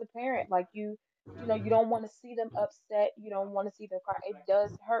suck as a parent. Like you don't want to see them upset. You don't want to see them cry. It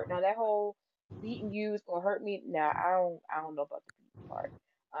does hurt. Now that whole beating you is gonna hurt me. Now I don't know about the beating part.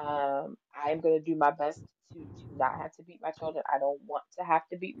 I am gonna do my best to not have to beat my children. I don't want to have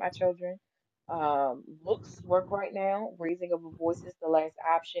to beat my children. Looks work right now. Raising of a voice is the last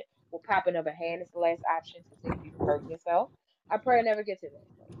option. Well, popping of a hand is the last option to save you from hurting yourself. I pray I never get to that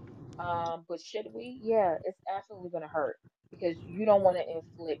point. But should we? Yeah, it's absolutely gonna hurt because you don't want to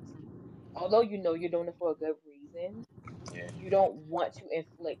inflict, although you know you're doing it for a good reason, Yeah. you don't want to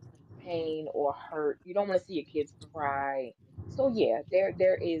inflict pain or hurt. You don't want to see your kids cry. So yeah, there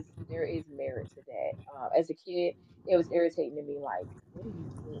is merit to that. As a kid, it was irritating to me. Like, what do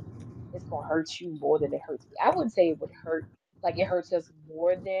you mean? It's gonna hurt you more than it hurts me. I wouldn't say it would hurt like it hurts us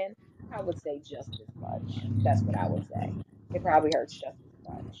more than. I would say just as much. That's what I would say. It probably hurts just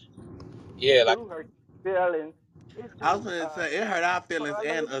as much. Yeah, It like do hurt your feelings. It I was do. gonna say it hurt our feelings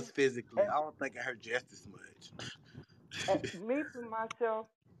and Carlos, us physically. I don't think it hurt just as much. me for myself,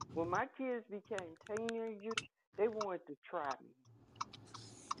 when my kids became teenagers, they wanted to try me,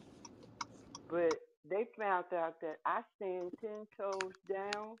 but they found out that I stand 10 toes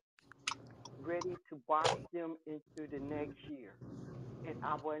down, ready to box them into the next year, and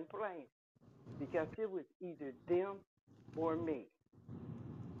I wasn't playing because it was either them or me.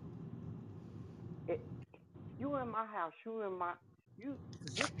 It, you in my house, you in my you.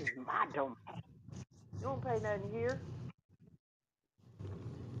 This is my domain. You don't pay nothing here,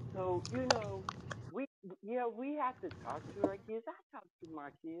 so we we have to talk to our kids. I talked to my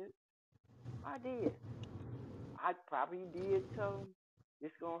kids. I did. I probably did tell them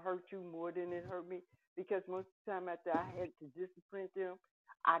it's gonna hurt you more than it hurt me because most of the time after I had to discipline them,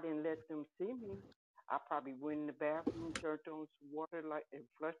 I didn't let them see me. I probably went in the bathroom, turned on some water like and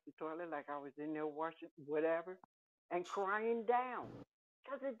flushed the toilet like I was in there washing whatever, and crying down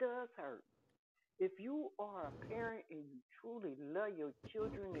because it does hurt. If you are a parent and you truly love your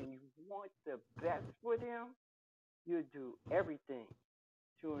children and you want the best for them, you'll do everything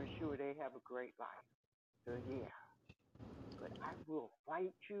to ensure they have a great life. So yeah, but I will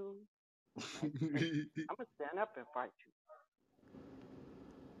fight you like crazy. I'm gonna stand up and fight you.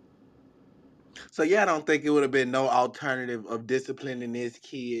 So yeah, I don't think it would have been no alternative of disciplining this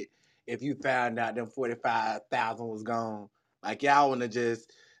kid if you found out them 45,000 was gone. Like y'all wanna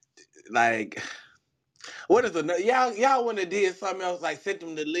just like What is another? Y'all wouldn't have did something else like sent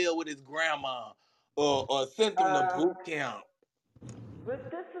him to live with his grandma, or sent him to Uh, boot camp.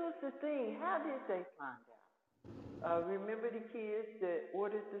 but this was the thing. How did they find out? Remember the kids that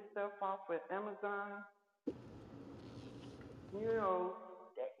ordered the stuff off of Amazon? You know,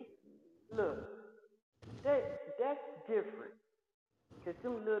 look, that that's different. Cause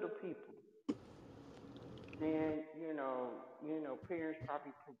some little people, then parents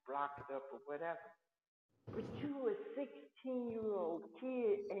probably could block it up or whatever. But you a 16-year-old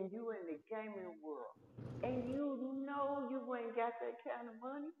kid and you in the gaming world, and you ain't got that kind of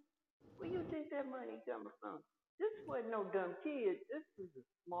money. Where you think that money coming from? This wasn't no dumb kid. This is a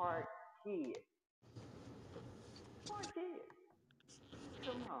smart kid. Smart kid.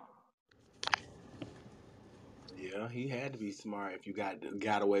 Come on. Yeah, he had to be smart if you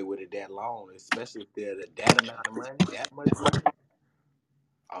got away with it that long, especially if there's that amount of money, that much money.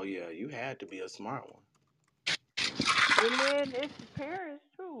 Oh yeah, you had to be a smart one. And then it's the parents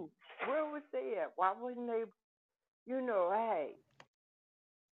too. Where was they at? Why wouldn't they? Hey,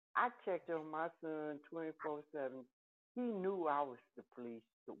 I checked on my son 24/7. He knew I was the police,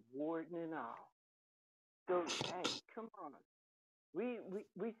 the warden, and all. So hey, come on. We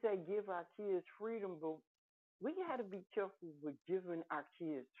say give our kids freedom, but we got to be careful with giving our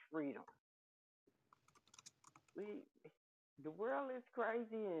kids freedom. We The world is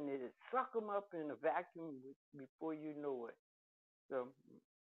crazy, and it'll suck them up in a vacuum before you know it. So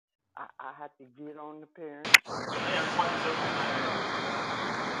I have to get on the parents.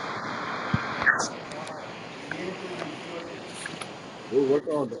 What's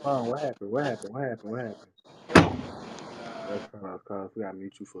on the phone? What happened? What happened? What happened? What happened? That's cause we gotta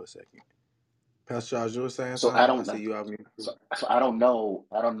mute you for a second. Pastor Charles, you were saying So I something? I don't see know. you out mute. So I don't know.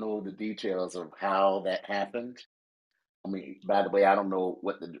 I don't know the details of how that happened. I mean, by the way, I don't know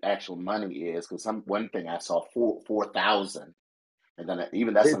what the actual money is because one thing I saw 4,000, and then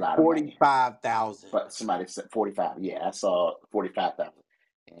even that's a It's lot of money. 45,000. But somebody said 45. Yeah, I saw 45,000.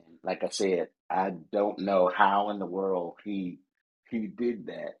 And like I said, I don't know how in the world he did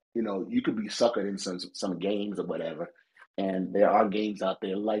that. You know, you could be suckered in some games or whatever, and there are games out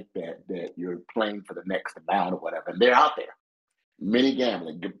there like that you're playing for the next amount or whatever, and they're out there. Many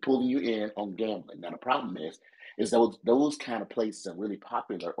gambling, they're pulling you in on gambling. Now the problem is those kind of places are really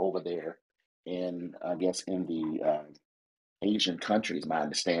popular over there in I guess in the Asian countries. My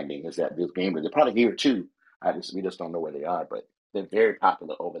understanding is that those gamers, they're probably here too. We just don't know where they are, but they're very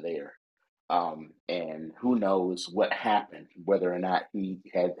popular over there. And who knows what happened, whether or not he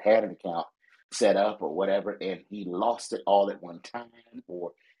had an account set up or whatever, and he lost it all at one time,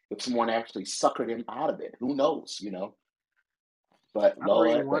 or if someone actually suckered him out of it. Who knows, you know? But I'm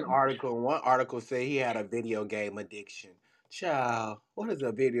reading Lord, but one article. And one article said he had a video game addiction. Child, what is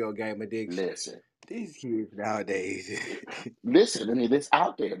a video game addiction? listen, These kids nowadays. listen. I mean, it's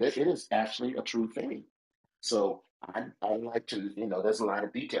out there. It is actually a true thing. So I like to, there's a lot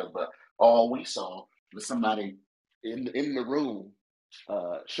of details, but all we saw was somebody in the room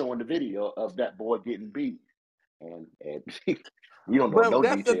showing the video of that boy getting beat, and we don't know But no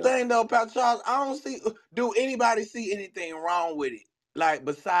that's the details. thing, though, Pastor Charles. I don't see. Do anybody see anything wrong with it? Like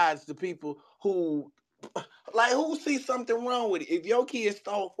besides the people who, like, who see something wrong with it? If your kid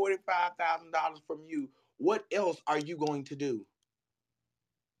stole $45,000 from you, what else are you going to do?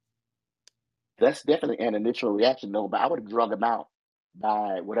 That's definitely an initial reaction, though. But I would have drug him out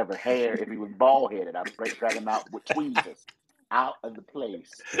by whatever hair. If he was bald headed, I'd drag him out with tweezers out of the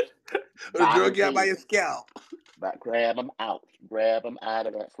place by Drug his you out by your head. scalp. But grab him out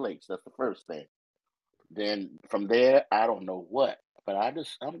of that place. That's the first thing. Then from there, I don't know what. But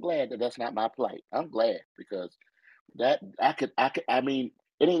I'm glad that that's not my plight. I'm glad because that I mean,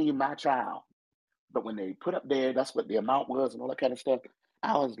 it ain't even my child. But when they put up there, that's what the amount was and all that kind of stuff.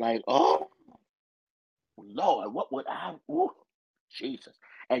 I was like, oh Lord, what would I? Ooh, Jesus.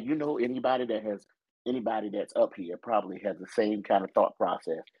 And anybody that's up here probably has the same kind of thought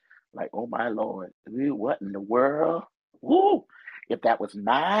process. Like, oh my Lord, what in the world? Woo! If that was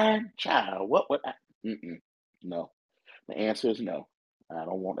my child, what would I? Mm-mm, no. The answer is no. I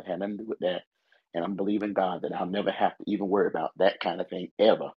don't want to have nothing to do with that. And I'm believing God that I'll never have to even worry about that kind of thing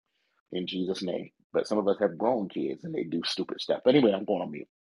ever in Jesus' name. But some of us have grown kids and they do stupid stuff. But anyway, I'm going on mute.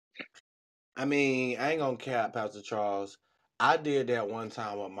 I mean, I ain't gonna cap, Pastor Charles. I did that one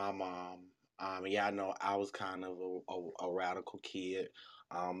time with my mom. Yeah, I know I was kind of a radical kid.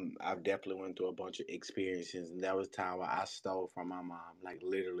 I definitely went through a bunch of experiences, and that was time where I stole from my mom. Like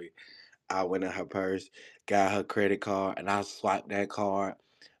literally, I went in her purse, got her credit card, and I swiped that card.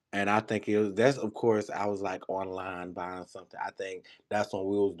 And I think that's of course I was like online buying something. I think that's when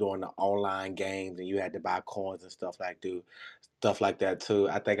we was doing the online games and you had to buy coins and stuff like that too.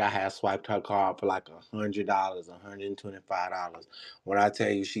 I think I had swiped her card for like $100, $125. When I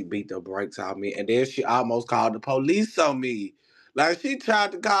tell you she beat the brakes out of me, and then she almost called the police on me. Like she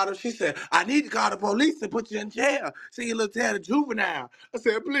tried to call them. She said, "I need to call the police and put you in jail. See you little tad of juvenile." I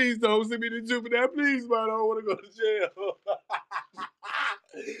said, "Please don't send me to juvenile. Please, man, I don't want to go to jail."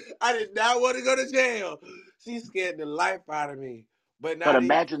 I did not want to go to jail. She scared the life out of me. But But now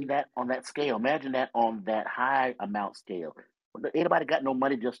these imagine that on that scale. Imagine that on that high amount scale. Anybody got no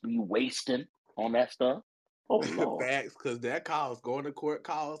money just to be wasting on that stuff? Oh Lord. facts, because that costs going to court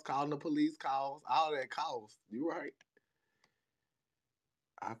costs, calling the police costs, all that costs. You right.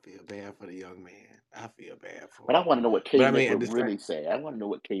 I feel bad for the young man. I feel bad But for I him. want to know what But K I Nick mean, at would the same, really say. I want to know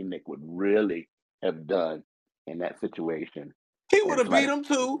what K Nick would really have done in that situation. he would And have beat somebody, him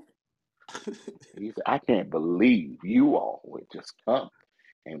too. he said, I can't believe you all would just come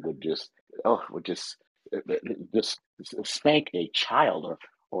and would uh, uh, just spank a child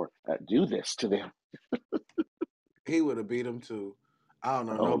or do this to them. He would have beat him too. I don't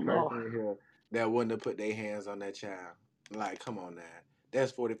know Oh no Lord. person in here that wouldn't have put their hands on that child. Like, come on now.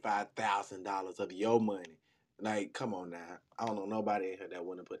 That's $45,000 of your money. Like, come on now. I don't know nobody in here that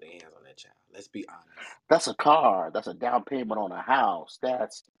wouldn't have put their hands on that child. Let's be honest. That's a car. That's a down payment on a house.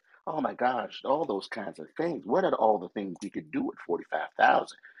 That's oh my gosh, all those kinds of things. What are all the things we could do with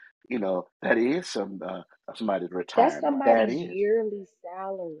 45,000? That is somebody's That's retirement. That somebody's is. yearly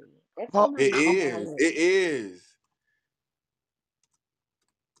salary. That's Well, It somebody's come is. on. It salary. is.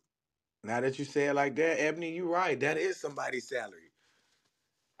 Now that you say it like that, Ebony, you right. That is somebody's salary.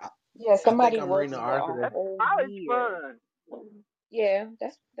 I, Yeah, I think somebody I'm reading works the for a article that That's whole college year. fund. Yeah,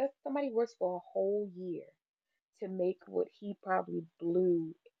 that's somebody works for a whole year to make what he probably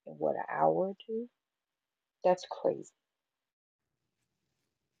blew in what, an hour or two? That's crazy.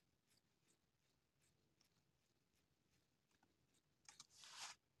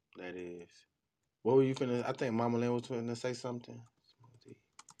 that is. What were you finna? I think Mama Lynn was finna say something. Smoothie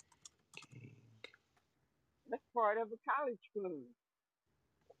King. That's part of a college fund.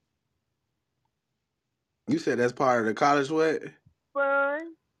 You said that's part of the college what?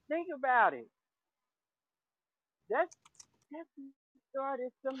 Fund. Think about it. That's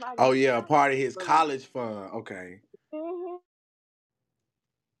started somebody's Oh yeah, part of college his fund. college fund. Okay. Hmm.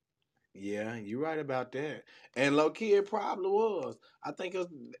 Yeah, you're right about that. And low key, it probably was. I think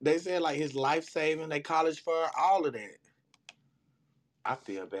they said like his life saving, they college fund, all of that. I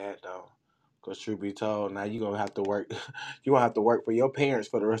feel bad though, cause truth be told, now you gonna have to work. You gonna have to work for your parents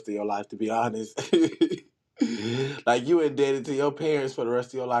for the rest of your life. To be honest, like you indebted to your parents for the rest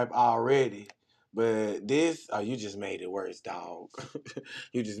of your life already. But this, oh, you just made it worse, dog.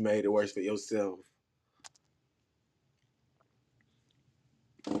 You just made it worse for yourself.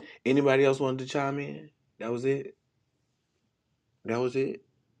 Anybody else wanted to chime in? That was it. That was it.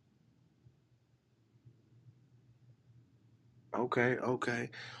 Okay, okay.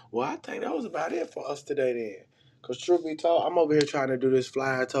 Well, I think that was about it for us today then. Cause truth be told, I'm over here trying to do this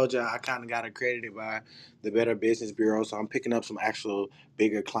flyer. I told you I kind of got accredited by the Better Business Bureau, so I'm picking up some actual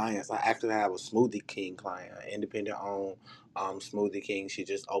bigger clients. I actually have a Smoothie King client, an independent owned Smoothie King. She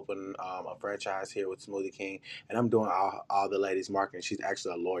just opened a franchise here with Smoothie King, and I'm doing all the ladies marketing. She's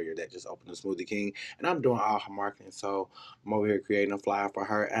actually a lawyer that just opened the Smoothie King, and I'm doing all her marketing. So I'm over here creating a flyer for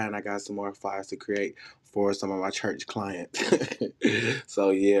her, and I got some more flyers to create for some of my church clients.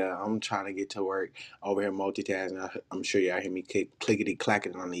 So yeah, I'm trying to get to work over here multitasking. I'm sure y'all hear me clickety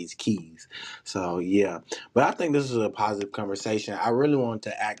clacking on these keys. So yeah, but I think this is a positive conversation. I really want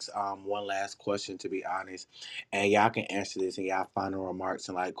to ask one last question, to be honest, and y'all can answer this in y'all final remarks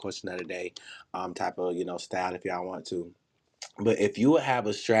and like question of the day type of style if y'all want to. But if you would have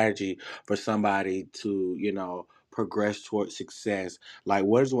a strategy for somebody to, progress towards success, like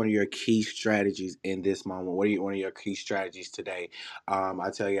what is one of your key strategies in this moment? What are one of your key strategies today?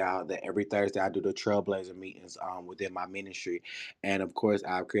 I tell y'all that every Thursday I do the Trailblazer meetings within my ministry, and of course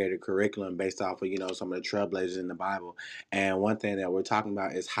I've created a curriculum based off of some of the Trailblazers in the Bible. And one thing that we're talking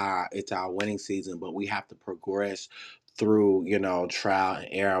about is how it's our winning season, but we have to progress through trial and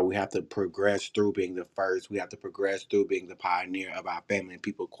error. We have to progress through being the first. We have to progress through being the pioneer of our family and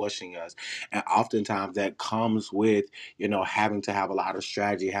people questioning us. And oftentimes that comes with having to have a lot of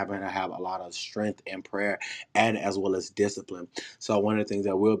strategy, having to have a lot of strength and prayer, and as well as discipline. So one of the things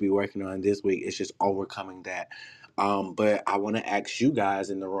that we'll be working on this week is just overcoming that. But I want to ask you guys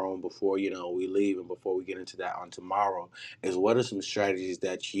in the room before we leave and before we get into that on tomorrow is what are some strategies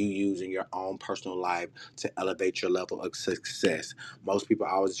that you use in your own personal life to elevate your level of success? Most people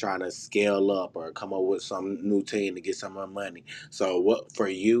are always trying to scale up or come up with some new team to get some more money. So what for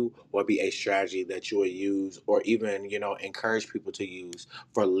you would be a strategy that you would use or even encourage people to use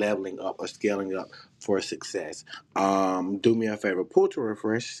for leveling up or scaling up for success? Do me a favor, pull to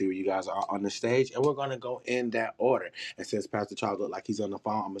refresh, see where you guys are on the stage, and we're gonna go in that order. And since Pastor Charles look like he's on the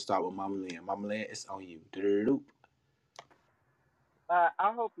phone, I'm gonna start with Mama Lynn. Mama Lynn, it's on you. Do-do-do-do.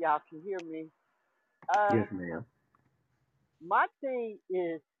 I hope y'all can hear me. Uh, Yes, ma'am. my thing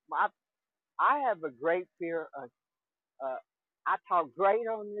is my I have a great fear of. I talk great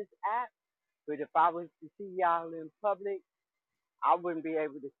on this app, but if I was to see y'all in public, I wouldn't be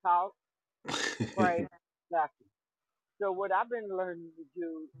able to talk, pray, nothing. So what I've been learning to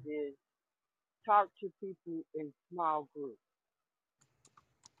do is talk to people in small groups,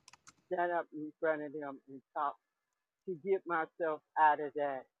 stand up in front of them and talk to get myself out of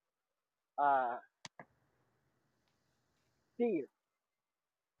that uh, fear.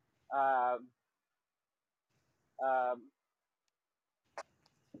 Um, um,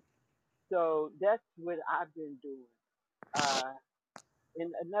 so that's what I've been doing. Uh,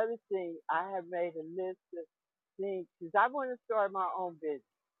 and another thing, I have made a list of things because I want to start my own business.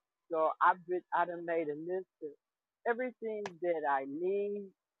 So I done made a list of everything that I need.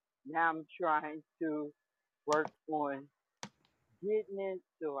 Now I'm trying to work on getting it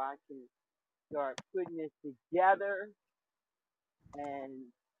so I can start putting it together and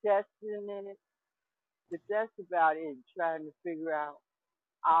testing it. But that's about it. Trying to figure out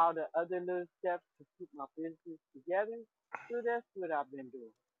all the other little steps to put my business together. So that's what I've been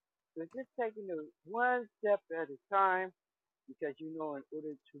doing. So just taking it one step at a time because in order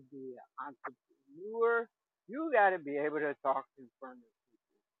to be an entrepreneur, you got to be able to talk in front of people.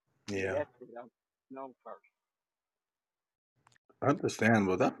 So Yeah. that's what I'm known first.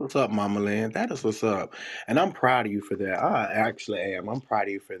 Understandable. That's what's up, Mama Lynn. That is what's up. And I'm proud of you for that. I actually am. I'm proud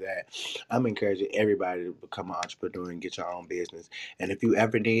of you for that. I'm encouraging everybody to become an entrepreneur and get your own business. And if you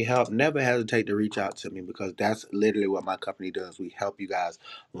ever need help, never hesitate to reach out to me because that's literally what my company does. We help you guys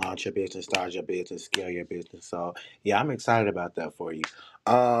launch your business, start your business, scale your business. So yeah, I'm excited about that for you.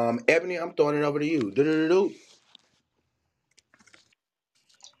 Ebony, I'm throwing it over to you. Do-do-do-do.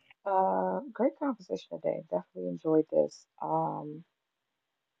 Great conversation today. Definitely enjoyed this.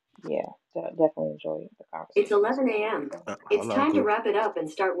 Yeah, definitely enjoyed the It's conversation as 11 well. a.m. It's Hold on, time to quick. wrap it up and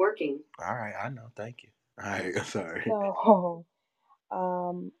start working. All right, I know. Thank you. All right, sorry. So,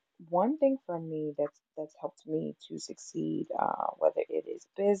 um, one thing for me that's helped me to succeed, whether it is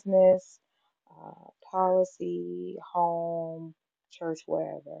business, policy, home, church,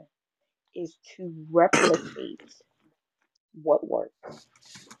 wherever, is to replicate what works.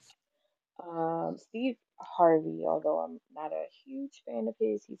 Steve Harvey, although I'm not a huge fan of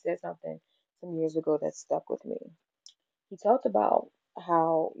his, he said something some years ago that stuck with me. He talked about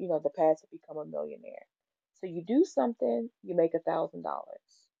how, the path to become a millionaire. So you do something, you make $1,000.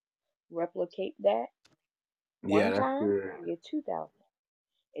 Replicate that Yeah, one that's time, good. you get 2,000.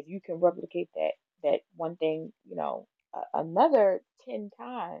 If you can replicate that one thing, another 10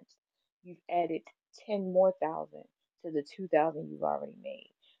 times, you've added 10 more thousand to the 2,000 you've already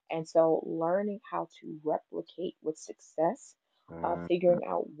made. And so learning how to replicate with success, Mm, figuring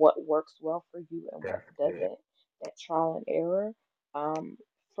out what works well for you and what that's good. doesn't, that trial and error, um,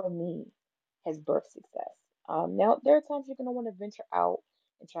 for me has birthed success. Now there are times you're gonna want to venture out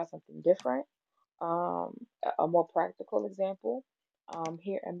and try something different. A more practical example,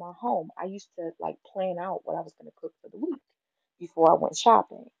 here in my home, I used to like plan out what I was going to cook for the week before I went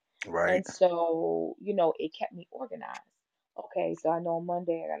shopping. Right. And so, it kept me organized. Okay, so I know on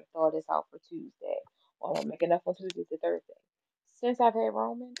Monday I gotta throw this out for Tuesday, or I'm gonna make enough on Tuesday to Thursday. Since I've had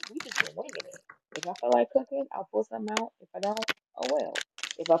Roman, we just been winging it. If I feel like cooking, I'll pull something out. If I don't, oh well.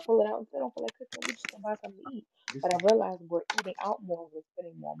 If I pull it out and still don't feel like cooking, we just gonna buy something to eat. But I realized we're eating out more, we're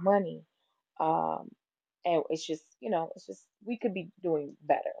spending more money, um, and it's just we could be doing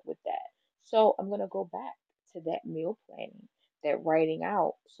better with that. So I'm gonna go back to that meal planning, that writing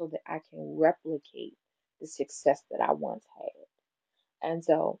out, so that I can replicate the success that I once had. And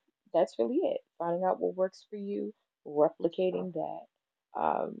so that's really it. Finding out what works for you, replicating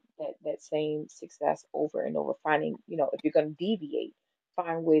that same success over and over. Finding, if you're gonna deviate,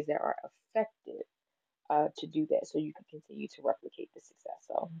 find ways that are effective to do that, so you can continue to replicate the success.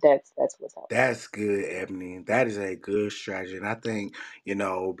 So that's what's helped me. That's good, Ebony. That is a good strategy. And I think,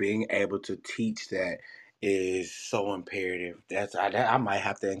 being able to teach that is so imperative. I might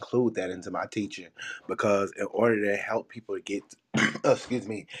have to include that into my teaching, because in order to help people get, excuse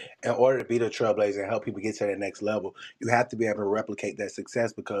me, in order to be the trailblazer and help people get to the next level, you have to be able to replicate that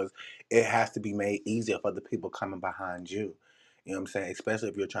success, because it has to be made easier for the people coming behind you. You know what I'm saying? Especially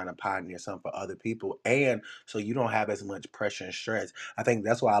if you're trying to pioneer something for other people, and so you don't have as much pressure and stress. I think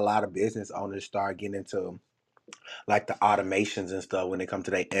that's why a lot of business owners start getting into like the automations and stuff when they come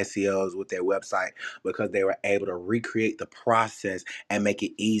to their SEOs with their website, because they were able to recreate the process and make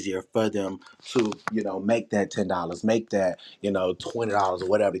it easier for them to, make that $10, make that, $20, or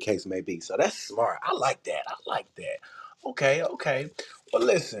whatever the case may be. So that's smart. I like that. I like that. Okay, okay. Well,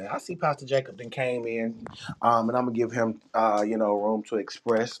 listen, I see Pastor Jacob then came in, and I'm gonna give him, room to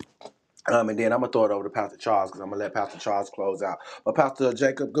express. And then I'm gonna throw it over to Pastor Charles, because I'm gonna let Pastor Charles close out. But Pastor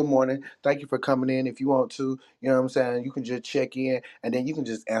Jacob, good morning. Thank you for coming in. If you want to, you know what I'm saying, you can just check in, and then you can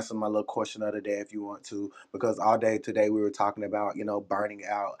just answer my little question of the day if you want to. Because all day today we were talking about, burning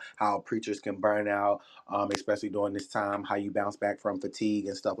out, how preachers can burn out, especially during this time, how you bounce back from fatigue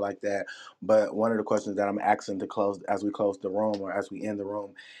and stuff like that. But one of the questions that I'm asking to close, as we close the room or as we end the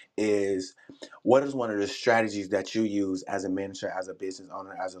room, is what is one of the strategies that you use as a minister, as a business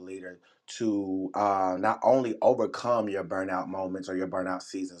owner, as a leader, to not only overcome your burnout moments or your burnout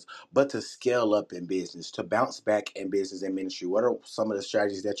seasons, but to scale up in business, to bounce back in business and ministry? What are some of the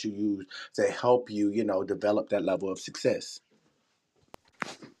strategies that you use to help you, develop that level of success?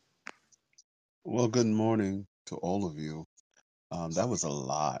 Well, good morning to all of you. That was a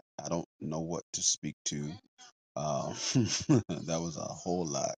lot. I don't know what to speak to. Um, that was a whole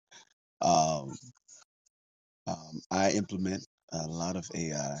lot. Um, I implement a lot of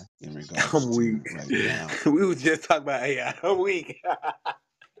AI in regards I'm to weak. right now. We was just talking about AI. I'm weak.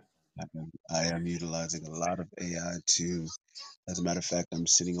 I am utilizing a lot of AI to, as a matter of fact, I'm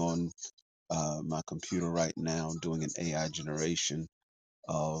sitting on my computer right now doing an AI generation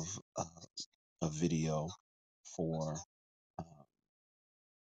of a video for uh,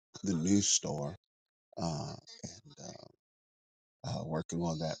 the news store. And working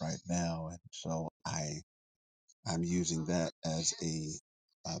on that right now, and so I'm using that as a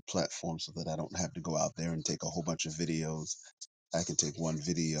platform so that I don't have to go out there and take a whole bunch of videos. I can take one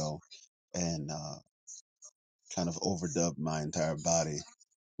video and kind of overdub my entire body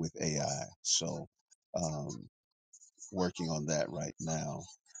with AI. So um, working on that right now.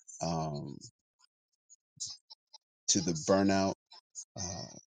 Um, to the burnout, uh,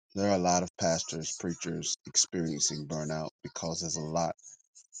 there are a lot of pastors, preachers experiencing burnout because there's a lot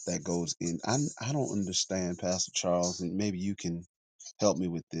that goes in. I don't understand, Pastor Charles, and maybe you can help me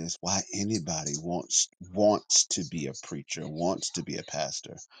with this. Why anybody wants to be a preacher, wants to be a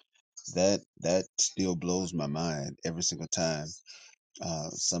pastor? That still blows my mind every single time.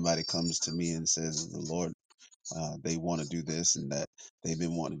 Somebody comes to me and says the Lord, they want to do this and that. They've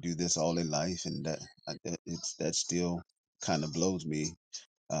been wanting to do this all their life, and that still kind of blows me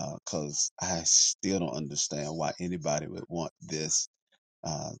because I still don't understand why anybody would want this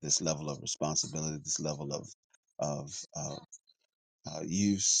level of responsibility, this level of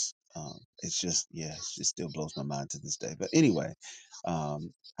use. It's just, yeah, it just still blows my mind to this day. But anyway,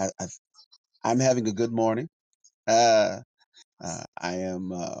 um, I'm having a good morning. Uh, I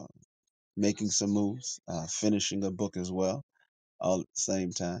am making some moves, finishing a book as well, all at the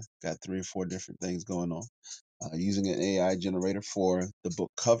same time. Got 3 or 4 different things going on. Using an AI generator for the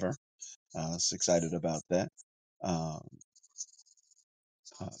book cover. So excited about that. Um,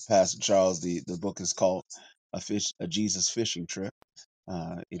 Pastor Charles, the book is called a Jesus Fishing Trip.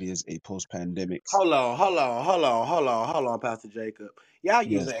 It is a post pandemic. Hold on, Pastor Jacob. Y'all Yes,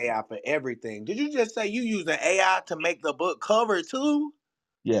 using AI for everything. Did you just say you using AI to make the book cover too?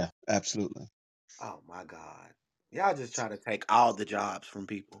 yeah, absolutely. Oh my God. Y'all just try to take all the jobs from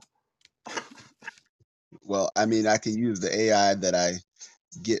people. Well, I mean, I can use the AI that I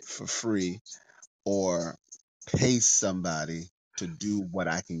get for free or pay somebody to do what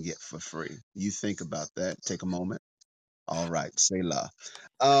I can get for free. You think about that. Take a moment. All right, say la.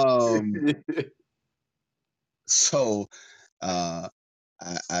 Um, so uh,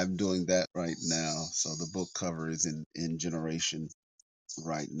 I'm doing that right now. So the book cover is in generation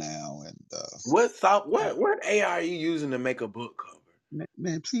right now, and uh, what AI are you using to make a book cover?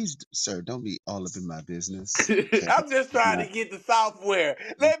 man, please, sir, don't be all up in my business. Okay, I'm just it's trying to not. get the software.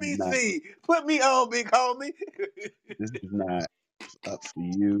 This Let is me not. see. Put me on, big homie. This is not up for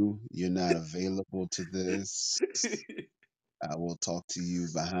you. You're not available to this. I will talk to you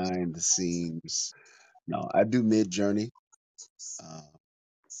behind the scenes. No, I do Mid-Journey. Uh,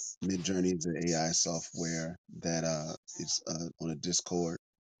 Mid-Journey is an AI software that is on a Discord,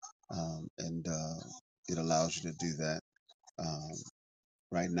 and it allows you to do that. Um,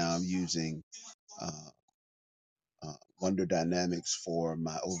 right now, I'm using uh, Wonder Dynamics for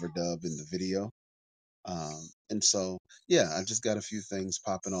my overdub in the video. And so, yeah, I just got a few things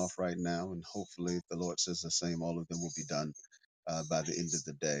popping off right now, and hopefully, if the Lord says the same, all of them will be done by the end of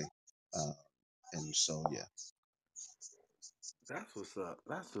the day. Uh, and so, yeah. That's what's up.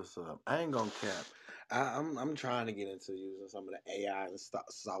 That's what's up. I ain't gonna cap. I'm trying to get into using some of the AI and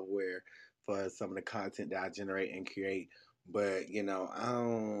software for some of the content that I generate and create. But I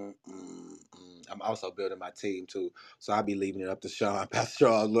don't. I'm also building my team too, so I be leaving it up to Sean, Pastor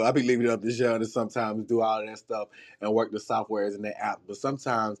Charles. Look, I be leaving it up to Sean to sometimes do all of that stuff and work the softwares in the app. But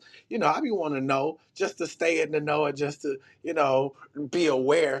sometimes, I be wanting to know just to stay in the know and just to, be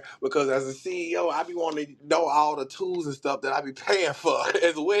aware, because as a CEO, I be wanting to know all the tools and stuff that I be paying for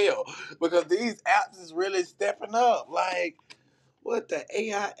as well, because these apps is really stepping up. Like, what the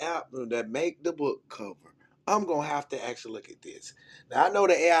AI app that make the book cover? I'm gonna have to actually look at this. Now I know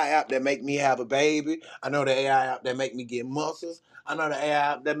the AI app that make me have a baby. I know the AI app that make me get muscles. I know the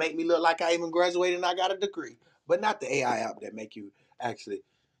AI app that make me look like I even graduated and I got a degree. But not the AI app that make you actually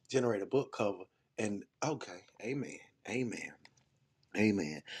generate a book cover. And okay, amen, amen,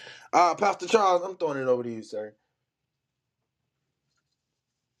 amen. Pastor Charles, I'm throwing it over to you, sir.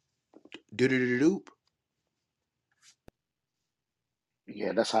 Doop.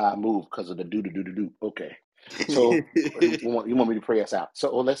 Yeah, that's how I move because of the do. Okay. So you want me to pray us out?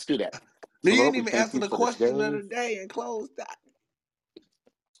 So let's do that. You So didn't Lord, we even thank answer you the for this question of day. the day and close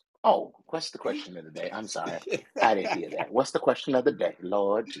Oh, what's the question of the day? I'm sorry. I didn't hear that. What's the question of the day?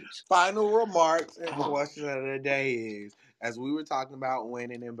 Lord Jesus. Final remarks and Oh, question of the day is, as we were talking about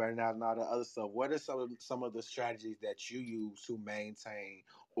winning and burnout and all the other stuff, what are some of the strategies that you use to maintain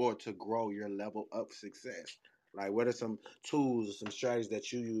or to grow your level of success? Like, what are some tools or some strategies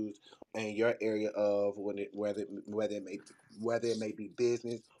that you use in your area of whether it may be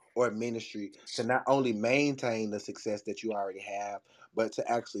business or ministry, to not only maintain the success that you already have, but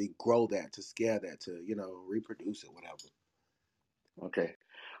to actually grow that, to scale that, to reproduce it, whatever. okay.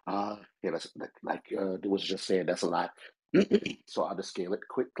 Yeah, that's like it was just said. That's a lot. So I'll just scale it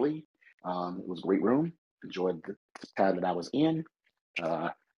quickly. It was a great room. Enjoyed the time that I was in. Uh,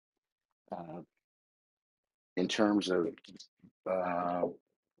 uh, in terms of uh,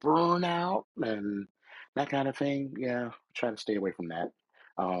 burnout and that kind of thing, yeah, try to stay away from that.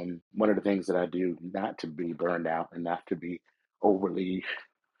 One of the things that I do not to be burned out and not to be overly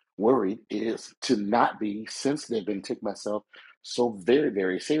worried is to not be sensitive and take myself so very,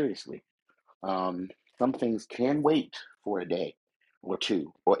 very seriously. Um, some things can wait for a day or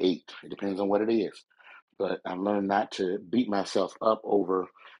two or eight. It depends on what it is. But I've learned not to beat myself up over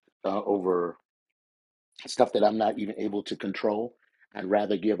stuff that I'm not even able to control. I'd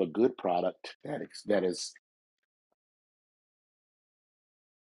rather give a good product that is.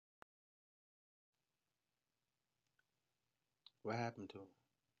 What happened to him?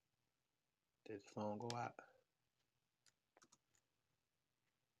 Did the phone go out?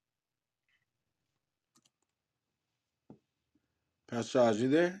 Pastor Charles, you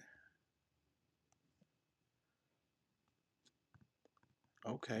there?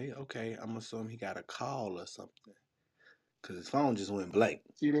 Okay, okay. I'm assuming he got a call or something, because his phone just went blank.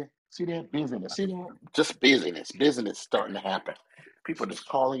 See that busyness. See that just business starting to happen. People just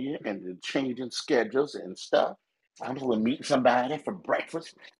calling you and they're changing schedules and stuff. I'm supposed to meet somebody for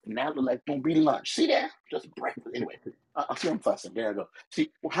breakfast, and now it look like gonna be lunch. See that? Just breakfast. Anyway, I see I'm fussing. There I go.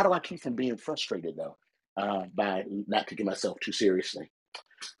 See, well, how do I keep from being frustrated though? By not taking myself too seriously.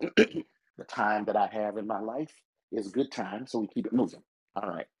 The time that I have in my life is a good time, so we keep it moving. All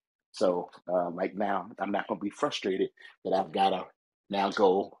right. So, like now, I'm not going to be frustrated that I've got to now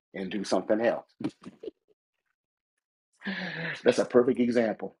go and do something else. That's a perfect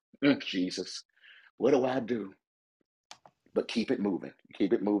example. Jesus, what do I do? But keep it moving.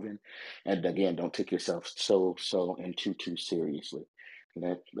 Keep it moving, and again, don't take yourself so and too seriously.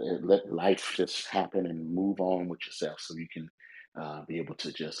 Let life just happen and move on with yourself, so you can be able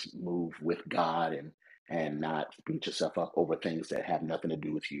to just move with God and not beat yourself up over things that have nothing to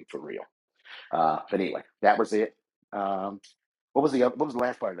do with you for real. But anyway, that was it. Um, what was the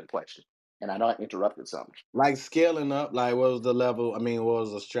last part of the question? And I know I interrupted something. Like scaling up, like what was the level? I mean, what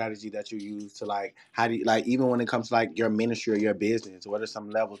was the strategy that you use to, like, how do you, like, even when it comes to like your ministry or your business, what are some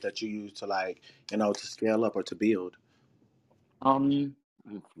levels that you use to, like, to scale up or to build? Um,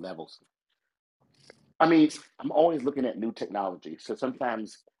 Levels. I mean, I'm always looking at new technology. So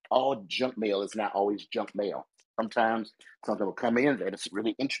sometimes all junk mail is not always junk mail. Sometimes something will come in that is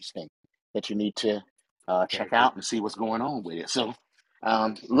really interesting that you need to check Okay. out and see what's going on with it. So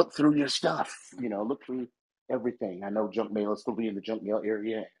Look through your stuff. Look through everything. I know junk mail is still be in the junk mail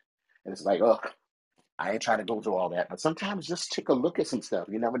area, and it's like, oh, I ain't trying to go through all that. But sometimes just take a look at some stuff.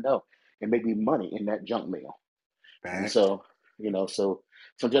 You never know. It may be money in that junk mail. And Facts. so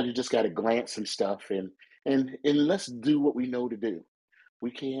sometimes you just got to glance some stuff and let's do what we know to do.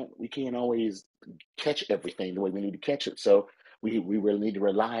 We can't always catch everything the way we need to catch it. So we really need to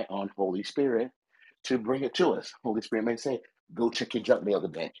rely on Holy Spirit to bring it to us. Holy Spirit may say, "Go check your junk mail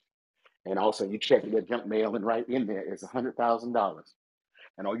today," and also you check your junk mail, and right in there is $100,000,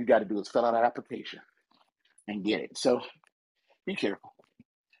 and all you got to do is fill out an application and get it. So be careful.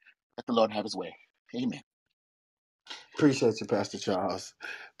 Let the Lord have His way. Amen. Appreciate you, Pastor Charles.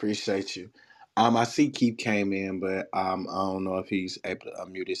 Appreciate you. I see Keith came in, but I don't know if he's able to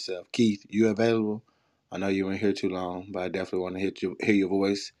unmute himself. Keith, you available? I know you weren't here too long, but I definitely want to hear your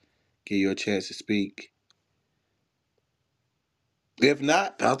voice, give you a chance to speak. If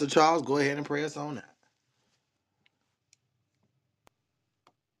not, Pastor Charles, go ahead and pray us on that.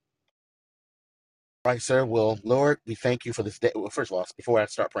 Right, sir. Well, Lord, we thank you for this day. Well, first of all, before I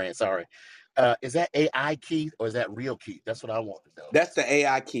start praying, sorry. Is that AI Keith or is that real Keith? That's what I want to know. That's the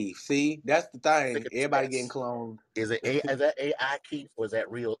AI Keith. See, that's the Look thing. at this Everybody getting mess. cloned. Is that AI Keith or is that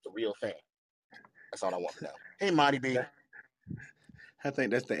the real thing? That's all I want to know. Hey, Monty B. I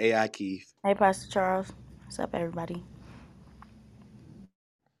think that's the AI Keith. Hey, Pastor Charles. What's up, everybody?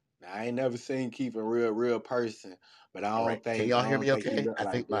 Now, I ain't never seen Keith in real person, but All right. Can y'all I hear don't me think he okay? looked I like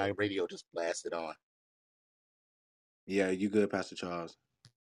think that. my radio just blasted on. Yeah, you good, Pastor Charles?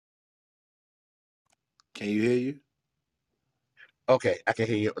 Can you hear you? Okay, I can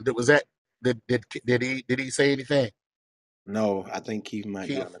hear you. Was that did he say anything? No, I think Keith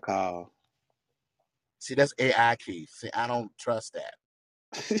might be on Keith? the call. See, that's AI Keith. See, I don't trust that.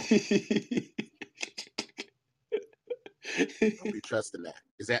 Don't be trusting that.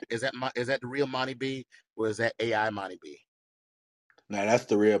 Is that the real Monty B or is that AI Monty B? Nah, that's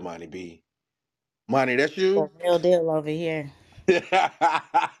the real Monty B. Monty, that's The you? real deal over here.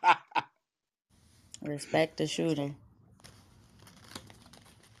 Respect the shooter.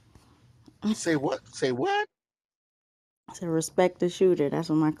 Say what? Say what? To respect the shooter. That's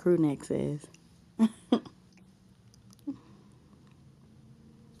what my crew neck says.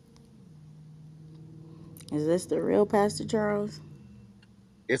 Is this the real Pastor Charles?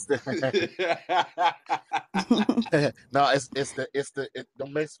 It's the no.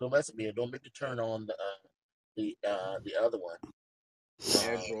 Don't mess with me. Don't make you turn on the other one. The Um,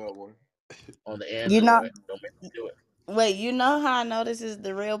 Android one. on the You know, Android. Don't make me do it. wait, you know how I know this is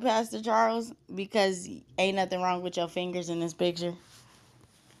the real Pastor Charles? Because ain't nothing wrong with your fingers in this picture.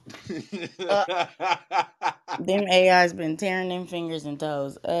 Uh, Them AI's been tearing them fingers and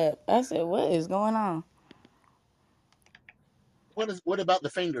toes up. I said, what is going on? what about the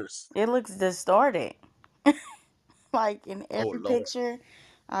fingers? It looks distorted. Like in Oh every Lord! picture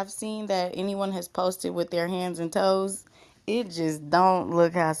I've seen that anyone has posted with their hands and toes, it just don't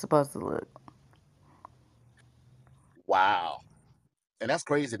look how it's supposed to look. Wow! And that's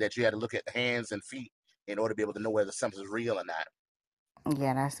crazy that you had to look at the hands and feet in order to be able to know whether something's real or not.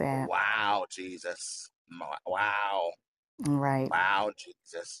 Yeah, that's sad. Wow, Jesus! Wow! Right. Wow,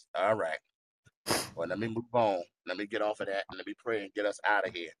 Jesus! All right. Well, let me move on. Let me get off of that and let me pray and get us out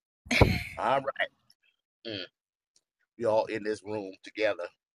of here. All right. Mm. We all in this room together,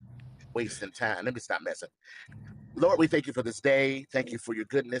 wasting time. Let me stop messing. Lord, we thank you for this day. Thank you for your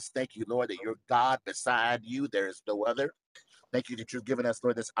goodness. Thank you, Lord, that you're God. Beside you, there is no other. Thank you that you've given us,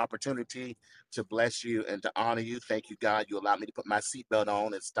 Lord, this opportunity to bless you and to honor you. Thank you, God. You allowed me to put my seatbelt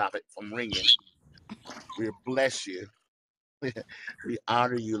on and stop it from ringing. We bless you. We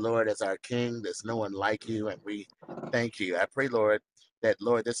honor you, Lord, as our King. There's no one like you, and we thank you. I pray, Lord, that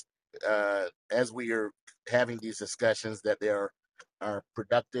Lord, this as we are having these discussions, that they are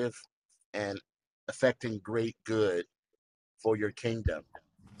productive and affecting great good for your kingdom.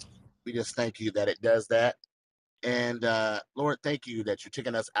 We just thank you that it does that. And Lord, thank you that you're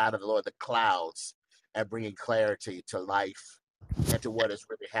taking us out of the Lord the clouds and bringing clarity to life and to what is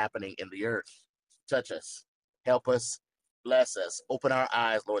really happening in the earth. Touch us, help us, bless us, open our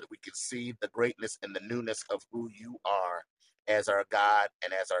eyes, Lord, that we can see the greatness and the newness of who you are as our God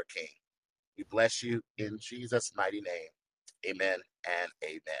and as our King. We bless you in Jesus' mighty name. Amen and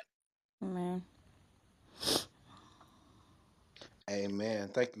amen. Man. Amen.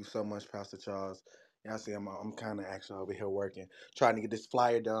 Thank you so much, Pastor Charles. Yeah, I see. I'm kind of actually over here working, trying to get this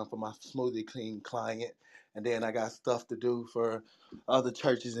flyer done for my Smoothie Clean client, and then I got stuff to do for other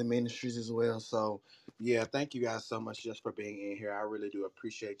churches and ministries as well. So, yeah, thank you guys so much just for being in here. I really do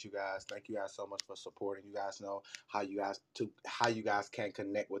appreciate you guys. Thank you guys so much for supporting. You guys know how you guys can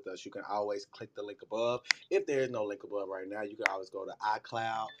connect with us. You can always click the link above. If there is no link above right now, you can always go to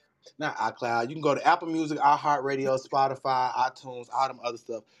iCloud. Not iCloud. You can go to Apple Music, iHeartRadio, Spotify, iTunes, all them other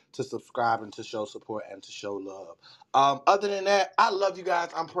stuff to subscribe and to show support and to show love. Other than that, I love you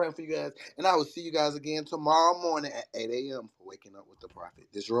guys. I'm praying for you guys. And I will see you guys again tomorrow morning at 8 a.m. for Waking Up with the Prophet.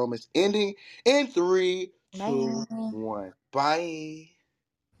 This room is ending in 3, 2, Bye. 1. Bye.